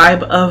that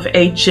vibe of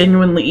a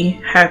genuinely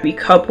happy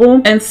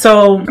couple. And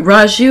so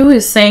Raju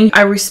is saying,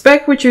 I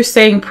respect what you're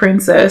saying,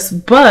 princess,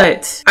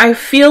 but I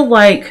feel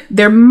like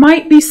there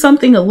might be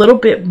something a little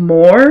bit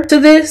more to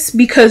this,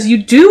 because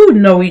you do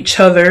know each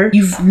other.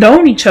 You've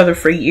known each other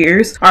for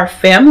years. Our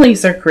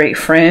families are great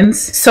friends.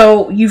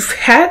 So you've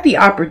had the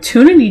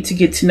opportunity to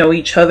get to know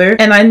each other.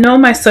 And I know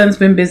my son's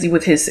been busy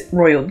with his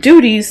royal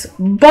duties,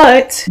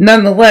 but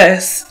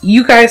nonetheless,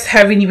 you guys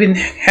haven't even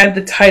had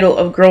the title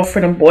of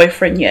girlfriend and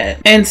boyfriend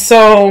yet. And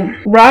so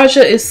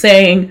Raja is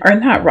saying, or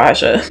not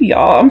Raja,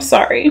 y'all, I'm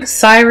sorry.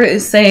 Siren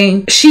is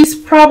saying she's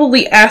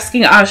probably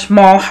asking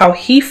Ajmal how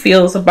he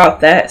feels about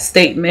that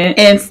statement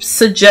and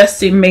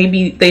suggesting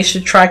maybe they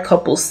should try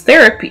couples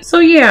therapy. So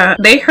yeah,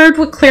 they heard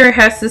what Clara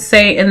has to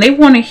say and they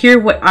want to hear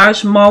what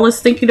Ajmal is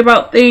thinking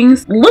about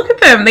things. Look at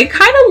them. They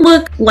kind of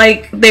look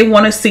like they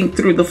want to sink through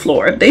through the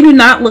floor. They do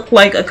not look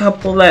like a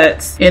couple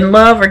that's in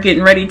love or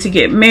getting ready to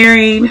get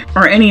married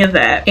or any of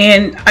that.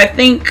 And I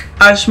think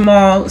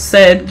Ajmal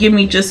said, give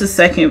me just a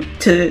second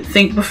to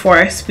think before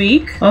I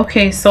speak.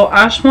 Okay, so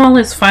Ajmal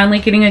is finally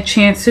getting a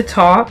chance to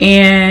talk,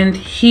 and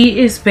he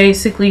is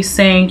basically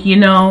saying, you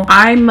know,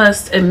 I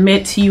must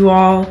admit to you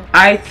all,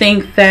 I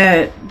think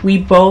that we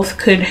both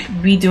could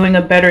be doing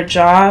a better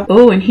job.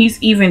 Oh, and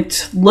he's even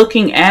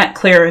looking at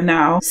Clara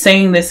now,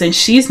 saying this, and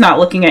she's not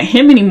looking at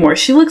him anymore.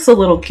 She looks a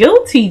little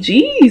guilty,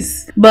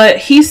 jeez. But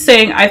he's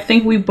saying, I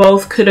think we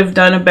both could have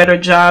done a better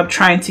job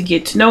trying to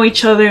get to know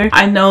each other.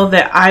 I know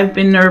that I've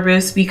been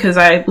nervous because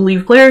I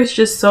believe Clara is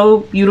just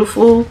so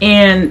beautiful,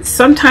 and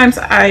sometimes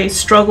I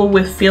struggle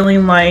with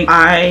feeling like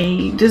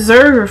I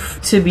deserve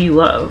to be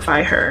loved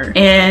by her.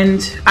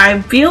 And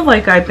I feel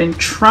like I've been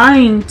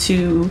trying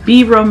to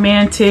be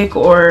romantic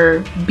or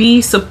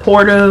be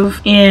supportive,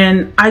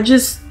 and I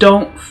just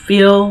don't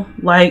feel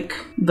like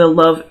the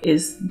love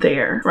is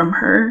there from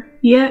her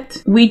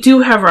yet. We do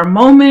have our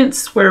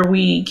moments where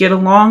we get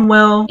along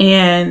well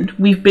and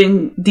we've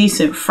been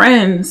decent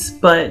friends,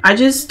 but I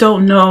just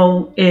don't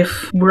know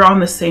if we're on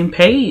the same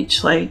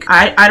page. Like,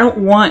 I don't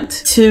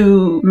want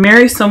to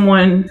marry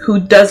someone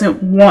who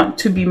doesn't want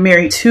to be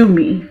married to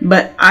me,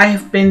 but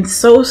I've been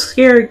so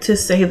scared to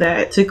say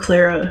that to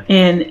Clara,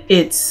 and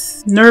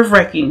it's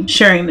nerve-wracking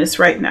sharing this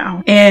right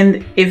now.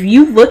 And if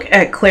you look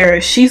at Clara,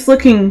 she's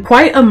looking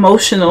quite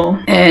emotional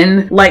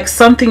and like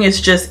something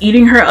is just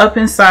eating her up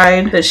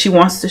inside that she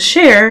wants to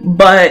share,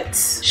 but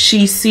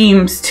she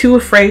seems too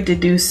afraid to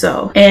do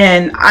so.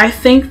 And I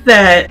think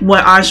that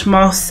what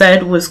Ajmal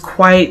said was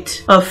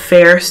quite a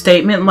fair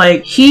statement.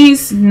 Like,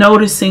 he's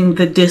noticing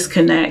the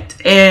disconnect,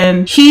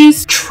 and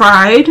he's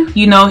tried,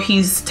 you know,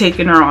 he's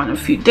taken her on a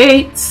few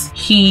dates.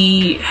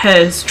 He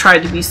has tried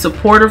to be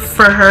supportive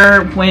for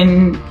her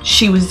when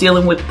she was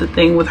dealing with the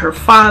thing with her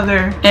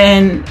father,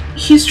 and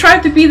he's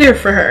tried to be there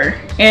for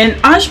her. And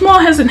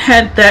Ajmal hasn't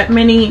had that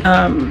many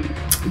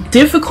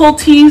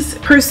difficulties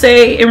per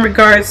se in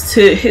regards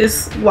to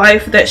his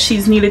life that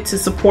she's needed to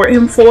support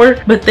him for,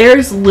 but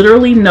there's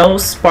literally no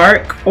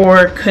spark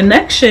or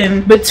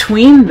connection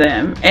between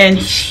them, and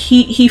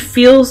he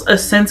feels a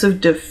sense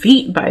of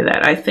defeat by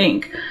that, I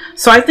think.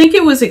 So I think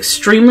it was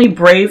extremely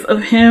brave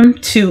of him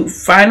to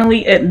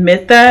finally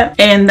admit that,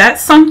 and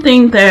that's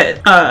something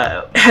that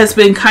has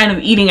been kind of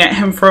eating at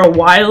him for a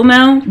while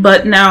now.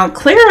 But now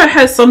Clara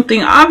has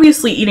something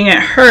obviously eating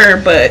at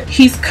her, but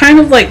he's kind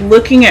of like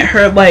looking at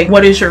her like,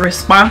 what is your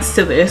response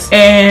to this?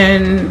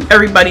 And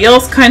everybody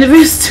else kind of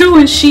is too,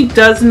 and she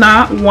does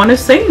not want to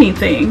say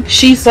anything.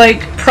 She's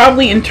like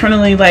probably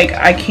internally like,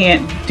 I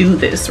can't do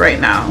this right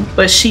now,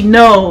 but she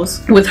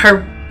knows with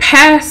her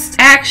past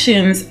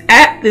actions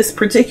at this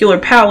particular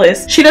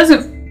palace, she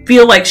doesn't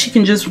feel like she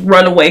can just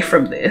run away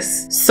from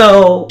this.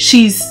 So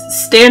she's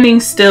standing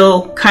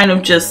still, kind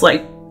of just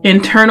like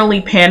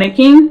internally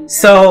panicking.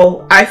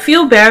 So I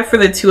feel bad for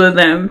the two of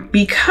them,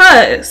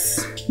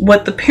 because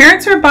what the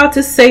parents are about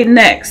to say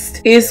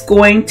next is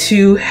going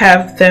to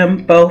have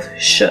them both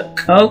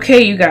shook.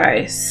 Okay, you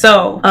guys,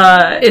 so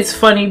it's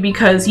funny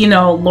because, you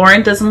know,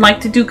 Lauren doesn't like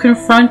to do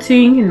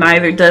confronting,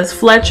 neither does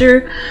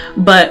Fletcher,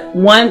 but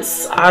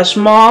once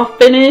Ajmal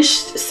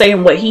finished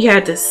saying what he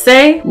had to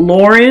say,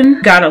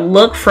 Lauren got a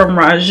look from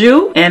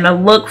Raju and a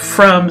look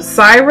from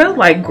Siren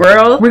like,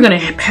 girl, we're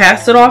gonna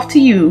pass it off to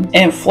you.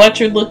 And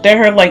Fletcher looked at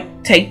her like,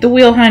 take the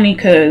wheel, honey,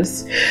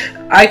 because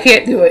I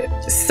can't do it.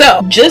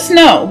 So just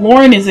know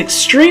Lauren is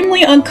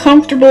extremely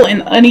uncomfortable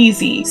and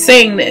uneasy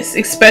saying this,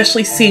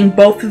 especially seeing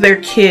both of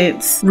their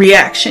kids'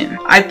 reaction.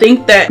 I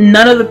think that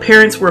none of the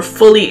parents were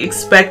fully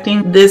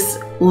expecting this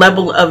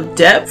level of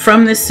depth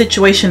from this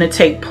situation to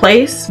take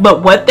place,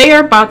 but what they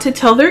are about to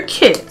tell their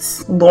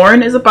kids,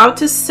 Lauren is about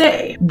to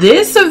say,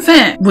 this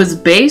event was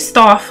based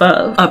off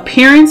of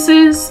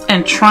appearances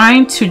and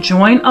trying to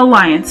join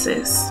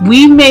alliances.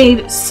 We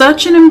made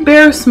such an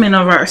embarrassment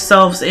of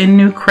ourselves in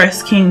New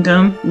Crest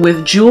Kingdom,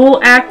 with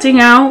Jewel acting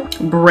out,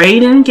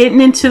 Brayden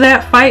getting into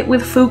that fight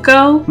with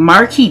Fuko,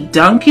 Marquis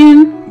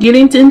Duncan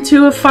getting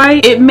into a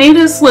fight. It made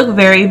us look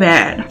very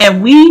bad,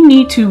 and we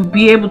need to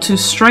be able to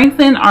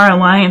strengthen our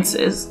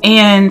alliances,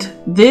 and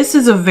this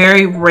is a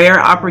very rare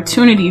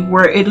opportunity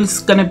where it is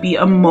going to be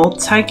a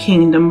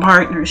multi-kingdom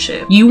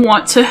partnership. You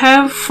want to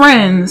have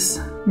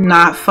friends,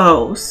 not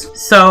foes.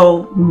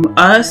 So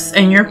us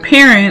and your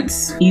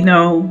parents, you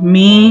know,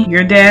 me,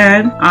 your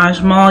dad,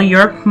 Ajmal,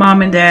 your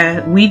mom and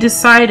dad, we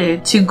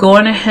decided to go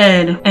on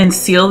ahead and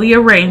seal the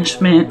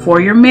arrangement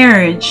for your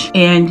marriage,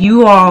 and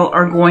you all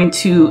are going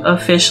to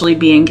officially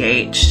be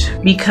engaged,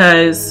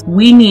 because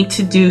we need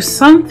to do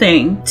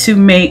something to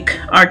make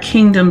our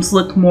kingdoms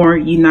look more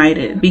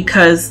united,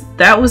 because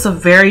that was a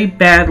very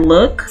bad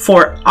look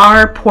for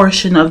our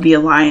portion of the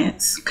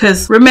alliance.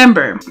 Because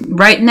remember,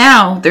 right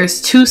now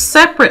there's two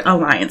separate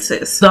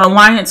alliances. The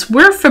alliance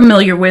we're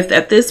familiar with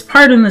at this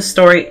part in the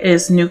story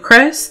is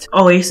Newcrest,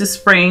 Oasis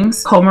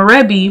Springs,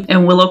 Honorary,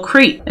 and Willow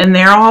Creek, and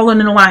they're all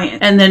in an alliance.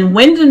 And then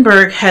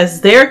Windenburg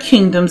has their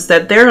kingdoms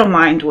that they're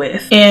aligned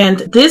with. And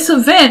this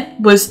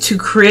event was to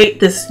create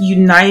this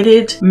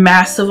united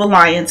massive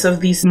alliance of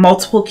these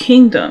multiple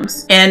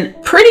kingdoms. And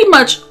pretty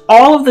much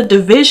all of the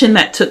division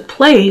that took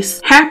place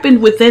happened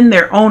within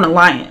their own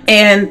alliance.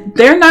 And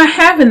they're not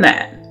having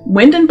that.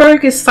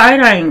 Windenburg is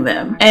side-eyeing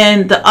them,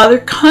 and the other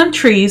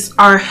countries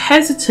are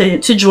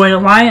hesitant to join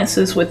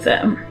alliances with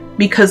them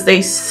because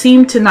they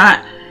seem to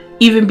not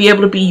even be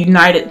able to be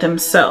united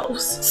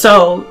themselves.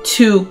 So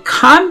to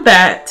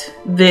combat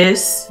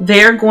this,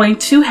 they're going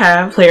to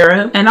have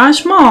Clara and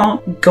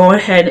Ajmal go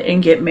ahead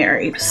and get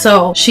married.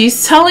 So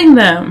she's telling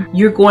them,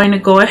 you're going to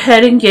go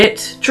ahead and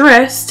get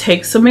dressed,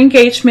 take some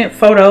engagement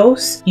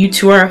photos. You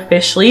two are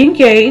officially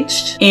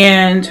engaged,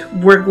 and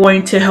we're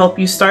going to help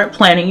you start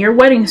planning your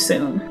wedding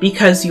soon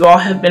because you all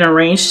have been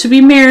arranged to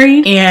be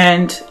married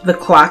and the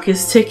clock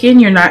is ticking.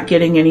 You're not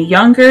getting any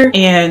younger,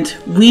 and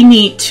we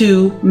need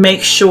to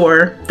make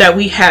sure that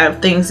we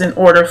have things in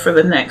order for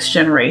the next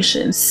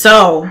generation.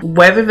 So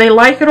whether they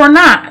like it or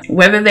not,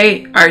 whether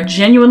they are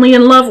genuinely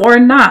in love or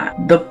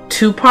not, the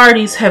two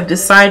parties have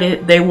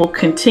decided they will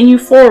continue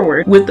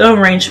forward with the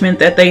arrangement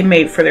that they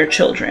made for their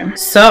children.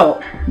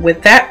 So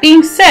with that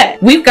being said,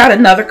 we've got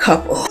another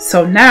couple.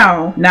 So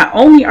now, not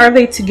only are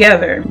they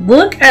together,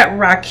 look at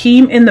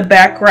Rakim in the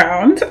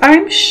background.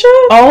 I'm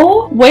sure.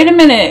 Oh, wait a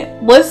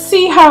minute. Let's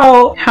see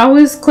how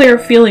is Claire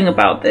feeling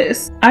about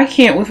this. I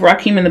can't with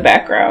Rakim in the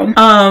background.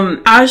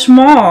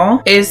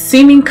 Ajmal is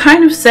seeming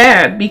kind of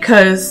sad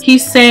because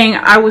he's saying,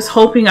 I was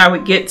hoping I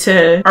would get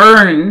to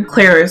earn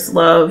Clara's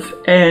love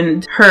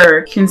and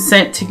her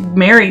consent to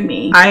marry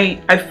me.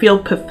 I feel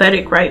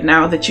pathetic right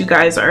now that you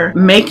guys are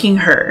making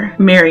her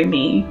marry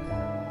me.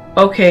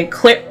 Okay,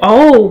 Claire.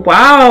 Oh,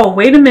 wow.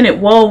 Wait a minute.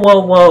 Whoa,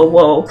 whoa, whoa,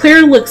 whoa.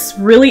 Claire looks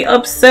really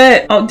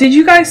upset. Oh, did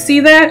you guys see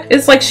that?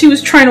 It's like she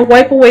was trying to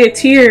wipe away a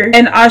tear.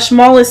 And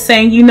Ajmal is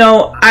saying, you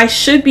know, I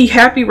should be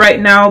happy right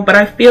now, but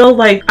I feel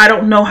like I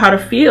don't know how to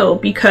feel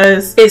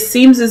because it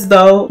seems as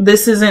though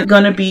this isn't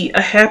going to be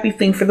a happy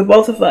thing for the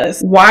both of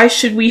us. Why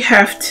should we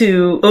have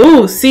to?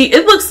 Oh, see,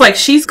 it looks like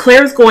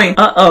Claire's going,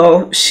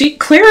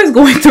 Claire is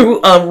going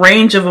through a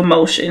range of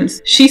emotions.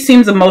 She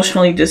seems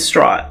emotionally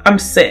distraught. I'm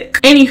sick.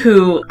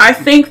 Anywho, I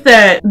think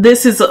that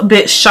this is a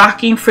bit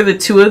shocking for the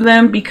two of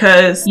them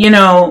because, you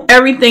know,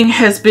 everything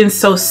has been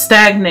so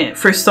stagnant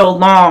for so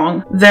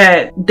long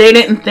that they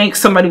didn't think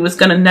somebody was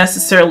going to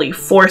necessarily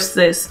force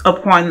this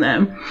upon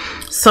them.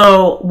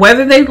 So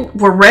whether they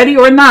were ready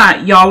or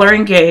not, y'all are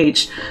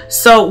engaged.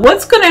 So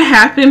what's going to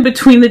happen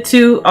between the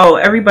two? Oh,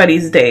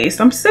 everybody's dazed.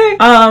 I'm sick.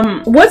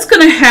 What's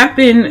going to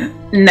happen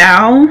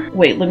now?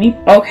 Wait,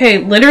 okay,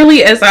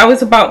 literally as I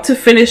was about to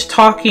finish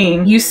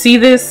talking, you see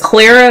this?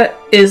 Clara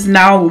is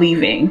now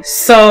leaving.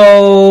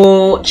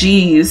 So,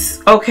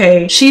 geez.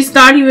 Okay, she's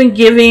not even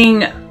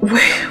giving,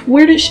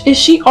 is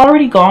she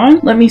already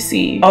gone? Let me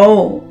see.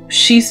 Oh,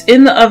 she's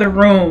in the other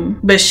room,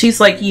 but she's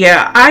like,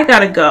 yeah, I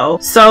gotta go.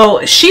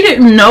 So she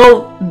didn't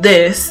know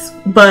this,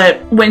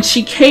 but when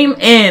she came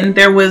in,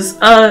 there was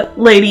a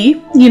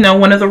lady, you know,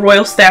 one of the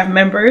royal staff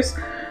members,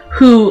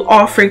 who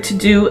offered to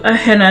do a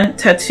henna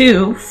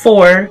tattoo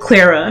for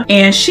Clara.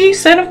 And she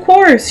said, of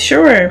course,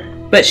 sure.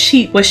 But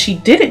what she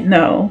didn't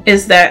know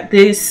is that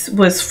this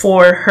was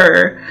for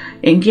her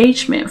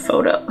engagement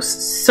photos.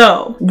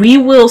 So we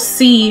will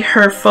see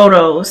her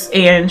photos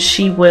and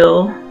she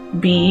will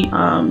be,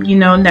 you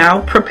know,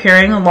 now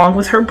preparing along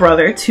with her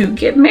brother to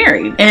get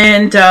married.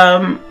 And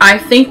I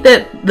think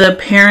that the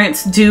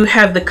parents do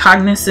have the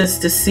cognizance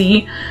to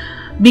see,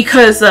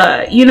 because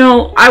you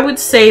know, I would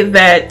say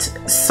that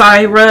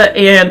Saira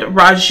and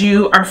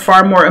Raju are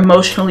far more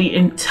emotionally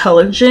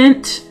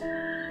intelligent,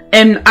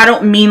 and I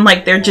don't mean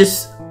like they're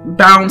just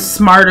bound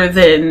smarter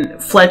than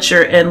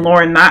Fletcher and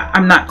Lauren.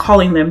 I'm not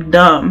calling them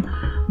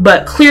dumb,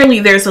 but clearly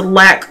there's a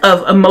lack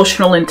of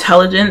emotional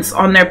intelligence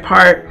on their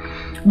part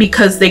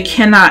because they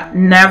cannot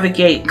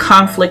navigate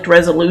conflict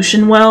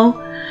resolution well.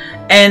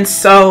 And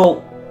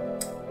so,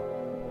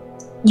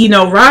 you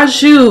know,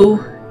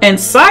 Raju and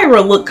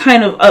Saira look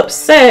kind of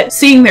upset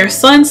seeing their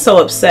son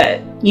so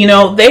upset. You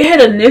know, they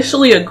had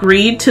initially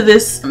agreed to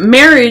this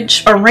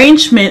marriage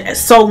arrangement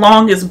so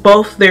long as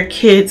both their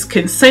kids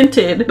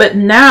consented, but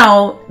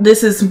now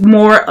this is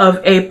more of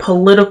a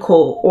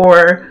political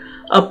or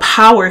a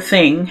power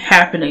thing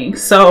happening.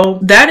 So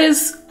that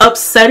is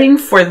upsetting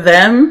for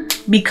them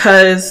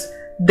because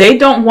they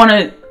don't want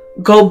to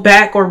go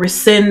back or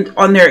rescind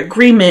on their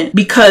agreement,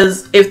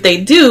 because if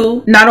they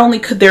do, not only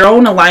could their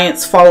own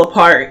alliance fall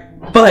apart,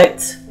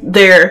 but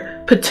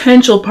their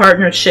potential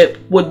partnership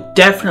would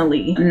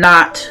definitely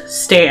not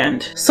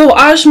stand. So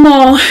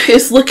Ajmal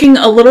is looking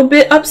a little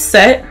bit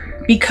upset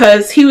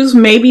because he was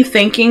maybe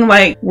thinking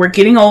like, we're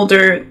getting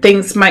older,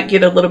 things might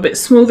get a little bit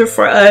smoother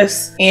for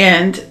us,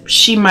 and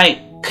she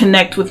might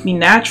connect with me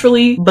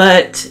naturally,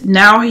 but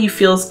now he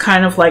feels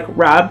kind of like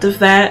robbed of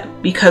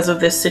that because of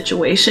this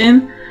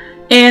situation,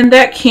 and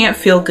that can't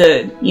feel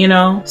good, you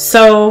know?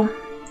 So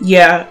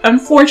yeah,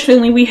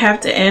 unfortunately we have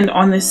to end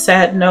on this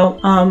sad note,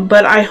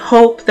 but I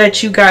hope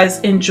that you guys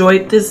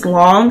enjoyed this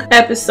long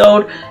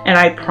episode, and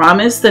I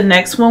promise the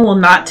next one will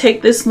not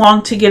take this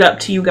long to get up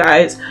to you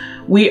guys.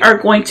 We are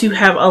going to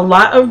have a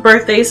lot of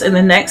birthdays in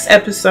the next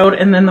episode,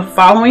 and then the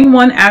following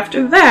one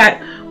after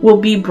that will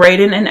be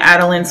Brayden and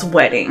Adeline's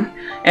wedding,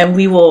 and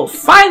we will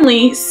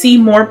finally see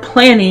more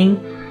planning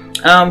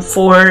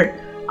for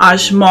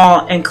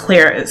Ajmal and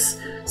Clara's.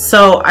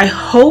 So I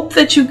hope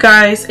that you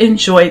guys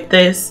enjoyed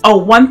this. Oh,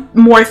 one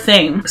more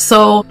thing.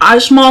 So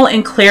Ajmal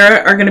and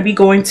Clara are going to be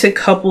going to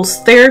couples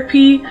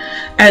therapy,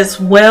 as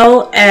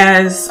well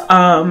as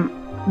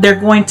they're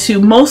going to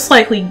most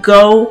likely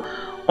go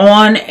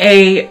on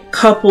a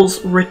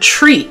couples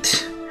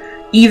retreat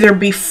either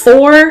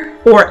before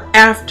or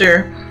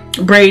after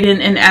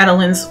Brayden and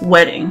Adeline's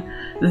wedding.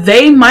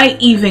 They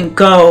might even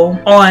go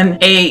on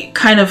a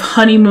kind of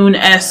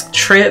honeymoon-esque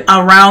trip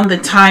around the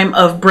time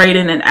of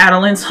Brayden and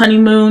Adeline's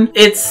honeymoon.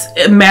 It's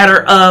a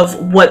matter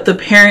of what the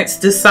parents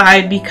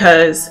decide,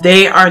 because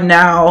they are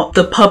now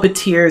the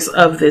puppeteers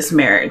of this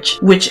marriage,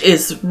 which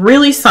is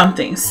really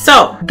something.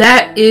 So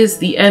that is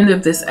the end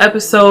of this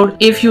episode.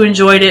 If you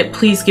enjoyed it,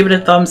 please give it a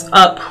thumbs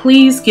up.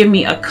 Please give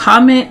me a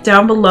comment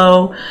down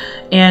below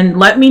and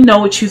let me know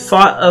what you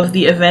thought of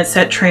the events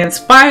that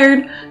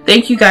transpired.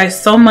 Thank you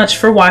guys so much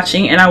for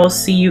watching, and I will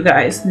see you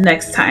guys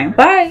next time.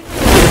 Bye!